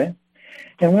 by the way,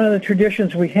 and one of the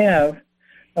traditions we have,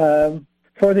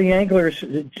 For the anglers,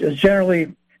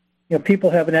 generally, people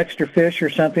have an extra fish or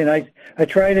something. I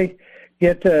try to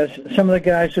get some of the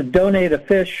guys to donate a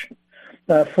fish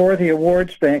for the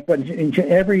awards bank, but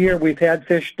every year we've had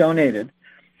fish donated.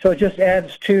 So it just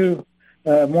adds to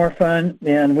more fun,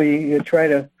 and we try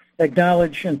to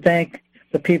acknowledge and thank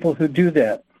the people who do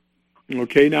that.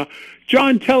 Okay, now,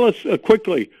 John, tell us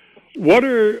quickly,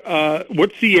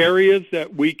 what's the areas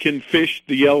that we can fish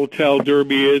the Yellowtail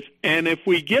Derby is, and if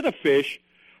we get a fish,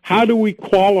 how do we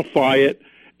qualify it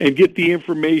and get the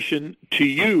information to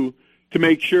you to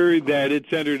make sure that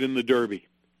it's entered in the Derby?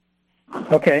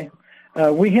 Okay,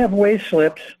 we have weigh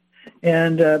slips,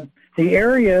 and the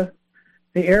area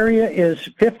is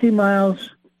 50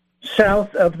 miles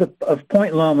south of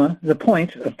Point Loma, the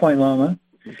point of Point Loma,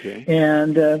 okay,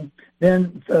 and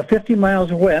then 50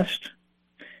 miles west,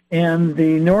 and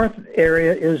the north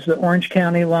area is the Orange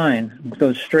County line. It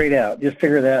goes straight out. Just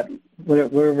figure that,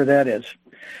 wherever that is.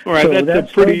 All right, So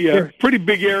that's a pretty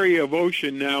big area of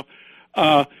ocean now.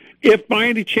 If by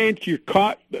any chance you're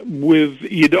caught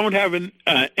you don't have an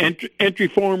entry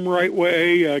form right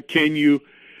way, can you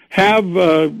have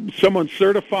someone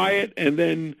certify it and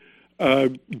then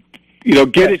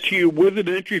get it to you with an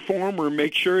entry form, or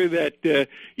make sure that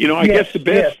I guess the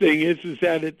best thing is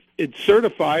that it's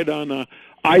certified on a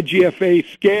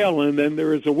IGFA scale, and then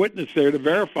there is a witness there to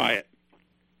verify it.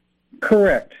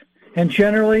 Correct. And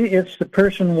generally, it's the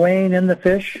person weighing in the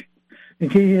fish. It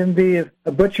can even be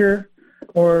a butcher,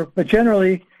 but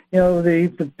generally,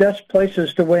 the best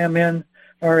places to weigh them in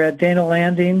are at Dana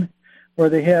Landing, where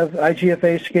they have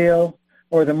IGFA scale,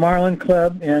 or the Marlin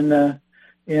Club in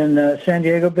San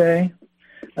Diego Bay.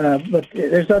 But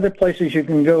there's other places you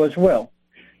can go as well.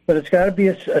 But it's got to be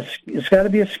a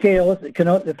scale.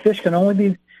 The fish can only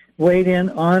be weighed in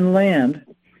on land,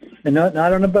 and not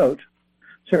on a boat.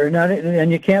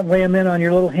 And you can't weigh them in on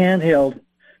your little handheld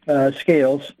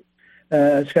scales.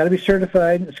 It's got to be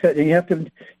certified. You have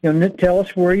to tell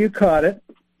us where you caught it,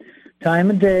 time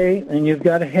and day, and you've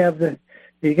got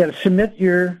to submit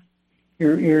your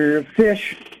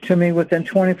fish to me within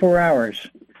 24 hours.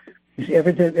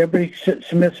 Everybody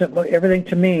submits everything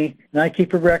to me, and I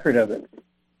keep a record of it.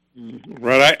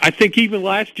 Right. I think even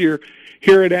last year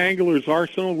here at Anglers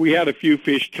Arsenal, we had a few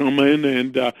fish come in,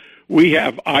 and we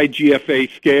have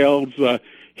IGFA scales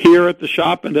here at the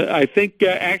shop. And I think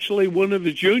actually one of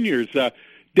the juniors,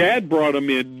 Dad brought him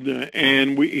in,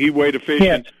 and he weighed a fish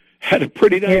and had a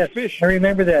pretty nice fish. I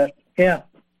remember that. Yeah.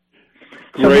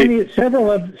 Great.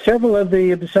 So several of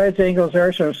the, besides Anglers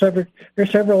Arsenal,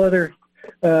 there's several other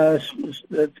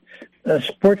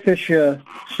sport fish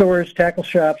stores, tackle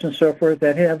shops, and so forth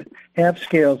that have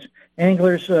scales.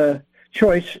 Anglers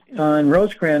Choice on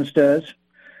Rosecrans does,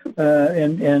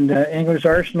 and Anglers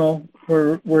Arsenal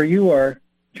where you are,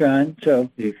 John. So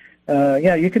you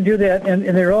can do that, and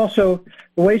they're also,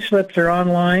 the weigh slips are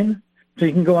online, so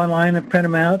you can go online and print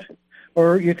them out,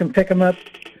 or you can pick them up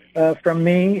from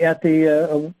me at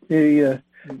the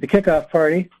kickoff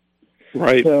party.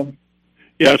 Right.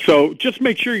 So just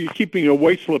make sure you're keeping a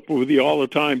weigh slip with you all the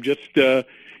time. Just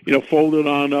fold it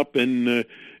on up and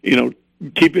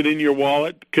keep it in your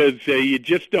wallet, because you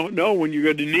just don't know when you're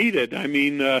going to need it. I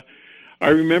mean, I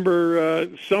remember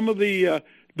some of the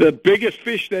biggest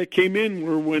fish that came in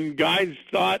were when guys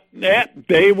thought that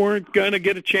they weren't going to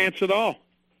get a chance at all.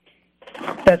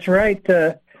 That's right.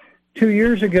 2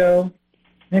 years ago,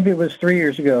 maybe it was 3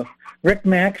 years ago, Rick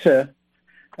Maxa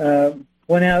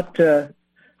went out to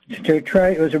try.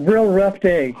 It was a real rough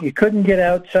day. You couldn't get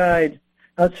outside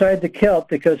the kelp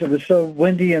because it was so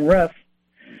windy and rough.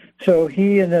 So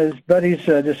he and his buddies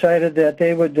decided that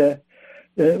they would.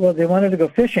 They wanted to go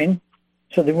fishing,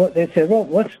 so they said, well,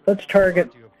 let's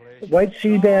target white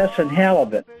sea bass and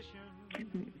halibut.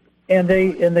 And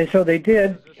they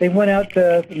did. They went out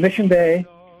to Mission Bay.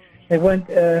 They went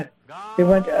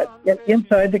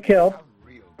inside the kelp,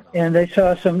 and they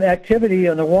saw some activity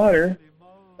on the water.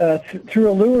 Threw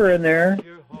a lure in there,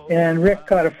 and Rick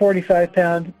caught a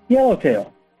 45-pound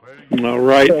yellowtail. All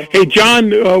right. Hey,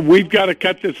 John, we've got to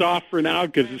cut this off for now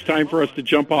because it's time for us to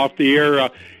jump off the air.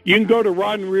 You can go to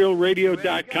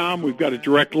rodandreelradio.com. We've got a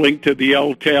direct link to the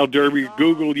Yellowtail Derby.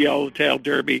 Google Yellowtail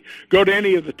Derby. Go to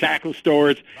any of the tackle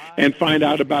stores and find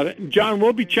out about it. And John,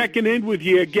 we'll be checking in with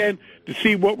you again to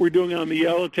see what we're doing on the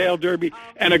Yellowtail Derby,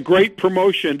 and a great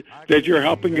promotion that you're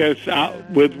helping us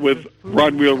out with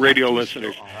Rod and Reel Radio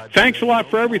listeners. Thanks a lot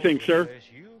for everything, sir.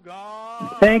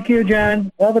 Thank you,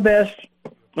 John. All the best.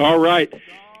 All right.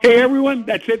 Hey, everyone,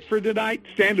 that's it for tonight.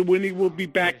 Stan and Winnie will be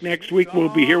back next week. We'll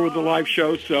be here with the live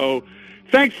show. So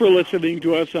thanks for listening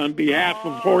to us on behalf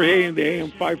of Jorge and the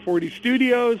AM 540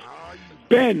 studios.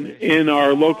 Ben in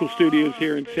our local studios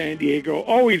here in San Diego,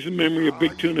 always in memory of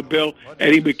Big Tuna Bill,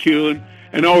 Eddie McEwen,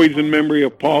 and always in memory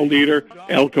of Paul Leader,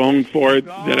 El Cajon Ford,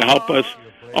 that helped us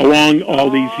along all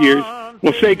these years.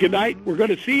 We'll say goodnight. We're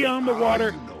going to see you on the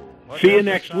water. See you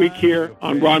next week here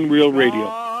on Rod and Reel Radio.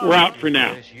 We're out for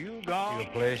now.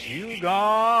 Place you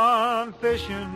gone fishing.